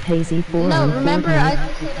Lucid Hazy 4. No, on remember, Fortnite. I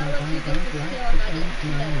said I let you get this kill and I didn't do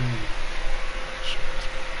that.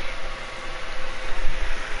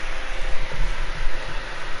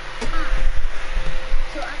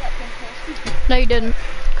 No, you didn't.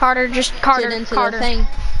 Carter, Into Carter. the thing.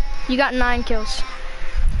 You got 9 kills.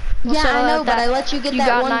 We'll Yeah, settle I at know, but that. I let you get You that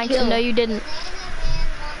got one 9 kill. No, you didn't.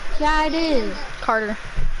 Yeah, I did. Carter,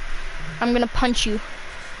 I'm gonna punch you.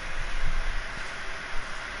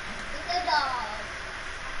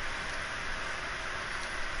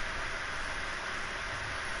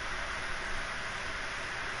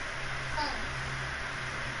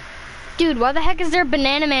 Dude, why the heck is there a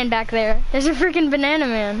banana man back there? There's a freaking banana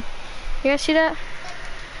man. You guys see that?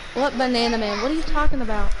 What banana man? What are you talking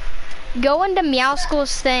about? Go into Meow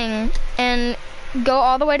School's thing and go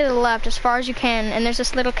all the way to the left as far as you can, and there's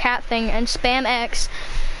this little cat thing, and spam X,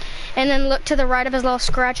 and then look to the right of his little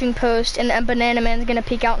scratching post, and a banana man's gonna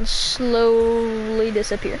peek out and slowly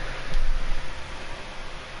disappear.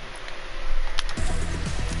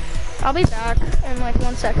 I'll be back in like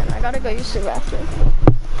 1 second. I gotta go use the bathroom.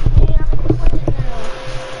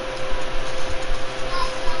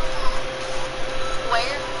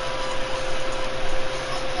 Where?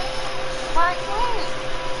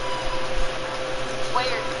 Where?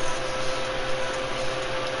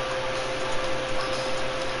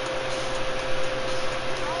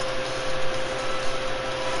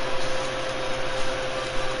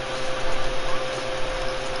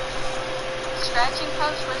 Scratching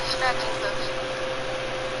post? Where's the scratching post?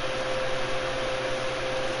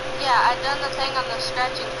 Yeah, I done the thing on the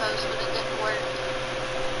scratching post, but it didn't work.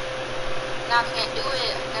 Now I can't do it. I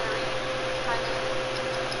gotta find it.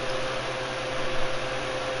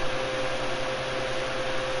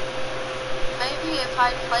 Maybe if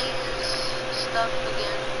I play his stuff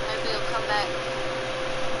again, maybe it'll come back.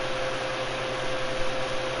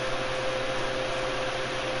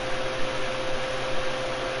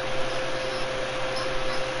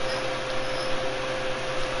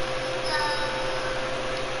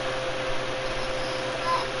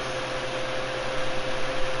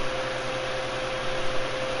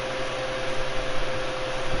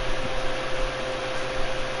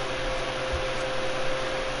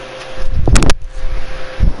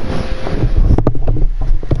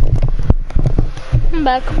 I'm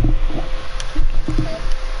back.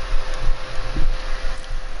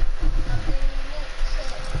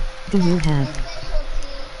 Do you have?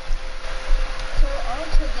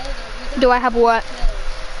 Do I have what?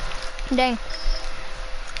 Dang.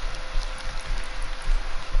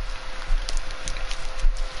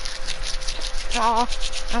 Aw,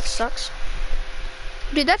 that sucks.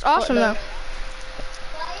 Dude, that's awesome though.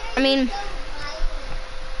 I mean,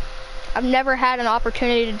 I've never had an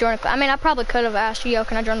opportunity to join a clan. I mean, I probably could have asked you, yo,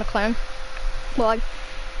 can I join the clan? But like,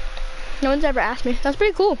 no one's ever asked me. That's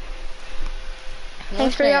pretty cool.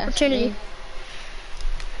 Thanks for the opportunity.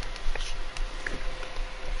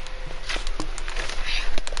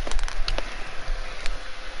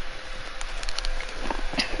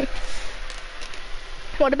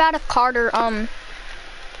 What about if Carter,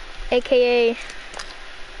 AKA,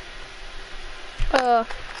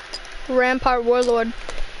 Rampart Warlord,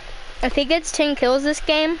 if he gets 10 kills this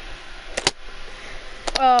game,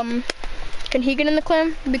 can he get in the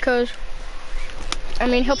clan? Because, I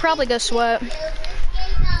mean, he'll probably go sweat.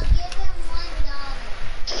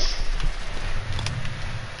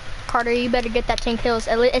 Carter, you better get that 10 kills.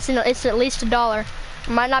 It's at least $1. It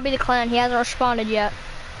might not be the clan. He hasn't responded yet.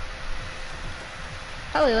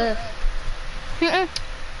 Probably live.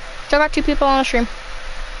 So I got 2 people on the stream.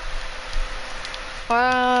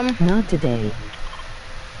 Not today.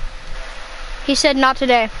 He said not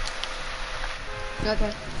today.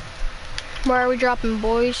 Okay. Where are we dropping,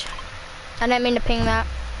 boys? I didn't mean to ping that.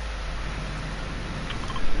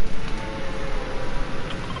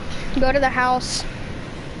 Go to the house.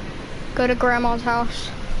 Go to Grandma's house.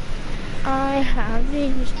 I have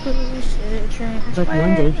these lucid dreams. But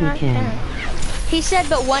one day he can. He said,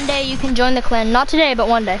 but one day you can join the clan. Not today, but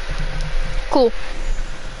one day. Cool.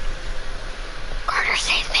 Carter,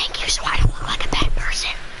 say thank you so I don't look like a bad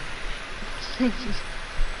person. Thank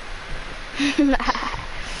you.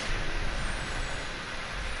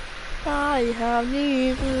 I have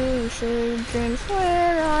these lucid dreams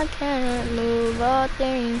where I can't move a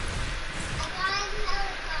thing.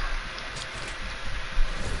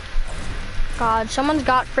 God, someone's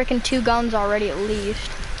got freaking 2 guns already at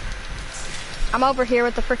least. I'm over here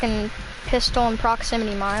with the freaking pistol and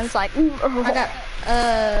proximity mines, like, ooh, I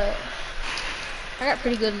got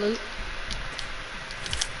pretty good loot.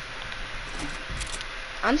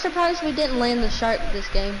 I'm surprised we didn't land the shark this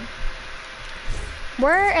game.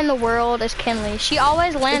 Where in the world is Kinley? She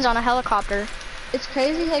always lands on a helicopter. It's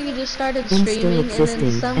crazy how you just started I'm streaming still existing,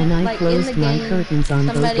 and then some, and I like in the closed my game, curtains on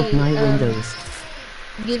both somebody of my windows.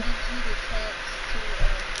 give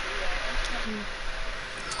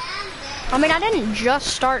I mean, I didn't just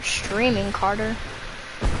start streaming, Carter.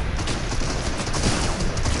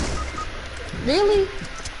 Really?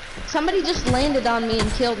 Somebody just landed on me and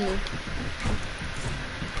killed me.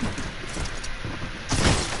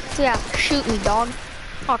 Yeah, shoot me, dog.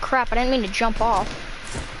 Oh crap, I didn't mean to jump off.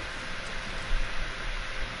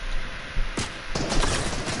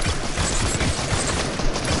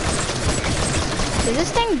 Does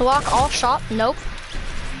this thing block all shot? Nope.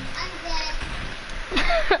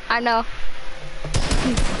 I know.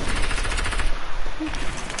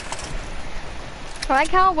 I like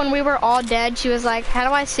how when we were all dead, she was like, how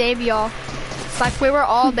do I save y'all? Like we were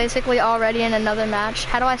all basically already in another match.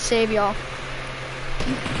 How do I save y'all?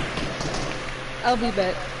 I'll be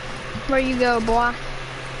back. Where you go, boy?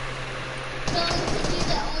 Going to do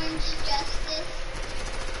the orange justice.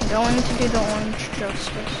 Going to do the orange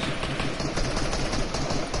justice.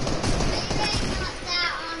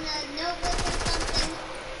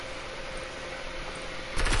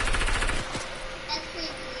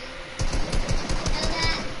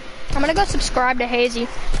 I'm gonna go subscribe to Hazy.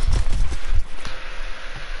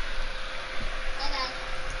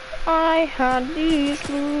 I had these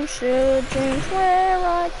lucid dreams where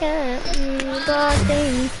I can't move a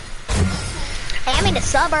thing. I'm in the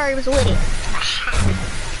suburbs with it.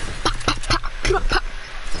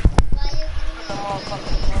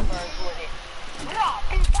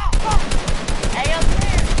 Hey, up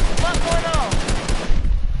there, what's going on?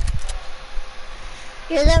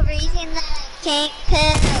 You're the reason that I can't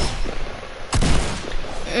pick.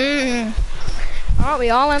 Aren't we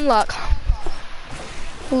all in luck?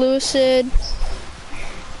 Lucid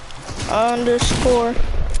underscore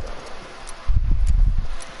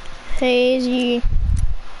Hazy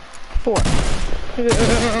 4.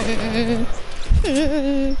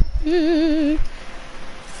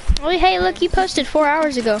 Oh, hey, look, you posted 4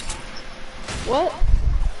 hours ago. What?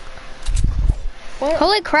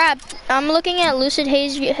 Holy crap, I'm looking at Lucid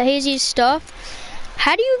Hazy's stuff.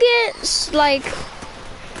 How do you get, like,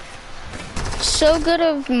 so good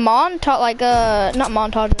of montage, like, not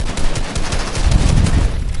montages.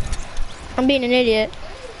 I'm being an idiot.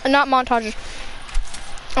 Not montages.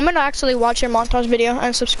 I'm gonna actually watch your montage video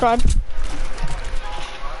and subscribe.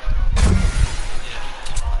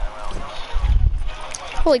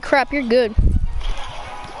 Holy crap, you're good.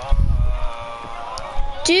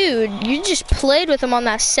 Dude, you just played with him on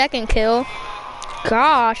that second kill.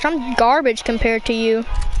 Gosh, I'm garbage compared to you.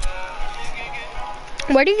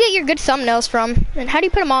 Where do you get your good thumbnails from? And how do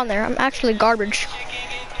you put them on there? I'm actually garbage.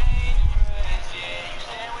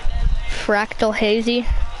 Fractal Hazy.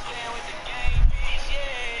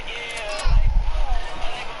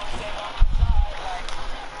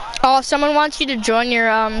 Oh, if someone wants you to join your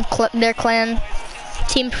their clan,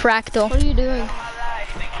 Team Fractal. What are you doing?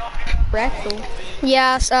 Fractal.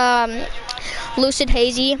 Yes, Lucid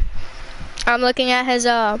Hazy. I'm looking at his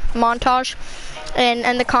montage, and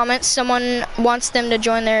in the comments, someone wants them to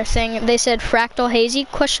join their thing. They said Fractal Hazy ?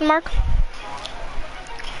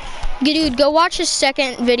 Dude, go watch his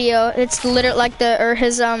second video. It's literally like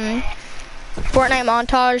his Fortnite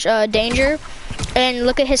montage, Danger, and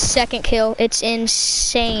look at his second kill. It's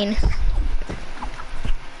insane.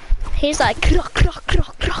 He's like,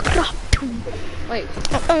 Wait.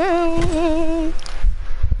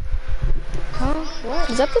 What?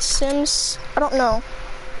 Is that The Sims? I don't know.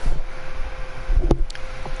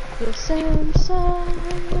 The Simpsons.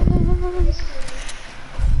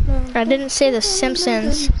 I didn't say The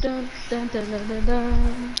Simpsons.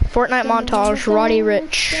 Fortnite montage, Roddy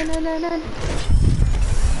Rich.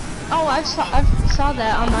 Oh, I saw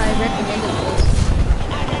that on my recommended list.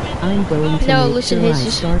 I'm going to No, make Lucid sure I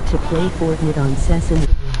Hazy. start to play Fortnite on Sesame.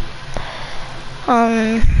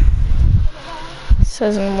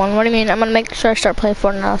 Season 1. What do you mean? I'm gonna make sure I start playing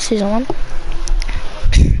Fortnite on Season 1.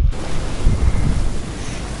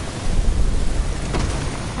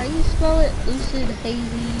 How do you spell it? Lucid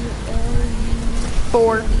Hazy.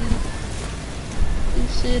 4.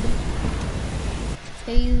 Lucid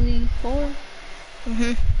Hazy 4.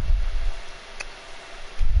 Mhm.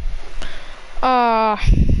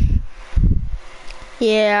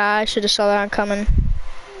 Yeah, I should have saw that coming.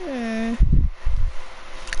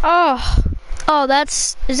 Oh,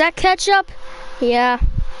 is that ketchup? Yeah.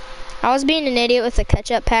 I was being an idiot with the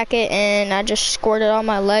ketchup packet and I just squirted it on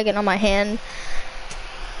my leg and on my hand.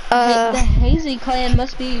 The Hazy clan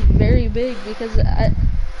must be very big because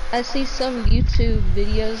I see some YouTube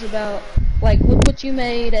videos about like look what you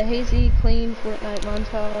made, a Hazy clean Fortnite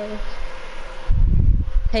montage.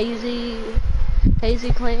 Hazy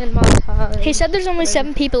clan montage. He said there's only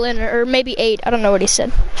 7 people in it, or maybe 8. I don't know what he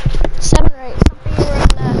said. 7 or 8, something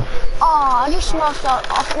around that. Oh, I just smashed out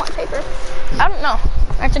off my paper. I don't know.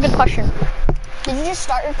 That's a good question. Did you just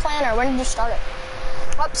start your clan, or when did you start it?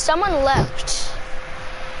 Oh, someone left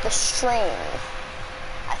the stream,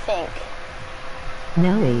 I think.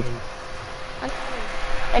 Now 8.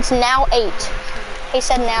 It's now 8. He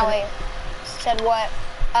said now 8. Said what?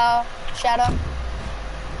 Shadow?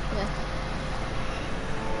 Yeah.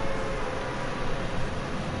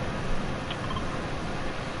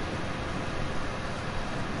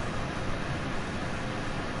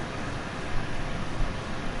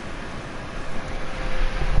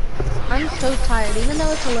 I'm so tired, even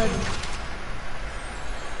though it's 11.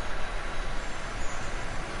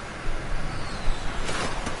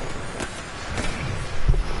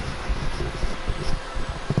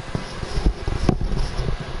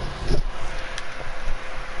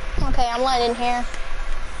 Okay, I'm landing here.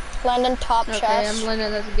 Landing top chest. Okay, I'm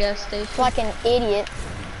landing at the gas station. Like an idiot.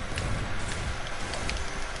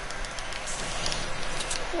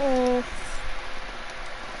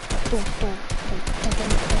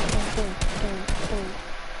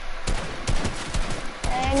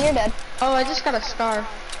 And you're dead. Oh, I just got a star.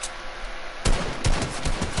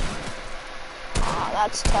 Oh,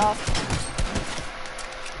 that's tough.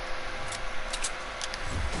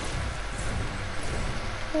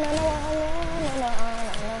 No.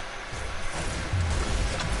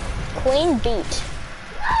 Queen beat.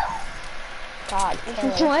 God,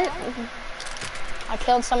 What? I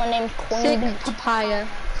killed someone named Queen Sick Beat. papaya.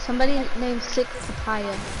 Somebody named Sick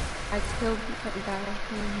Papaya. I killed that guy.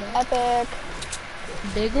 named that. Epic.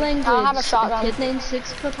 Big language. I'll have a shotgun. Kid named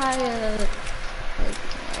Six Papaya.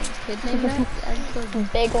 Kid named that. I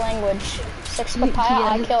killed. Big language. 6 papaya, Yeah.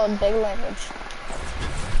 I killed big language.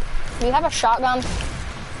 Do you have a shotgun?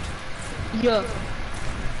 Yeah.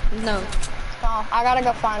 No. Oh, I gotta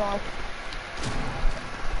go find one.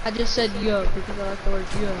 I just said yo because I like the word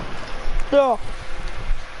yo. Yeah. Well,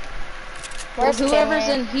 Where's whoever's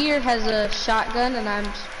Kenny? in here has a shotgun and I'm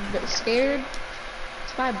scared.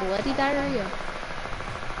 It's my bloody diarrhea.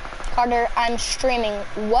 Carter, I'm streaming.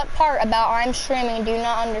 What part about I'm streaming do you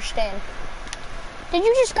not understand? Did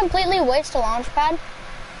you just completely waste a launch pad?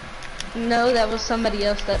 No, that was somebody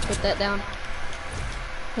else that put that down.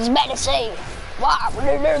 I was about to say, why would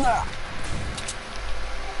you do that?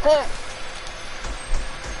 Huh.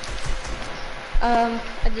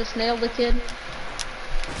 I just nailed the kid.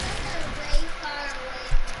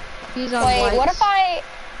 He's on Wait, whites. what if I...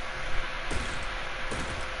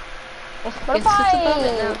 What It's if above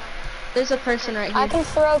it I... now. There's a person right I here. can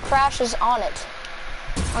throw crashes on it.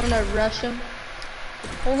 I'm gonna rush him.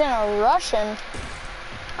 You're gonna rush him.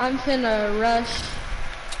 I'm finna rush.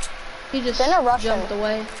 He just Finna rush him. jumped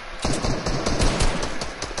away.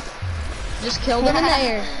 Just killed him in the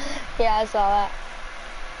air. Yeah, I saw that.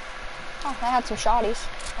 Oh, I had some shotties.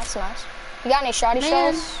 That's nice. You got any shoddy Man.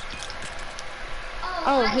 shells?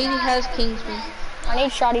 Oh, he has Kingsman. I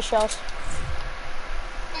need shoddy shells.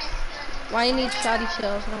 Why you need shoddy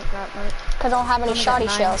shells? I don't got much. Because I don't have any Only got shoddy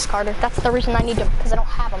 9. shells, Carter. That's the reason I need them, because I don't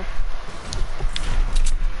have them.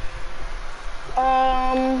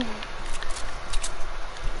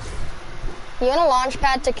 You want a launch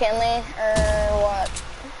pad to Kinley, or what?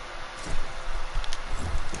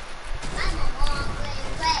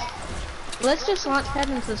 Let's just launch pad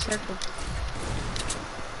into the circle.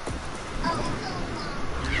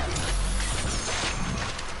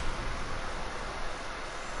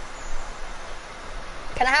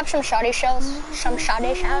 Can I have some shoddy shells? Some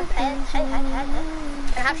shoddy shells? Can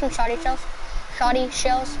I have some shoddy shells? Shoddy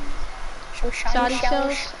shells? Some Shoddy shoddy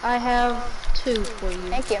shells? I have 2 for you.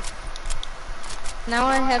 Thank you. Now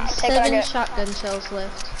I have Take what I 7 get. shotgun shells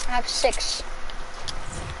left. I have 6.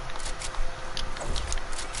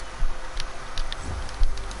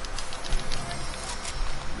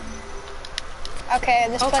 Okay,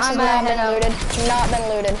 this place has I'm not gonna been head looted. Not been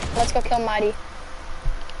looted. Let's go kill Mighty.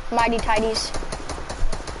 Mighty Tidies.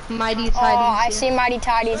 Mighty Oh, tidings. I see Mighty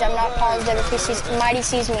Tidies. I'm not positive if he sees. Mighty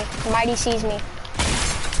sees me. Mighty sees me.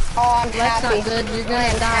 Oh, I'm That's happy. not good. You're I gonna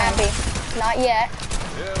am die. happy. Not yet.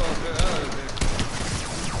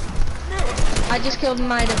 I just killed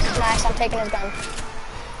Midas. Nice. I'm taking his gun.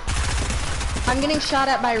 I'm getting shot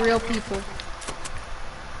at by real people.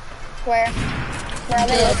 Where? Where are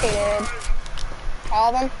they Dead. located?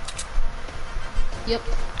 All of them? Yep,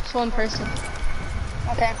 it's one person.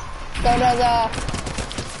 Okay. Go to the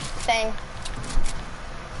thing.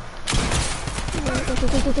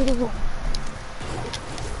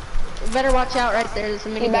 You better watch out right there. There's a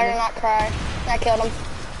mini You better gunner. not cry. I killed him.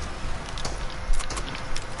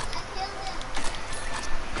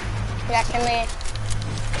 Yeah,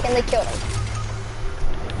 Kinley killed him.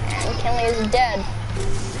 And Kinley is dead.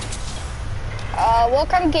 We'll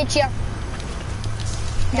come get you.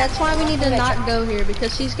 That's why we need to Okay, not go here,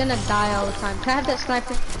 because she's gonna die all the time. Can I have that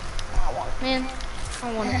sniper? I won't. Man,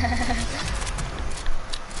 I want it.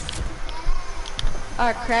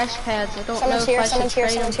 Crash pads. I don't Someone's know here, if I someone's should here,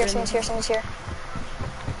 trade them someone's here, for someone's here, someone's here.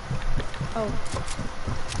 Oh.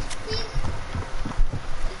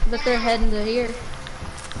 But they're heading to here.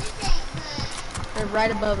 They're right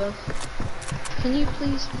above us. Can you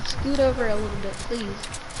please scoot over a little bit, please?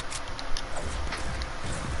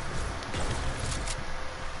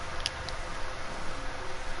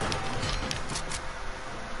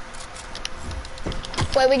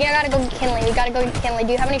 Wait, we gotta go get Kinley. We gotta go get Kinley.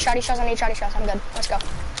 Do you have any shoddy shells? I need shoddy shells. I'm good. Let's go.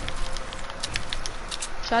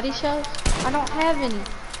 Shoddy shells? I don't have any.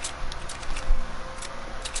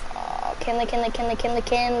 Oh, Kinley.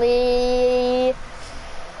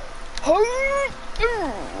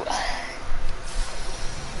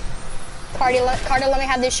 Carter, let me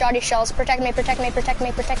have these shoddy shells. Protect me, please.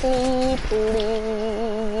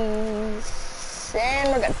 And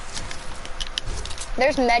we're good.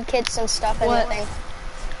 There's med kits and stuff in the What? thing.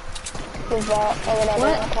 The vault, or whatever you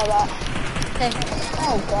What? want to call that. Hey,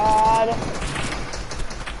 Oh god.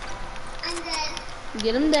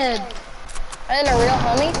 get him dead. Are they a real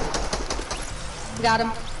homie? Got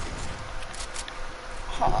him.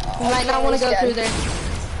 Oh, You might not want to he's go dead. through there.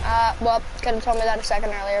 Well, could have told me that a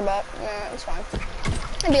second earlier, but it's fine.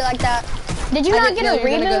 It'd be like that. Did you I not didn't get know a you were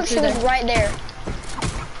gonna go reboot? She through was there. right there.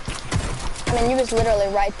 I mean, you was literally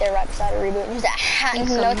right there, right beside a reboot. Just that Need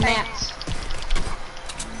no some thanks. mats.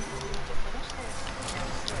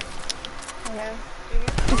 Okay.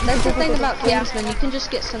 That's the thing about Yeah. Kingsman. You can just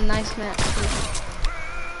get some nice mats. Too.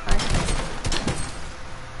 Nice.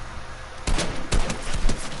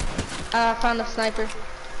 I found a sniper.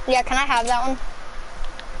 Yeah, can I have that one?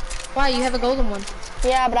 Why? You have a golden one.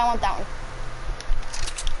 Yeah, but I want that one.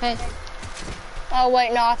 Hey. Oh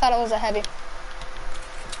wait, no, I thought it was a heavy.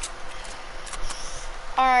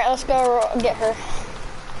 Alright, let's go get her.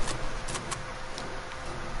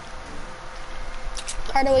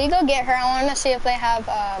 Carter, will you go get her? I want to see if they have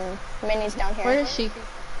minis down here. Where is she?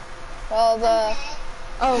 Well, the...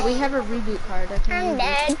 Oh, we have a reboot card. I can I'm use it.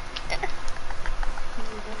 dead.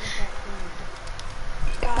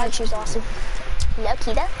 God, she's awesome.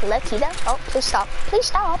 Lokita. Oh, please stop. Please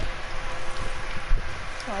stop.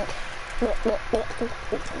 Like,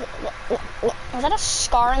 was that a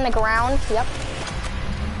scar in the ground? Yep.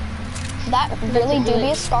 That really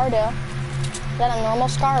dubious scar, though. that a normal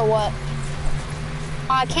scar or what?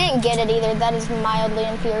 Oh, I can't get it either. That is mildly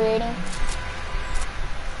infuriating.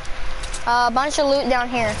 A bunch of loot down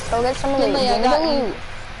here. Go get some loot. Finley, I Give me got the you. loot.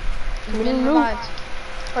 You've been revived.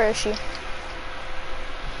 Where is she?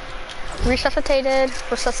 Resuscitated,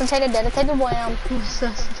 dedicated, wham.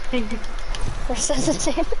 Resuscitated.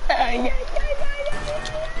 Resuscitated.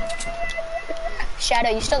 Shadow,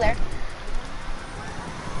 you still there?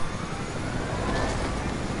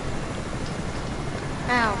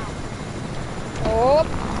 Ow. Oh.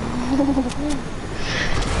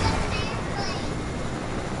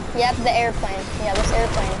 Yep, the airplane. Yeah, this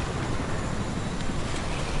airplane.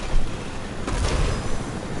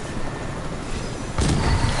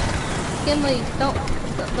 Kinley, don't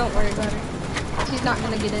worry about her. She's not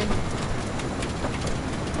gonna get in.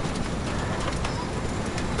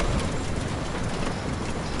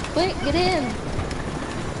 Quick, get in.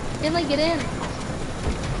 Kinley, get in.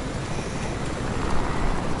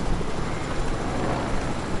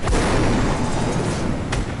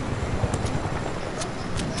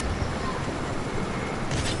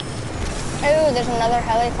 Oh, there's another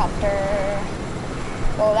helicopter.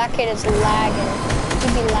 Oh, that kid is lagging.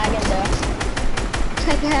 He'd be lagging though.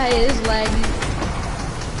 That guy is laggy.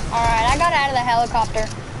 Alright, I got out of the helicopter.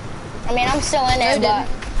 I mean, I'm still in it, but...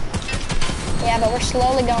 Yeah, but we're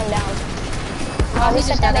slowly going down. Oh, we he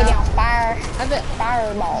set just that got baby out. on fire. I bet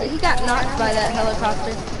Fireball. he got knocked by that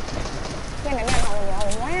helicopter.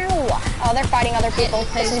 Oh, they're fighting other people.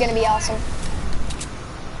 This is gonna be awesome.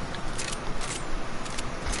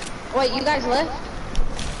 Wait, you guys left?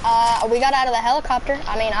 We got out of the helicopter.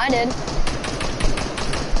 I mean, I did.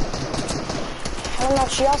 I don't know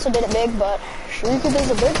if she also did it big, but sure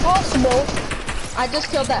there's a big possibility. I just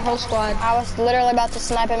killed that whole squad. I was literally about to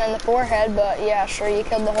snipe him in the forehead, but yeah, sure, you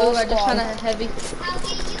killed the whole Ooh, I just squad. found a heavy.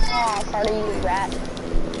 Oh, Carter, you rat.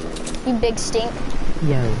 You big stink.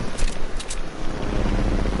 Yo.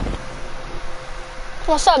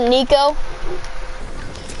 What's up, Nico?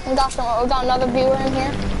 We got another viewer in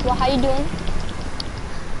here. Well, how you doing?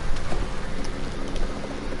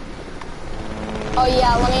 Oh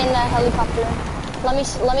yeah, let me in that helicopter. Let me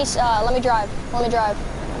drive. Let me drive.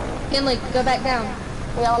 Kinley, go back down.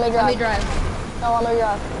 Yeah, let me drive. Let me drive. No, let me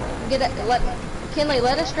drive. Get it. Kinley,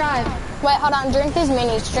 let us drive. Wait, hold on. Drink these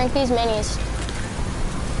minis. Drink these minis.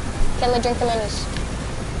 Kinley, drink the minis.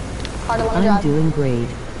 Carter, let me I'm drive. doing great.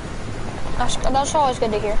 That's always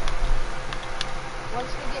good to hear. Once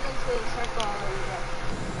we get into the circle, I'll let you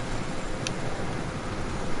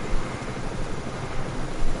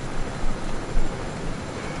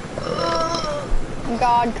go.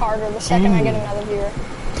 God, Carter, the second I get another viewer.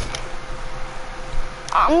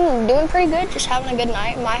 I'm doing pretty good, just having a good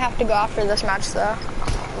night. Might have to go after this match though.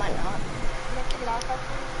 Might not.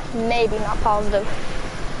 Maybe, not positive.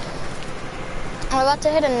 I'm about to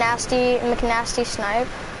hit a McNasty snipe.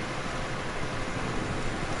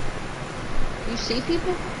 You see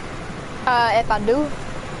people? If I do,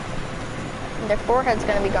 their forehead's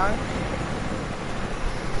gonna be gone.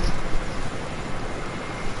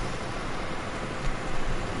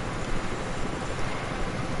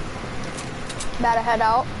 About to head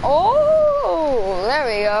out. Oh, there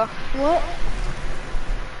we go. What?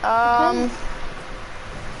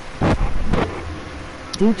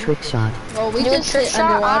 Do trick shot. Well, we Do a just trick hit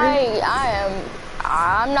shot. underwater.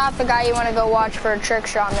 I'm not the guy you want to go watch for a trick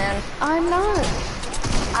shot, man. I'm not.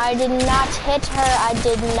 I did not hit her. I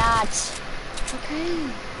did not. Okay.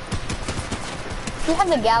 You have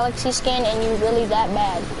the Galaxy skin and you really that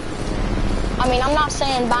bad. I mean, I'm not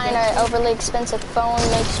saying buying an overly expensive phone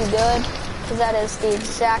makes you good, because that is the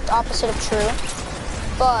exact opposite of true.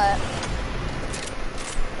 But,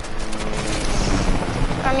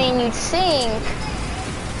 I mean, you'd think,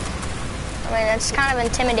 I mean, it's kind of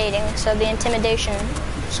intimidating, so the intimidation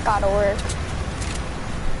just gotta work.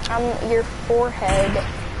 Your forehead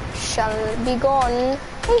shall be gone.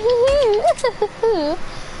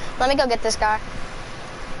 Let me go get this guy.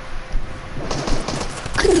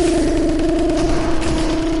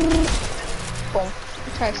 Boom.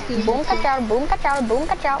 Boom, catch out, boom, catch out, boom,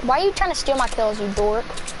 catch out. Why are you trying to steal my kills, you dork?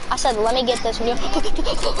 I said, let me get this. And you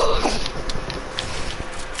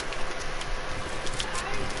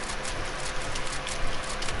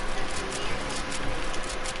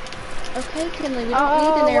Okay, Kinley, we don't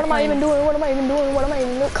need an airplane. What am I even doing? What am I even doing? What am I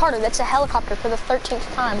even doing? Carter, that's a helicopter for the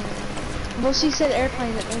 13th time. Well, she said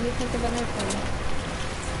airplane. That made me think of an airplane.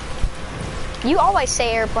 You always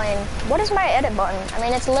say airplane. What is my edit button? I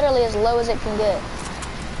mean, it's literally as low as it can get.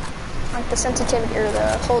 Like the sensitivity or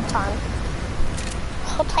the hold time.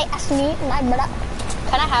 Hold tight, ask me, my brother.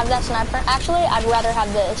 Can I have that sniper? Actually, I'd rather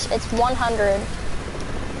have this. It's 100.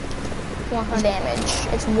 100. damage.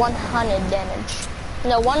 It's 100 damage.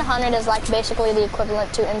 No, 100 is like basically the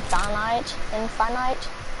equivalent to infinite.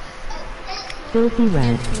 Filthy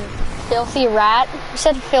rat. Filthy rat? You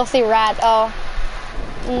said filthy rat. Oh.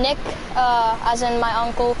 Nick, as in my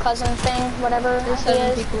uncle, cousin thing, whatever There's he 7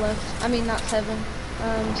 is. people left. I mean, not 7.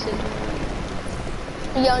 6.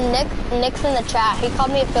 Yo, Nick's in the chat. He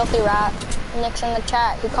called me a filthy rat. Nick's in the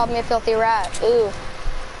chat. He called me a filthy rat. Ooh.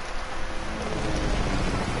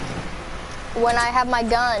 When I have my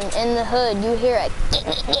gun in the hood, you hear it.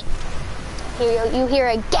 You hear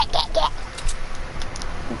a get.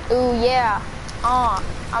 Ooh, yeah.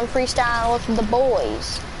 I'm freestyling with the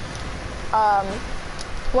boys.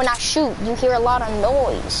 When I shoot, you hear a lot of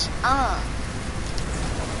noise.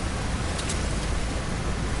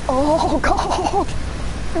 Oh, God.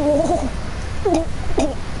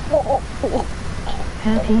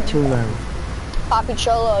 Happy Chulo. Poppy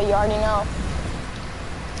Cholo, you already know.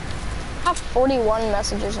 I have 41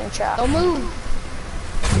 messages in chat. Don't move.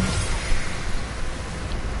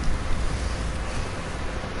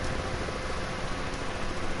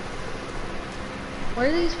 Where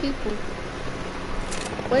are these people?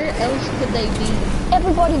 Where else could they be?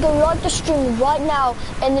 Everybody go like the stream right now,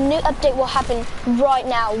 and the new update will happen right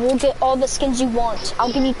now. We'll get all the skins you want.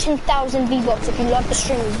 I'll give you 10,000 V-Bucks if you like the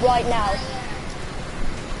stream right now.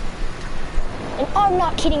 And I'm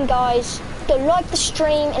not kidding, guys. Go like the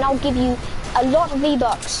stream, and I'll give you a lot of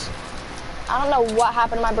V-Bucks. I don't know what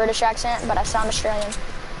happened to my British accent, but I sound Australian.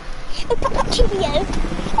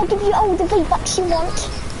 I'll give you all the V-Bucks you want.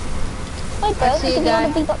 Wait, bro, I'll give you all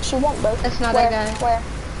the V-Bucks you want, bro. That's not that guy. Where?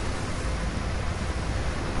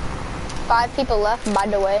 5 people left, by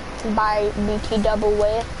the way. By BT double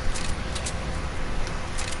way.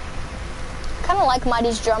 Kinda like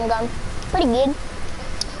Mighty's drum gun. Pretty good.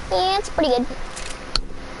 Yeah, it's pretty good.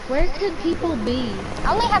 Where could people be?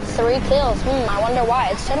 I only have 3 kills. I wonder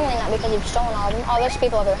why. It's certainly not because you've stolen all of them. Oh, there's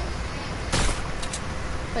people over there.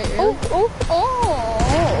 Wait, really?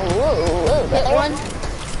 Hit one.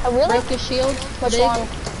 Oh, really? Broke his shield. Which Big. one?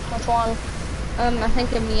 Which one? I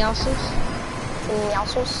think of Meowsos.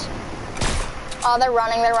 Meowsos. Oh, they're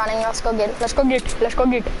running. Let's go get it. I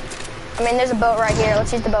mean, there's a boat right here.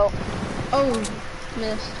 Let's use the boat. Oh,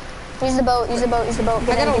 missed. Use the boat. Get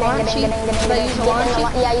I got a launchy.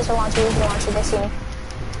 Yeah, use the launchy. They see me.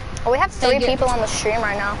 Oh, we have 3 people on the stream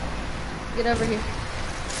right now. Get over here.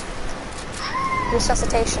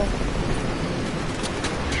 Resuscitation.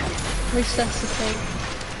 Resuscitate.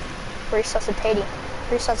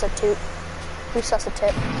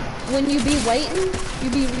 Resuscitate. When you be waiting, you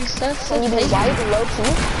be resuscitating. When you be low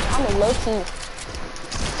key? I'm low key.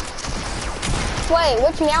 Wait,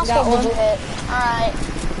 which Meowscles did you hit? Alright.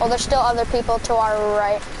 Well, there's still other people to our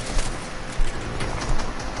right.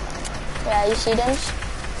 Yeah, you see them?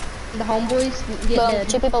 The homeboys get Boom, dead.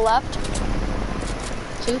 2 people left.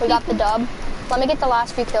 We got the dub. Let me get the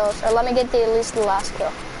last few kills, or let me get at least the last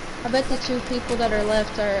kill. I bet the 2 people that are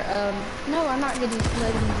left are, no, I'm not letting you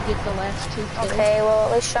get the last 2 kills. Okay, well,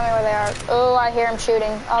 at least show me where they are. Oh, I hear them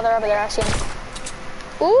shooting. Oh, they're over there, I see them.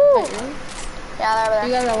 Ooh! Wait, really? Yeah, they're over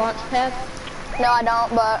there. You got a launch pad? No, I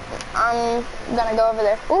don't, but I'm gonna go over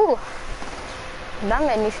there. Ooh! That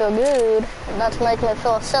made me feel good. That's making me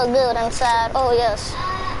feel so good inside. Oh, yes.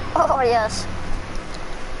 Oh, yes.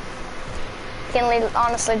 Can we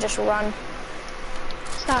honestly just run?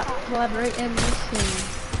 Stop collaborating with me.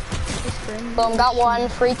 Boom, got 1.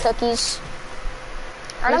 Free cookies.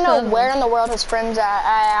 I don't know where in the world his friend's at.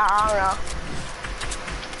 I don't know.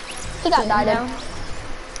 He got died in.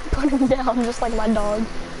 Put him down, just like my dog.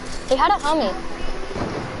 He had a Hummy.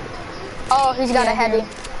 Oh, he's got a heavy.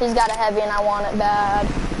 He's got a heavy and I want it bad.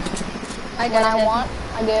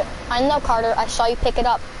 I know, Carter, I saw you pick it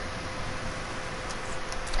up.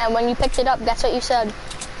 And when you picked it up, guess what you said?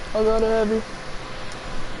 I got a heavy.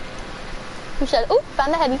 You said, ooh,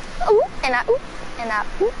 found the heavy. Ooh, and I, ooh, and I,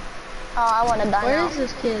 ooh. Oh, I want to die Where now. is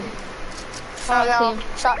this kid? I don't know.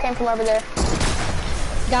 Shot came from over there.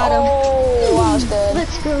 Got him. Oh, that was good.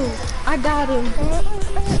 Let's go. I got him.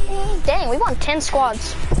 Dang, we won 10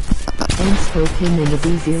 squads. Scope him in the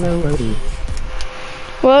B0 OD.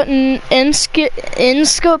 What?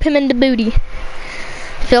 Scope him in the booty.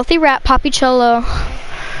 Filthy rat, Poppy Cholo.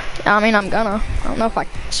 I mean, I don't know if I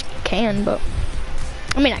can, but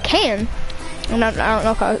I mean, I can. I don't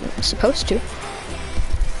know if I'm supposed to.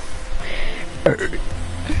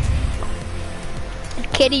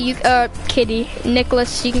 Kitty,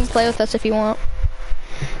 Nicholas, you can play with us if you want.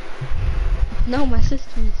 No, my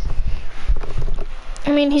sister's.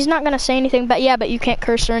 I mean, he's not gonna say anything, but yeah, but you can't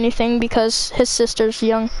curse or anything because his sister's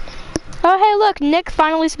young. Oh, hey, look, Nick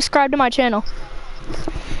finally subscribed to my channel.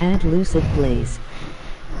 Add Lucid Blaze.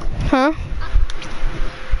 Huh?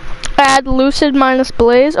 Add Lucid minus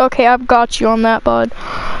Blaze? Okay, I've got you on that, bud.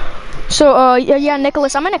 So, yeah,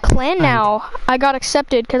 Nicholas, I'm in a clan now. I got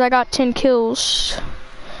accepted because I got 10 kills.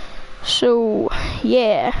 So,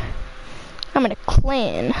 yeah. I'm in a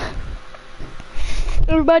clan.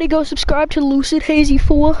 Everybody go subscribe to Lucid Hazy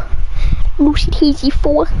 4. Lucid Hazy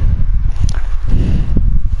 4. I'm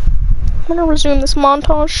gonna resume this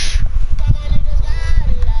montage.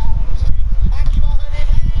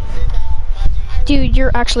 Dude,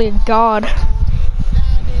 you're actually a god.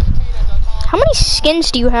 How many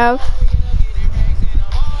skins do you have?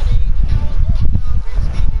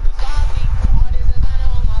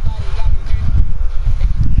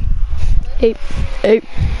 Eight.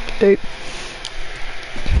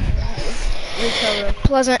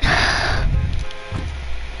 Pleasant.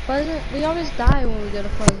 Pleasant? We always die when we go to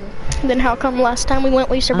Pleasant. Then how come last time we went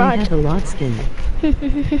we I survived? have a lot skin.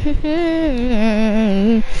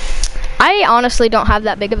 I honestly don't have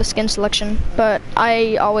that big of a skin selection, but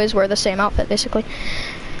I always wear the same outfit basically.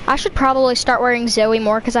 I should probably start wearing Zoe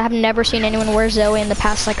more because I have never seen anyone wear Zoe in the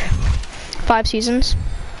past like 5 seasons.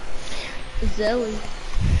 Zoe.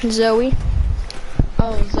 Zoe.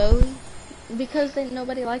 Oh, Zoe? Because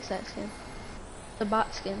nobody likes that skin. The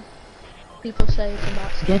bot skin. People say it's a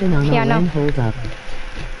bot skin. Get in on Yeah, our no. land hold up.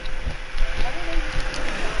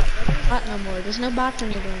 Bot no more. There's no bots in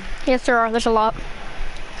the game. Yes, there are. There's a lot.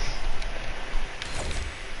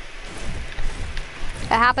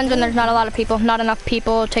 It happens when there's not a lot of people. Not enough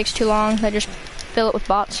people. It takes too long. They just fill it with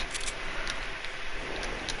bots.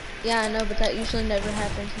 Yeah, I know, but that usually never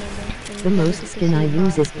happens. The most skin I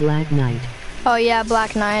use is Black Knight. Oh yeah,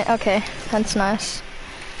 Black Knight. Okay, that's nice.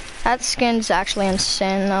 That skin's actually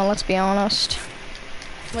insane though, let's be honest.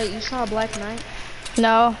 Wait, you saw a Black Knight?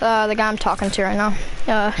 No, the guy I'm talking to right now.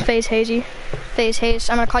 FaZe Hazy. FaZe Haze.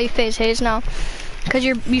 I'm gonna call you FaZe Haze now. Cause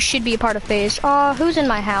you should be a part of FaZe. Oh, who's in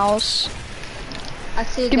my house? I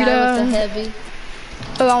see a Give me guy with a that. heavy.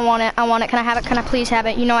 Oh, I want it. I want it. Can I have it? Can I please have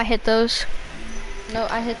it? You know I hit those. No,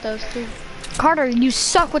 I hit those too. Carter, you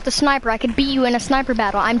suck with the sniper. I could beat you in a sniper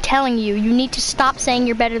battle. I'm telling you, you need to stop saying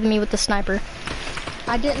you're better than me with the sniper.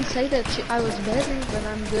 I didn't say that I was better, but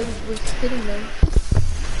I'm good with hitting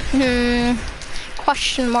them.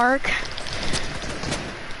 Question mark.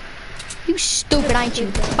 You stupid, ain't you?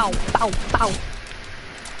 Bow, bow, bow.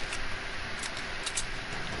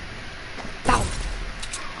 Bow.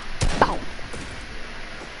 Bow.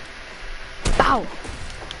 Bow.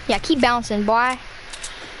 Yeah, keep bouncing, boy.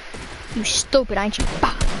 You stupid, ain't you?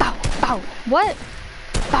 Bow, bow, bow. What?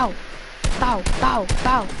 Bow, bow, bow,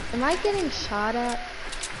 bow. Am I getting shot at?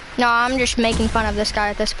 No, I'm just making fun of this guy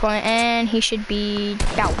at this point, and he should be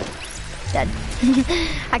dead.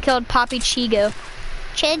 I killed Poppy Chigo.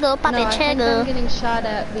 Chigo, Poppy No, I think I'm Chigo. getting shot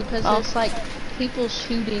at because there's like people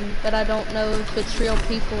shooting, but I don't know if it's real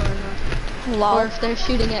people or not. Lol. Or if they're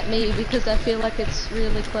shooting at me because I feel like it's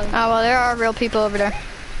really close. Oh, well, there are real people over there.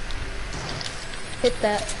 Hit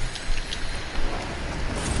that.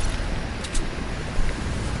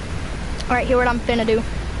 Alright, here what I'm finna do.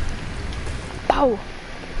 Bow.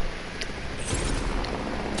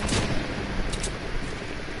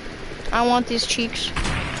 I want these cheeks.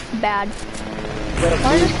 Bad.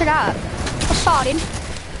 Why just put up? I saw it.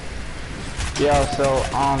 Yeah, so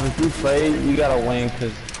if you play, you gotta win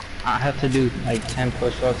because I have to do like 10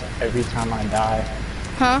 push-ups every time I die.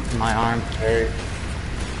 Huh? My arm hurt.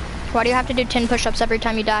 Why do you have to do 10 push-ups every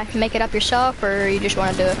time you die? Make it up yourself, or you just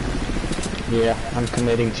want to do it? Yeah, I'm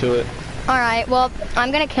committing to it. Alright, well,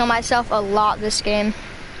 I'm gonna kill myself a lot this game.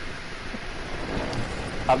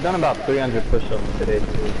 I've done about 300 push-ups today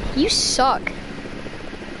too. You suck.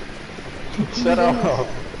 Shut up.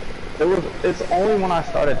 It's only when I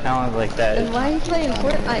start a challenge like that. And why are you playing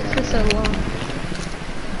Fortnite for so long?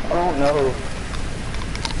 I don't know.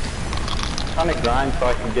 I'm trying to grind so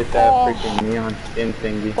I can get that freaking neon skin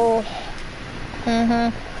thingy. Oh.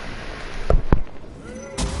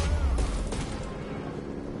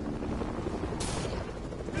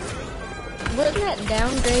 Wouldn't that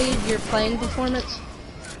downgrade your playing performance?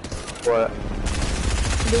 What?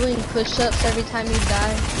 Doing push-ups every time you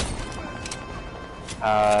die?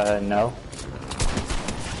 No.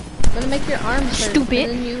 Gonna make your arms hurt, Stupid.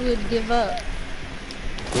 and then you would give up.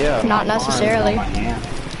 Yeah. Not my arms necessarily. on my hand.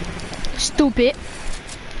 Stupid.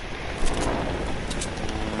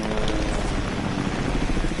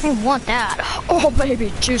 I want that. Oh,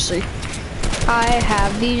 baby, juicy. I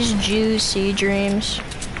have these juicy dreams.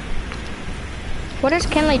 What is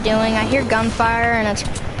Kinley doing? I hear gunfire, and it's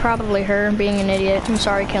probably her being an idiot. I'm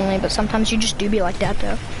sorry, Kinley, but sometimes you just do be like that,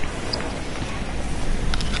 though.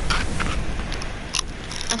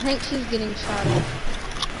 I think she's getting shot at.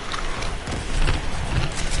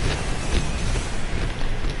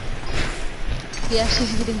 Yeah,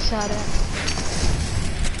 she's getting shot at.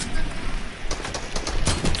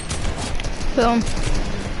 Boom.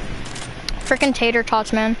 Frickin' tater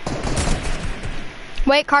tots, man.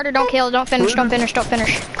 Wait, Carter, don't kill. Don't finish. Don't finish. Don't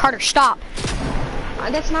finish. Carter, stop.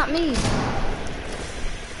 That's not me.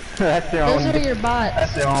 That's their own. Those are your bots.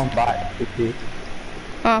 That's their own bot.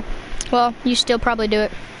 Oh, well, you still probably do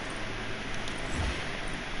it.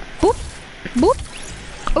 Boop.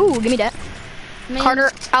 Boop. Ooh, give me that. Man.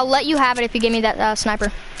 Carter, I'll let you have it if you give me that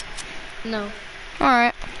sniper. No.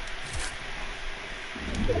 Alright.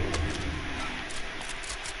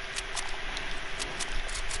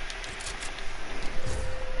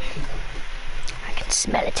 I can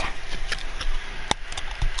smell it.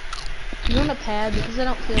 You want a pad? Because I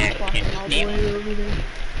don't feel like walking all the way over there.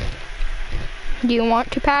 Do you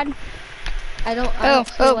want to pad? I don't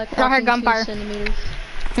feel like I heard walking gunfire. 2 centimeters.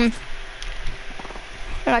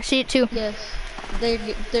 And I see it too. Yes.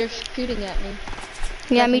 They're shooting at me.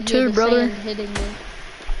 Yeah, I me can hear too, the brother. sand hitting me.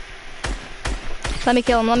 Let me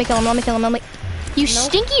kill him, let me kill him, let me kill him, let me... You Nope.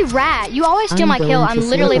 stinky rat! You always steal I'm my kill. going I'm to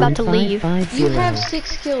literally sleep about to on leave. 550. You have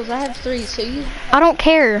 6 kills. I have 3, so you... I don't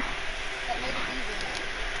care.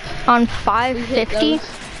 On we hit 550? those.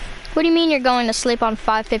 What do you mean you're going to sleep on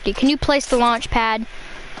 550? Can you place the launch pad?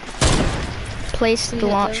 Place We the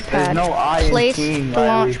hit launch those. There's pad. no I in Place team, the Riley.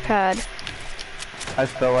 launch pad. I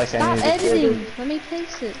feel like I Stop need to kill editing. this. Let me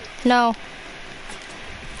place it. No.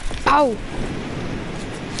 Ow!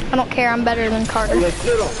 I don't care, I'm better than Carter. Yeah,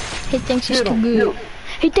 kill him. He thinks he's Get too him, good.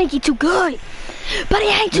 He think he's too good. But he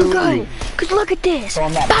ain't too good. Cause look at this.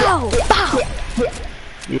 On that. Bow! Bow!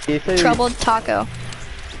 You say- Troubled taco.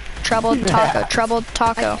 Troubled taco. Troubled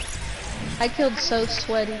taco. I killed so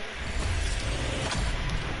sweaty.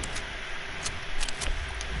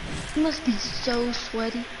 You must be so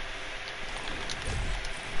sweaty.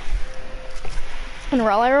 And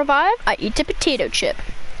while I revive, I eat a potato chip.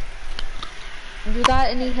 You got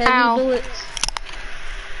any heavy Ow. bullets?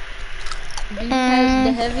 Do you have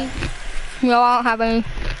the heavy? No, I don't have any.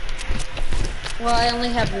 Well, I only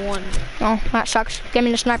have 1. Oh, that sucks. Give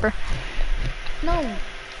me the sniper. No.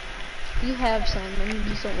 You have some, and you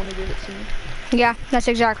just don't want to give it to me. Yeah, that's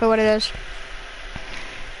exactly what it is.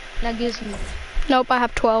 Now gives me. Nope, I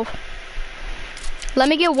have 12. Let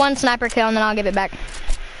me get 1 sniper kill and then I'll give it back.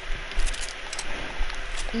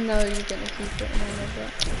 No, you're gonna keep it. And I love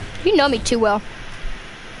that. You know me too well.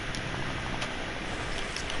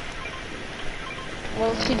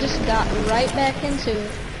 Well, she just got right back into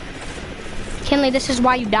it. Kinley, this is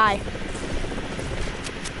why you die.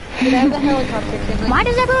 Get out of the helicopter, Kinley. Why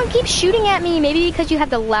does everyone keep shooting at me? Maybe because you have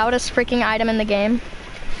the loudest freaking item in the game.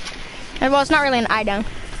 Well, it's not really an item.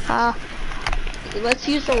 Let's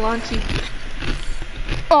use the launchy.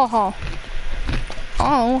 Oh,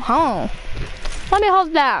 let me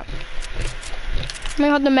hold that. Let me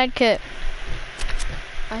hold the med kit.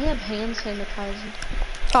 I have hand sanitizer.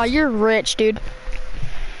 Oh, you're rich, dude.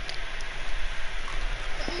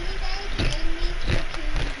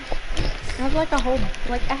 I have like a whole,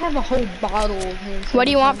 I have a whole bottle of hand sanitizer. What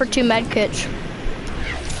do you want for 2 med kits?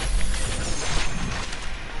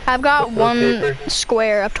 I've got Toilet 1 paper.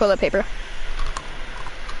 square of toilet paper.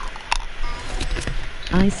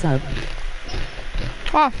 I sub.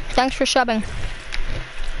 Oh, thanks for subbing.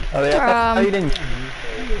 Oh, yeah, you didn't.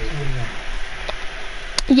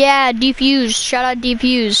 Yeah, Defuse. Shout out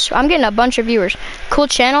Defuse. I'm getting a bunch of viewers. Cool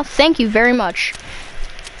channel. Thank you very much.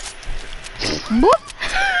 Boop.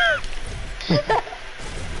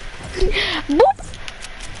 Boop.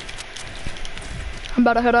 I'm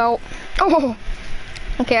about to head out. Oh.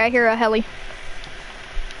 Okay, I hear a heli.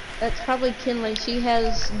 That's probably Kinley. She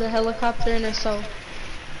has the helicopter in her soul.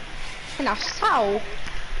 And I saw.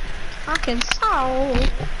 I can saw.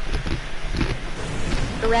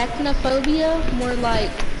 Arachnophobia, more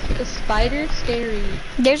like the spider, scary.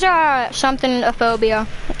 There's a phobia.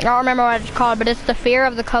 I don't remember what it's called, but it's the fear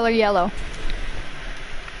of the color yellow.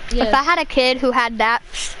 Yes. If I had a kid who had that,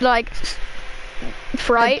 like, I'd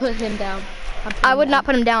fright, put him down. I would not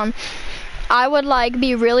put him down. I would, like,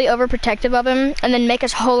 be really overprotective of him and then make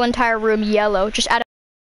his whole entire room yellow. Just add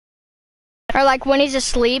a... Or, like, when he's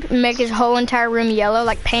asleep, make his whole entire room yellow,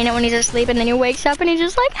 like, paint it when he's asleep, and then he wakes up and he's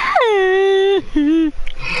just like,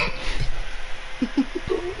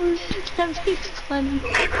 That'd be funny.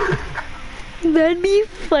 that'd be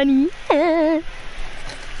funny.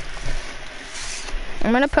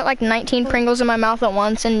 I'm gonna put like 19 Pringles in my mouth at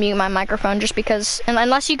once and mute my microphone just because, and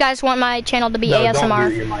unless you guys want my channel to be No, ASMR. don't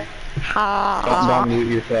mute your mic. Don't mute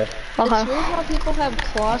yourself. It's weird how people have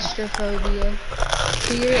claustrophobia.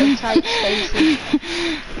 Fear of tight spaces.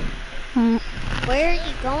 Where are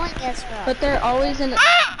you going, Ezra? But they're always in a...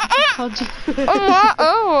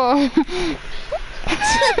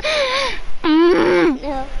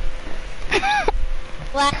 No.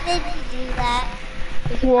 Why did you do that?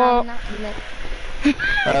 Well,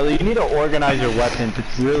 Riley, you need to organize your weapons.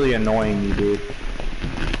 It's really annoying you, dude.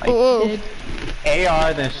 Like,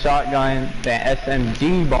 AR, then shotgun, then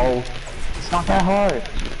SMG, bro. It's not that hard.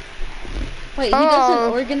 Wait, he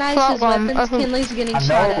doesn't organize his weapons. Kinley's getting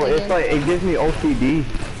shot at It's again. like, it gives me OCD.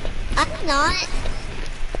 I'm not.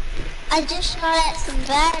 I just shot at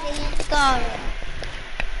somebody and got it.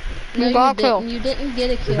 No, you got a didn't. kill. You didn't get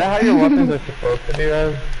a Is kill. that how your weapons are supposed to be,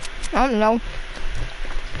 Riley? I don't know.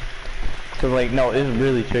 Cause like, no, it's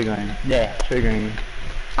really triggering. Yeah, triggering.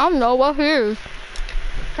 I don't know what is.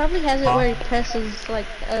 Probably has it where he presses like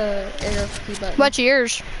arrow key button. What's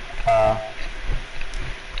yours? So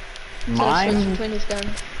switch Mine, between his gun.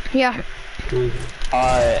 Yeah.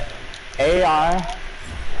 AR,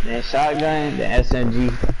 then shotgun, then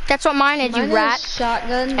SMG. That's what mine is, Mine you rat. is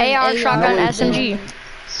shotgun, AR, shotgun, then SMG.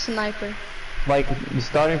 sniper. Like,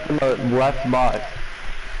 starting from the left box.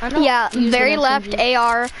 I'm not Yeah, using very SMG. left,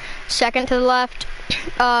 AR. Second to the left,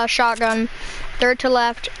 shotgun. Third to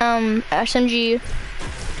left, SMG.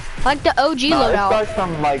 I like the OG No, it loadout. starts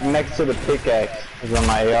from like next to the pickaxe is on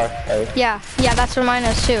my AR. Right? Yeah, that's what mine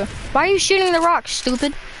is too. Why are you shooting the rock,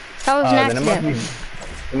 stupid? That was an Then accident.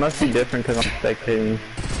 it must be different because I'm spectating.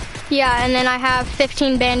 Yeah, and then I have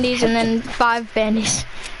 15 bandies and then 5 bandies.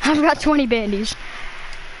 I've got 20 bandies.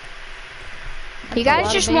 You A guys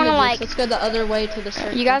lot just of want to bandages. like, Let's go the other way to the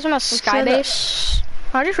circle. you guys want to skybase?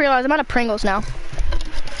 I just realized I'm out of Pringles now.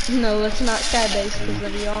 No, let's not skybase because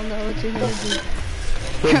then we all know what you're gonna do.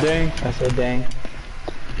 So dang, I said dang.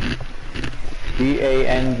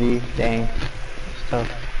 D-A-N-G, dang. It's tough.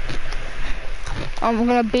 I'm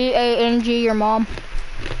gonna BANG your mom.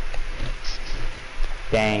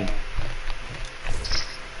 Dang.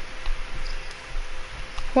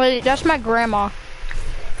 Wait, that's my grandma.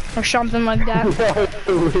 Or something like that.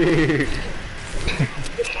 Weird.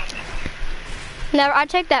 Never, I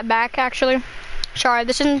take that back, actually. Sorry,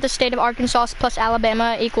 this isn't the state of Arkansas plus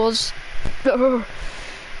Alabama equals...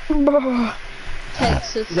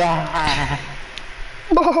 Texas.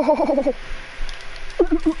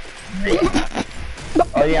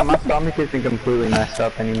 Oh yeah, my stomach isn't completely messed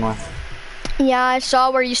up anymore. Yeah, I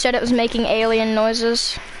saw where you said it was making alien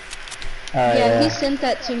noises. Yeah, he sent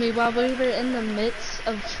that to me while we were in the midst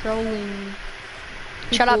of trolling.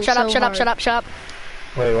 Shut up, people shut up, so shut up, hard. shut up, shut up.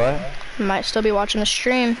 Wait, what? You might still be watching the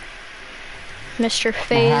stream. Mr.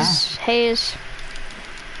 FaZe Hayes.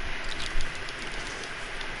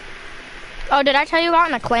 Oh, did I tell you about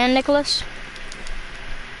in a clan, Nicholas?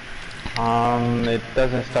 It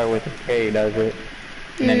doesn't start with a K, does it?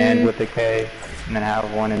 And then end with a K, and then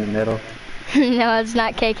have one in the middle. No, it's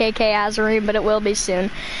not KKK Azari, but it will be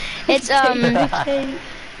soon. It's, I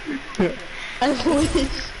wish.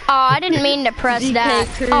 oh, I didn't mean to press DK that.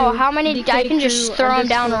 crew, Oh, how many? I can just DK throw them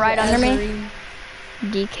down crew right under me. Azari.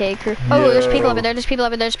 DK crew. Oh, there's people Yo. over there. There's people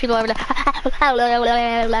over there. There's people over there.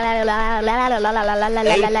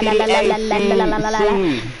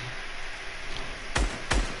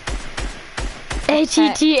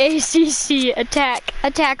 ATTACC. Attack.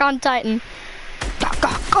 Attack on Titan.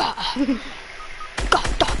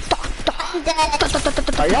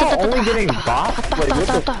 Are y'all only getting bots? Like,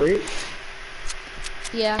 what the freak?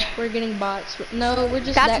 Yeah, we're getting bots. No, we're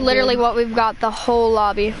just. That's that literally good. what we've got. The whole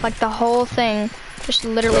lobby, like the whole thing, just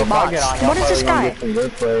literally So if I bots. get on, y'all What is this probably gonna guy? get some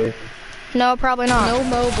good plays. No, probably not. No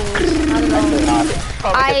mobiles. Not at all.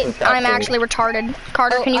 Probably get some I'm tactics. actually retarded.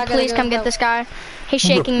 Carter, Oh, can you I gotta please go come get help. this guy? He's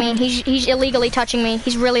shaking me. He's illegally touching me.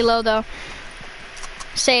 He's really low though.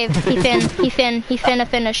 Save. He finna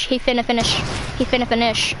finish. He finna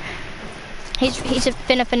finish. He's a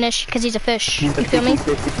finna finish because he's a fish. He's a You feel me?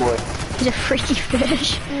 50-50 boy. He's a freaky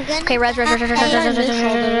fish. I'm gonna Okay, res.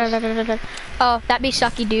 Oh, that be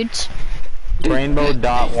sucky, dudes. Rainbow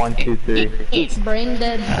dot 1 2 3. Brain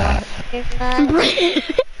dead bot.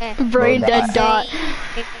 Brain dead dot.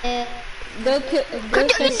 Go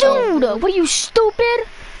say Dude, what are you, stupid?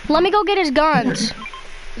 Let me go get his guns.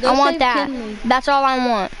 I want that. Kinley. That's all I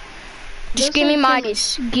want. Just Go give me save Kinley.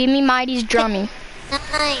 Mighty's. Give me Mighty's drummy.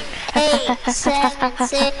 9, 8, 7,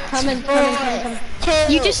 6, Come.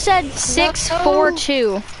 2. You just said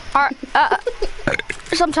 642.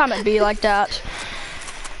 Sometime it'd be like that.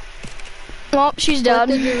 Well, she's What dead.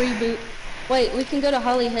 did you reboot? Wait, we can go to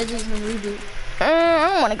Holly Hedges and reboot. I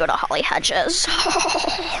don't want to go to Holly Hedges.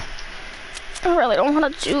 I really don't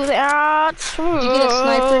want to do that. Did you get a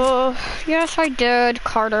sniper? Yes, I did,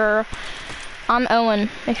 Carter. I'm Owen,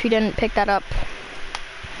 if you didn't pick that up.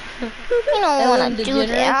 You don't want to do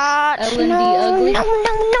that. Ellen no, the ugly.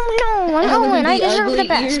 No. I'm Ellen Owen. I the deserve the ugly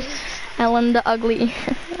best. ears. Ellen the ugly.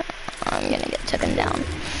 I'm gonna get taken down.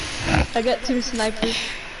 I got 2 snipers.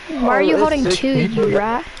 Why are you holding 2, you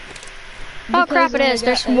rat? Oh crap, it Because is. I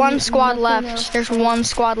There's got one squad nothing left. else. There's one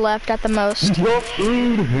squad left at the most.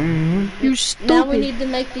 You stupid. Now we need to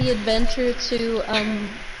make the adventure to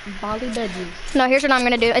Bali Bedges. No, here's what I'm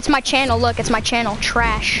gonna do. It's my channel. Look, it's my channel.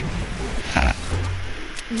 Trash.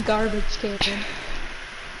 Garbage can.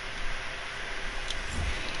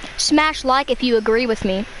 Smash like if you agree with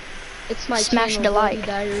me. It's my Smash channel, the like.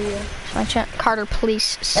 Bloody Diarrhea. It's my channel. Carter,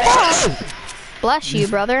 please stop. Bless you,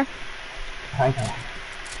 brother. Thank you.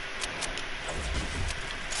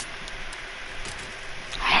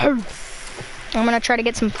 I'm gonna try to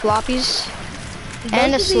get some floppies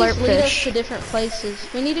and a Both of these slurp lead us fish. to different places.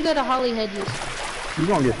 We need to go to Holly Hedges. You're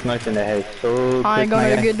gonna get sniped in the head so I'm quick, my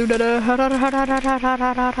gonna guy. get do that.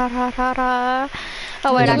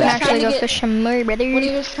 Oh wait, I can actually go fish some more, When he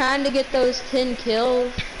brother. was trying to get those 10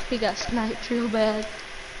 kills, he got sniped real bad.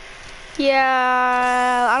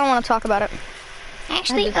 Yeah, I don't want to talk about it.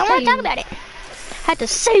 Actually, I to don't want to save talk you. about it. Had to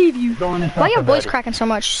save you. Don't Why your talk voice about it. cracking so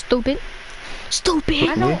much? Stupid. Stupid.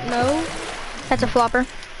 I don't know. That's a flopper.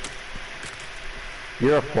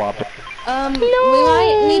 You're a flopper. We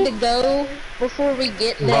might need to go before we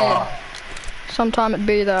get dead. Sometime it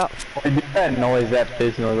be that. I do that noise, that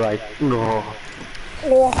fish noise, like, no.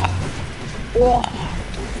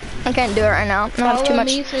 I can't do it right now. I have too Follow much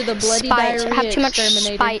me through the bloody spite. I diarrhea have too much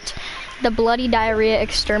exterminator. spite. The bloody diarrhea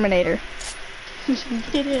exterminator.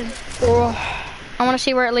 Get in. I want to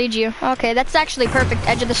see where it leads you. Okay, that's actually perfect.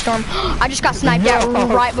 Edge of the storm. I just got sniped at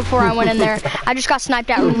right before I went in there. I just got sniped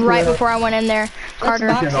at right before I went in there. Carter.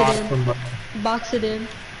 Let's box it in. Box it in.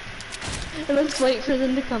 And let's wait for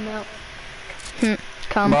them to come out.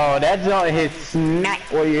 Come. Bro, that joint hit smack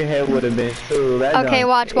where your head would have been. Too. That Okay,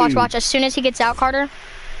 joint- watch. As soon as he gets out, Carter.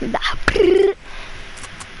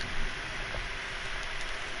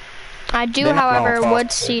 I do, They're not however, gonna fall.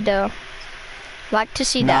 would see though. Like to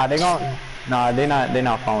see Nah, that. they're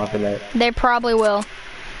not falling for that. They probably will.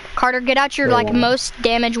 Carter, get out your They like won't. most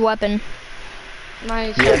damaged weapon.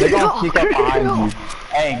 Nice. Yeah, they're gonna sneak up behind you.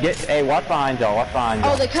 Hey, watch behind y'all, watch behind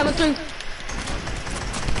y'all. Oh, they're coming through.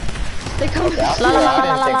 They coming I through.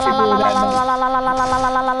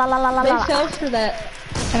 They fell for that.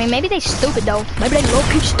 I mean, maybe they stupid though. Maybe they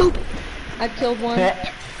low-key stupid. I killed one.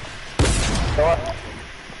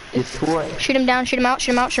 It's toy. Shoot him down, shoot him out,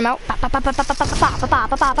 shoot him out, shoot him out.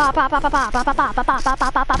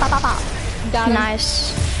 Got him.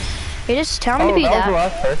 Nice. You just tell me to Oh, be that was the that.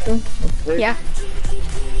 last person? Yeah.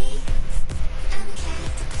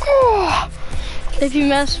 If you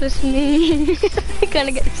mess with me, you're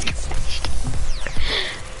gonna get scratched.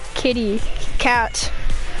 Kitty, cat,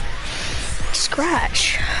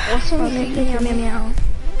 scratch. What's wrong? Meow, meow, meow.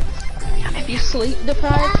 If you sleep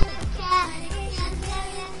deprived,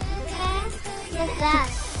 What's that?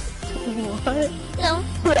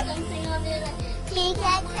 what? Something I'll do like kitty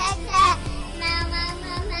cat cat cat meow meow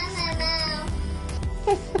meow meow meow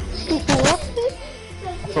meow.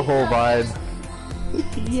 That's the whole vibe.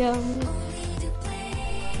 Yeah.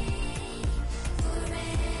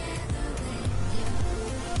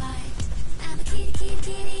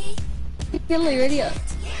 Really, ready up.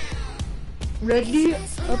 Ready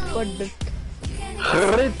up on the.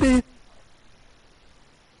 Ready?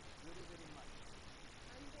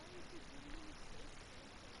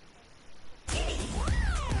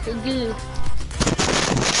 Good.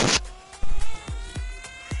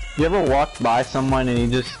 You ever walk by someone and you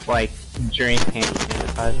just like drink hand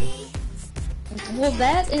sanitizer? Well,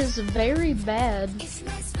 that is very bad.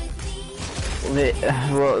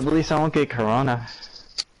 Well, at least I won't get corona.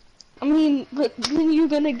 I mean, but then you're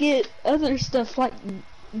gonna get other stuff like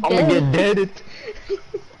I'm gonna get dead.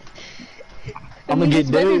 I'm gonna get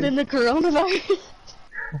it's better dead. than the coronavirus.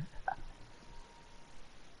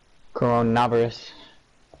 Coronavirus.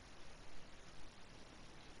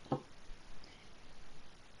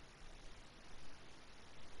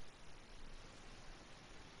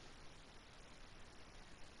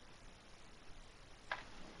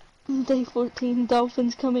 Day 14,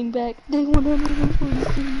 Dolphins coming back. Day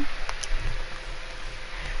 142.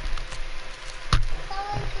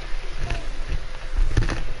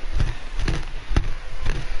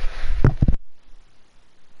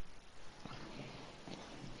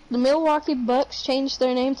 The Milwaukee Bucks changed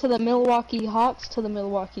their name to the Milwaukee Hawks to the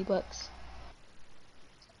Milwaukee Bucks.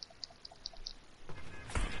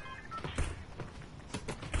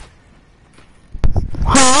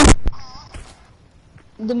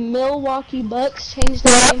 The Milwaukee Bucks changed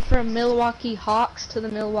their name from Milwaukee Hawks to the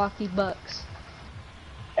Milwaukee Bucks.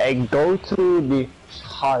 Hey, go to the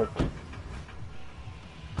heart.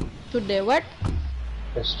 To the what?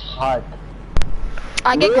 It's heart.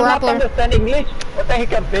 I get Do you not grappler. understand English? What the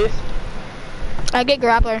heck up this? I get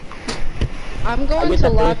grappler. I'm going get to the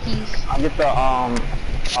Lockie's. I get the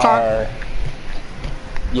Scar.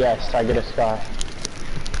 Yes, I get a scar.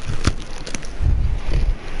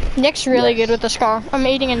 Nick's really Yes. good with the scar. I'm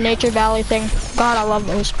eating a Nature Valley thing. God, I love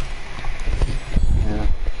those. Yeah.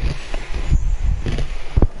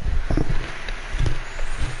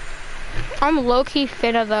 I'm low-key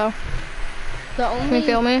finna though. The Can only you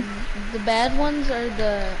feel me? the bad ones are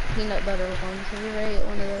the peanut butter ones. Have you ever ate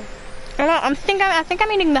one of those? I think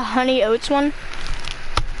I'm eating the honey oats one.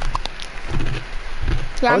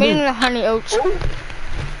 Yeah, I'm Honey. eating the honey oats.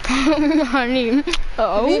 Honey. Have you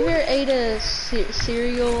Oh. ever ate a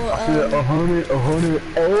cereal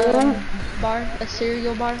bar? A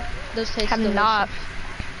cereal bar? Those taste Have delicious. not.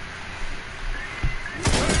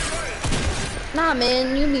 Nah,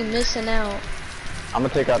 man, you be missing out. I'm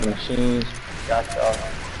gonna take out the machines. Gotcha.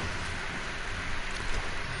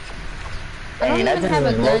 I don't Dang, that even thing have a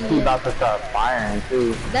is gun low-key yet. about to start firing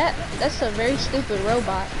too. That's a very stupid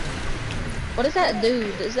robot. What does that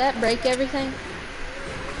do? Does that break everything?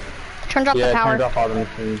 Turns off Yeah, the it power. turns off all the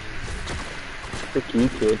machines. Frick you,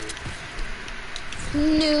 kid.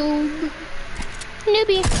 Noob.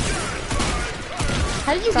 Newbie.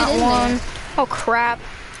 How did you Got get in one. there? Oh crap.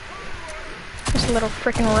 This little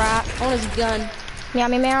freaking rat. I want his gun. Meow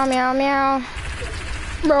meow meow meow meow.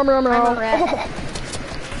 Meow meow I'm a meow. rat.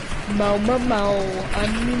 Mow, mow, mow.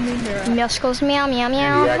 Muscles meow meow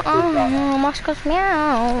meow. Maybe actually Oh, muscles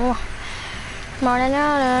meow.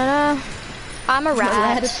 Ma-da-da-da-da. I'm a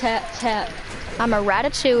rat. Rat-a-tat-tat. I'm a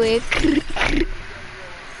ratatouille.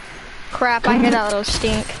 Crap, I hear that little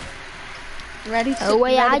stink. Ready to Oh,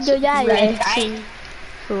 wait, I do that. Ready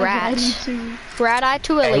Rat. to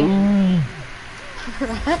Ratatouille.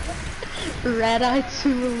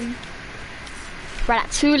 Ratatouille.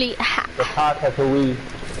 Ratatouille. Ha. The pot has a wee.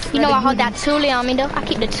 You know I hold that toolie on me though. I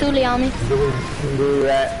keep the toolie on me. Do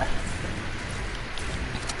that.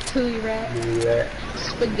 Toolie rat. Do that.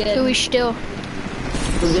 Spaghetti. Toolie still.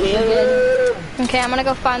 Okay, I'm gonna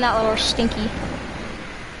go find that little stinky.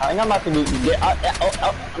 I think I'm about to get. I'm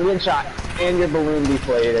getting shot. And your balloon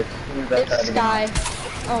deflated. It's Sky.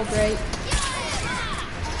 Oh, great.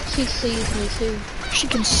 She sees me too. She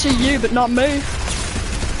can see you, but not me.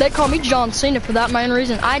 They call me John Cena for that main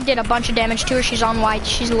reason. I did a bunch of damage to her. She's on white.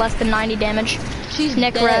 She's less than 90 damage. She's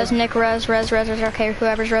Nick dead. res, Nick res, res. Okay,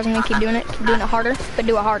 whoever's resing me, keep doing it. Keep doing it harder, but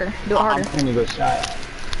do it harder. Do it harder. I'm gonna go shot.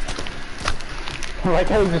 I like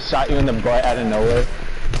how he just shot you in the butt out of nowhere.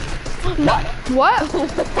 What?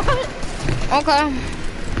 Okay.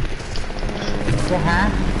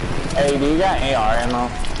 Hey, do you got AR ammo?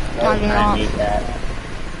 I do not. need that.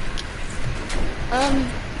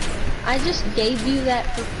 I just gave you that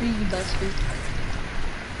for free, Buster.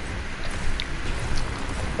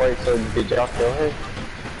 Wait, so did y'all kill her?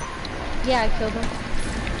 Yeah, I killed him.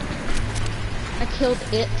 I killed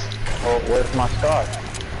it. Well, where's my scar?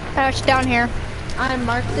 Oh, it's down here. I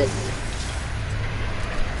marked it.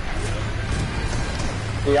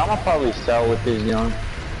 Yeah, I'm gonna probably sell with this gun.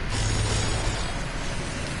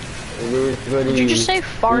 It is what Did you just say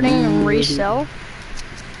farting and resell?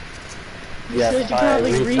 Yes, So you I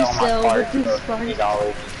probably resell resell my with parts this for farting.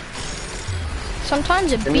 $20.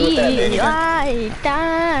 Sometimes it Hit me be with that, baby. like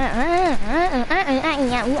that.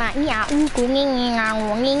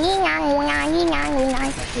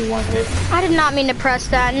 I did not mean to press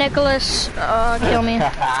that, Nicholas. Kill me.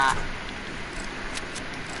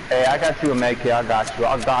 Hey, I got you a med kit. I got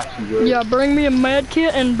you, girl. Yeah, bring me a med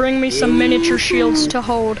kit and bring me some miniature shields to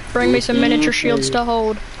hold. Bring me some miniature shields to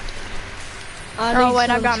hold. Oh wait,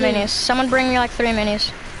 I've got minis. Someone bring me like 3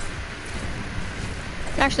 minis.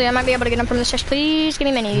 Actually, I might be able to get them from the chest. Please give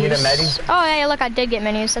me minis. You need a medi? Oh yeah, look, I did get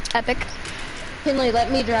minis. That's epic. Finley, let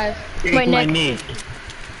me drive. Wait, Nick.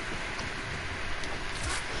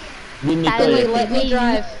 Finley, let me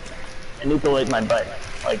drive. I need to lick my butt.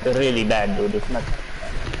 Like, really bad, dude. It's not...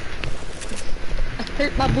 I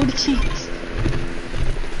hurt my booty cheeks.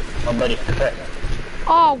 My buddy's crack.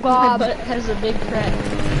 Oh My god. butt has a big crack.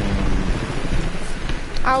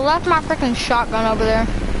 I left my freaking shotgun over there.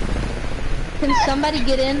 Can somebody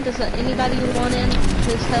get in? Does anybody want in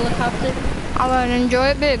this helicopter? I would enjoy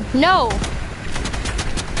it big. No!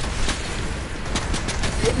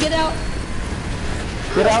 Get out.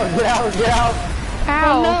 Get out, get out, get out!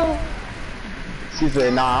 Ow. Oh no. She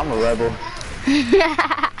said, nah, I'm a rebel.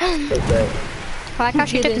 Okay. I like how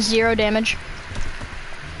she Get took in. 0 damage.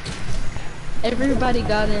 Everybody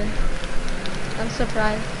got in. I'm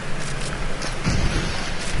surprised.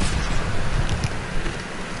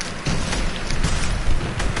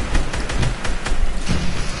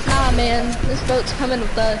 Nah, man, this boat's coming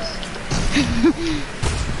with us.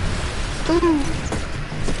 Ooh.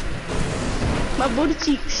 My booty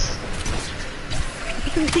cheeks.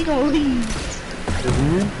 He gonna leave.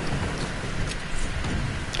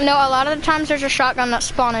 No, a lot of the times there's a shotgun that's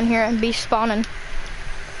spawning here and be spawning.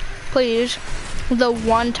 Please. The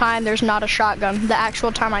one time there's not a shotgun. The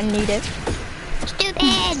actual time I need it.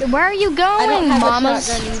 Stupid! Where are you going, I don't have Mamas?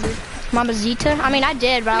 a shotgun either. Mama Zita? I mean, I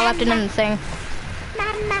did, but I left it in the thing.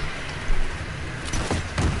 Mama.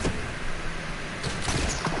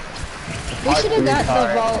 We should have got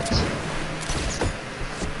the vault.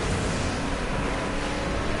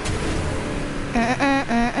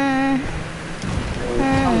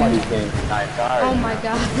 Somebody's getting sniped. Sorry. Oh my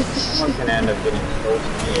gosh. Someone's gonna end up getting close to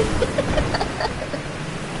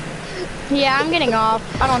me. Yeah, I'm getting off.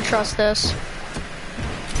 I don't trust this.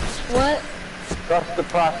 What? Trust the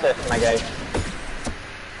process, my guy.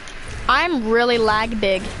 I'm really lag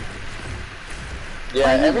big. Yeah,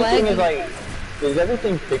 Why are you everything is lagging? like... Is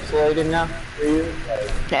everything pixelated now for you?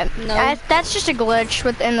 Like, No. That's just a glitch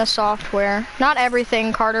within the software. Not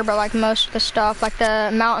everything, Carter, but like most of the stuff, like the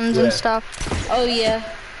mountains and stuff. Oh yeah,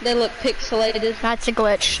 they look pixelated. That's a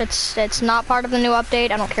glitch. It's not part of the new update.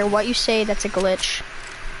 I don't care what you say. That's a glitch.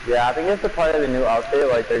 yeah, I think it's a part of the new update.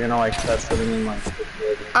 Like, they're gonna like start putting in like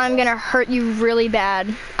pixelated. I'm gonna hurt you really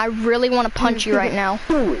bad. I really want to punch you right now.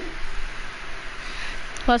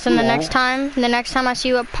 Listen, the next time I see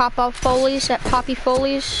you at Poppy Foley's,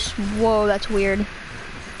 whoa, that's weird.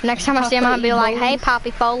 Next time I see him, I'll be like, hey,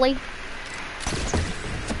 Poppy Foley.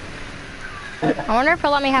 I wonder if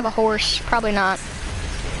he'll let me have a horse. Probably not.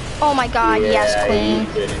 Oh my god, yes, queen.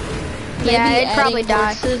 Yeah, Maybe it'd probably adding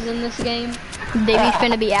die. horses in this game. They be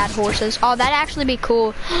finna be add horses. Oh, that'd actually be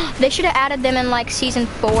cool. They should have added them in like season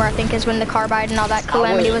 4, I think, is when the carbide and all that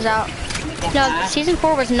Calamity was out. No, season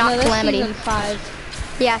 4 was not No, that's Calamity. season 5.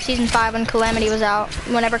 Yeah, season 5 when Calamity was out.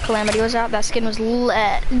 Whenever Calamity was out, that skin was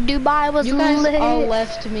lit. Dubai was You guys lit. all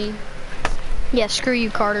left me. Yeah, screw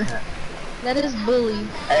you, Carter. That is bully.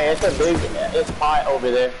 Hey, it's pot over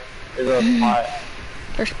there. There's a pot.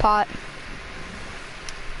 There's pot.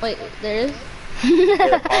 Wait, there is?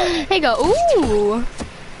 He go, ooh.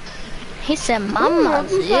 He said, Mama,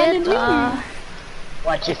 Zita.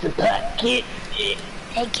 Watch your pot, kid.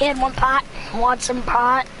 Hey kid, want pot? Want some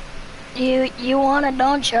pot? You want it,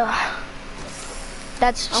 don't you?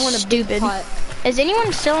 That's I want a big stupid. pot. Is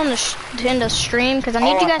anyone still in the stream? Because I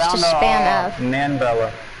need you guys to spam F.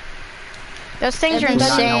 Nanbella. Those things are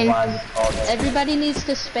Everybody- insane. Everybody needs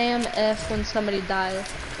to spam F when somebody dies.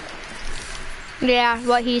 Yeah,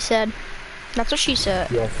 what he said. That's what she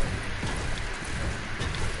said. Yes.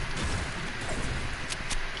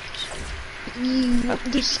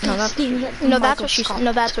 Disgusting. No, that's what she said.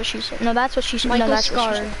 No, that's what she said. No, that's what she said. No, Michael that's what she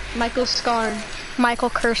Scar. said. Michael Scar. Michael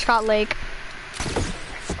Kerr Scott Lake.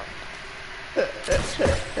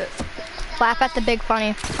 Laugh at the big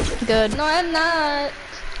funny. Good. No, I'm not.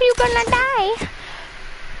 You gonna die?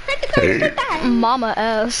 Mama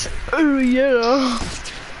S. Oh yeah.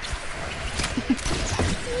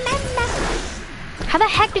 How the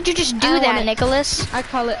heck did you just do I that, want it. Nicholas? I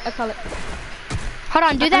call it. Hold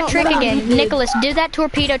on, do that trick what again. you did. Nicholas, do that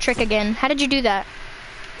torpedo trick again. How did you do that?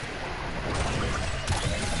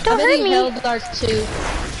 I Don't bet hurt he me. held R2.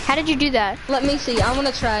 How did you do that? Let me see. I want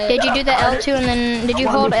to try it. Did you do the L2 and then, did you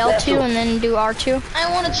hold L2 and then do R2? I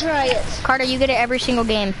want to try it. Carter, you get it every single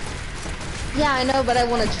game. Yeah, I know, but I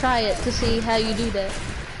want to try it to see how you do that.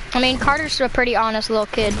 I mean, Carter's a pretty honest little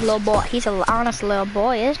kid, little boy. He's an honest little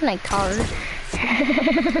boy, isn't he, Carter?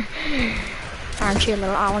 Aren't you a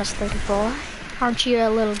little honest little boy? Aren't you a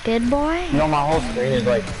little good boy? You know, my whole screen is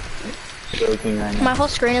like joking right now. My whole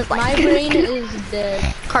screen is like, My brain is dead.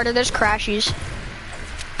 Carter, there's crashies.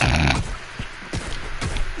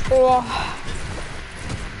 Oh.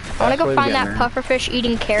 I wanna go find that pufferfish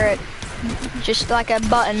eating carrot. Just like a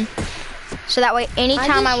button. So that way,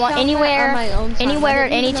 anytime I want, anywhere, anywhere,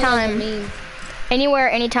 at any time, anywhere,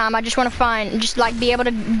 anytime, I just want to find, just like be able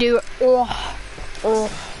to do,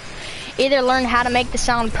 either learn how to make the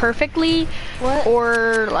sound perfectly, What?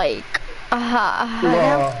 or like,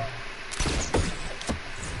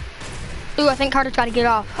 Ooh, I think Carter's got to get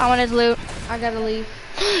off. I want his loot. I gotta leave.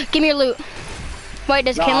 Give me your loot. Wait,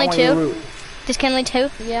 does Kinley too? Does Kinley too?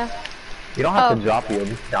 Yeah. You don't have to drop you,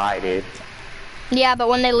 just die, dude. Yeah, but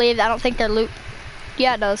when they leave, I don't think their loot.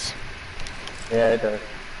 Yeah, it does. Yeah, it does.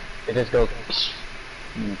 It just goes.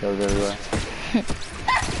 And it goes everywhere.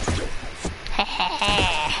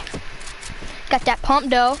 Got that pump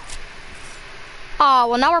dough. Oh,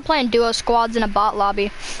 well now we're playing duo squads in a bot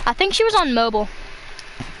lobby. I think she was on mobile.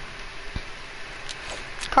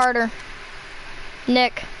 Carter.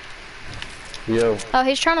 Nick. Yo. Oh,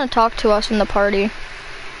 he's trying to talk to us in the party.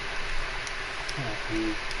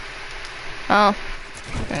 Oh.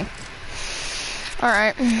 Okay.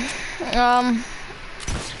 Alright.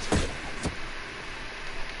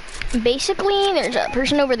 Basically, there's a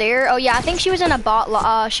person over there. Oh yeah, I think she was in a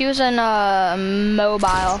bot she was in a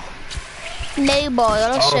mobile.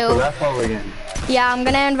 Oh, so So that's what we're getting. yeah, I'm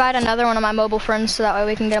gonna invite another one of my mobile friends so that way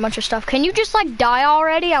we can get a bunch of stuff. Can you just like die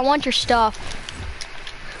already? I want your stuff.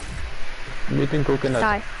 You think coconut?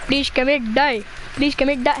 Die. Please come here, die. Please come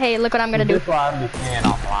here, die. Hey, look what I'm gonna do. That's why I'm just saying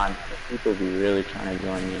offline. People be really trying to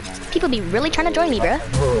join me. People be really trying to join me, bruh.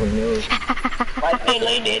 Oh no. Like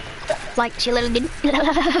they did. Like she literally did.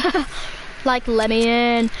 Like, let me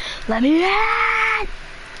in. Let me in.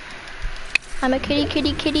 I'm a kitty,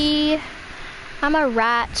 kitty, kitty. I'm a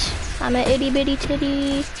rat. I'm a itty bitty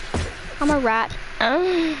titty. I'm a rat.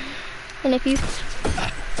 And if you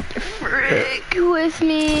freak with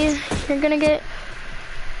me, you're gonna get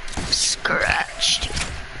scratched.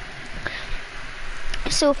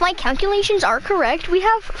 So if my calculations are correct, we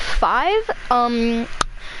have 5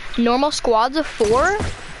 normal squads of 4,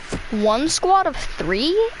 1 squad of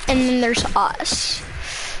 3, and then there's us.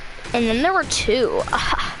 And then there were 2.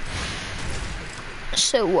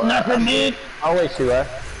 So Nothing, dude. Oh wait, she left.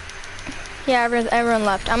 yeah, everyone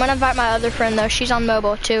left. I'm gonna invite my other friend though. She's on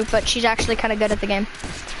mobile too, but she's actually kind of good at the game.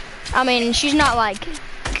 I mean, she's not like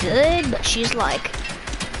good, but she's like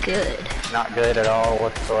good. Not good at all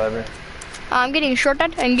whatsoever. I'm getting shot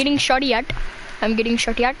at. I'm getting shotty at. I'm getting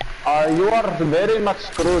shotty at. You are very much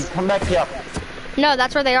screwed. Come back here. No,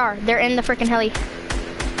 that's where they are. They're in the freaking heli.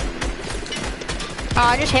 Oh,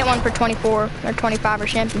 I just hit one for 24 or 25 or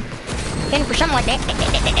something. Hitting for something like that.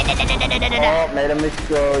 Oh, made a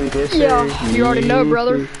mistake. Yeah, you already know,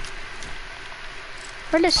 brother.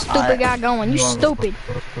 Where's this stupid guy going? You stupid.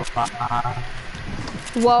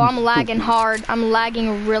 Whoa, I'm lagging hard. I'm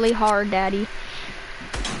lagging really hard, daddy.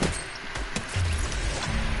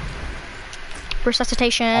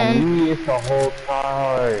 Resuscitation. It's the whole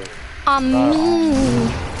time. I'm mean.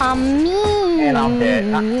 I'm mean. And I'm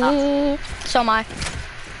dead. So am I.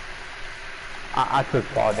 I took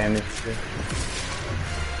fall damage too.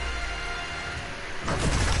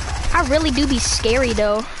 I really do be scary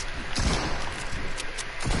though.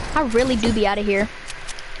 I really do be out of here.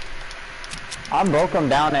 I broke him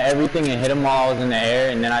down to everything and hit him while I was in the air,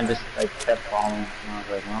 and then I just like kept falling. And I was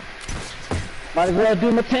like, well, might as well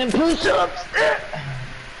do my 10 push-ups.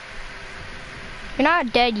 You're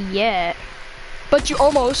not dead yet, but you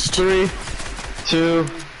almost. 3, 2,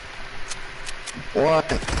 1.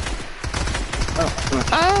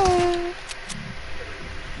 Oh.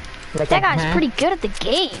 That guy's pretty good at the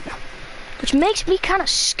game, which makes me kind of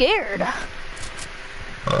scared.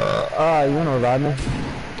 You wanna revive me?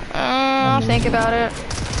 I'll think about it.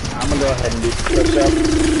 I'm gonna go ahead and do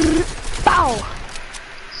push-ups. Bow!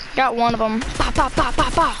 Got one of them. Bow, bow, bow, bow,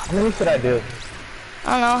 bow. How many should I do?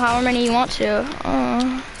 I don't know, however many you want to.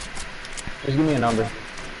 Just give me a number.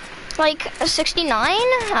 Like 69?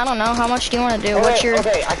 I don't know. How much do you want to do? What's your?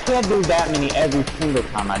 Okay, I can't do that many every single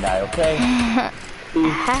time I die, okay? I'm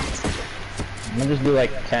gonna just do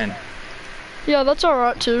like 10. Yeah, that's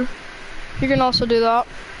alright too. You can also do that.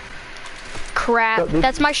 Crap,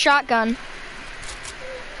 that's my shotgun.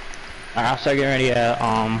 Alright, I'll start getting ready at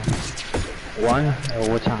 1 or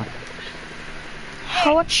what time?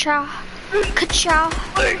 Hocha. Ka-cha.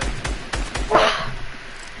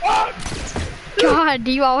 God,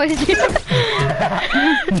 do you always do that?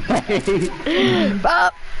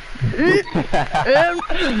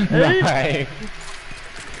 Right.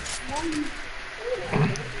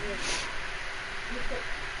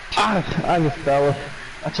 I just fell.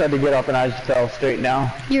 I tried to get up and I just fell straight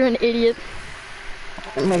down. You're an idiot.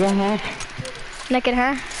 Nigga, Naked,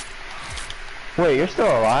 huh? wait, you're still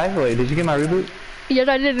alive? Wait, did you get my reboot? Yes,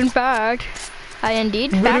 I did, in fact. I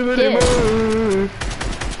indeed fact did.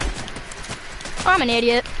 I'm an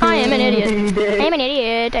idiot. I am an idiot. I'm an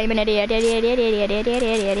idiot. I'm an idiot.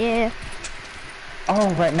 Idiot.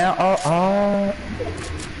 Oh, right now. Oh.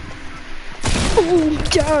 Oh,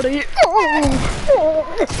 daddy. Oh.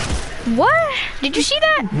 What? Did you see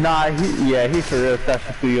that? Nah, he for real touched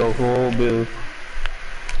through your whole build.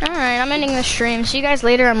 Alright, I'm ending the stream. See you guys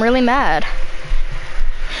later. I'm really mad.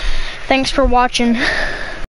 Thanks for watching.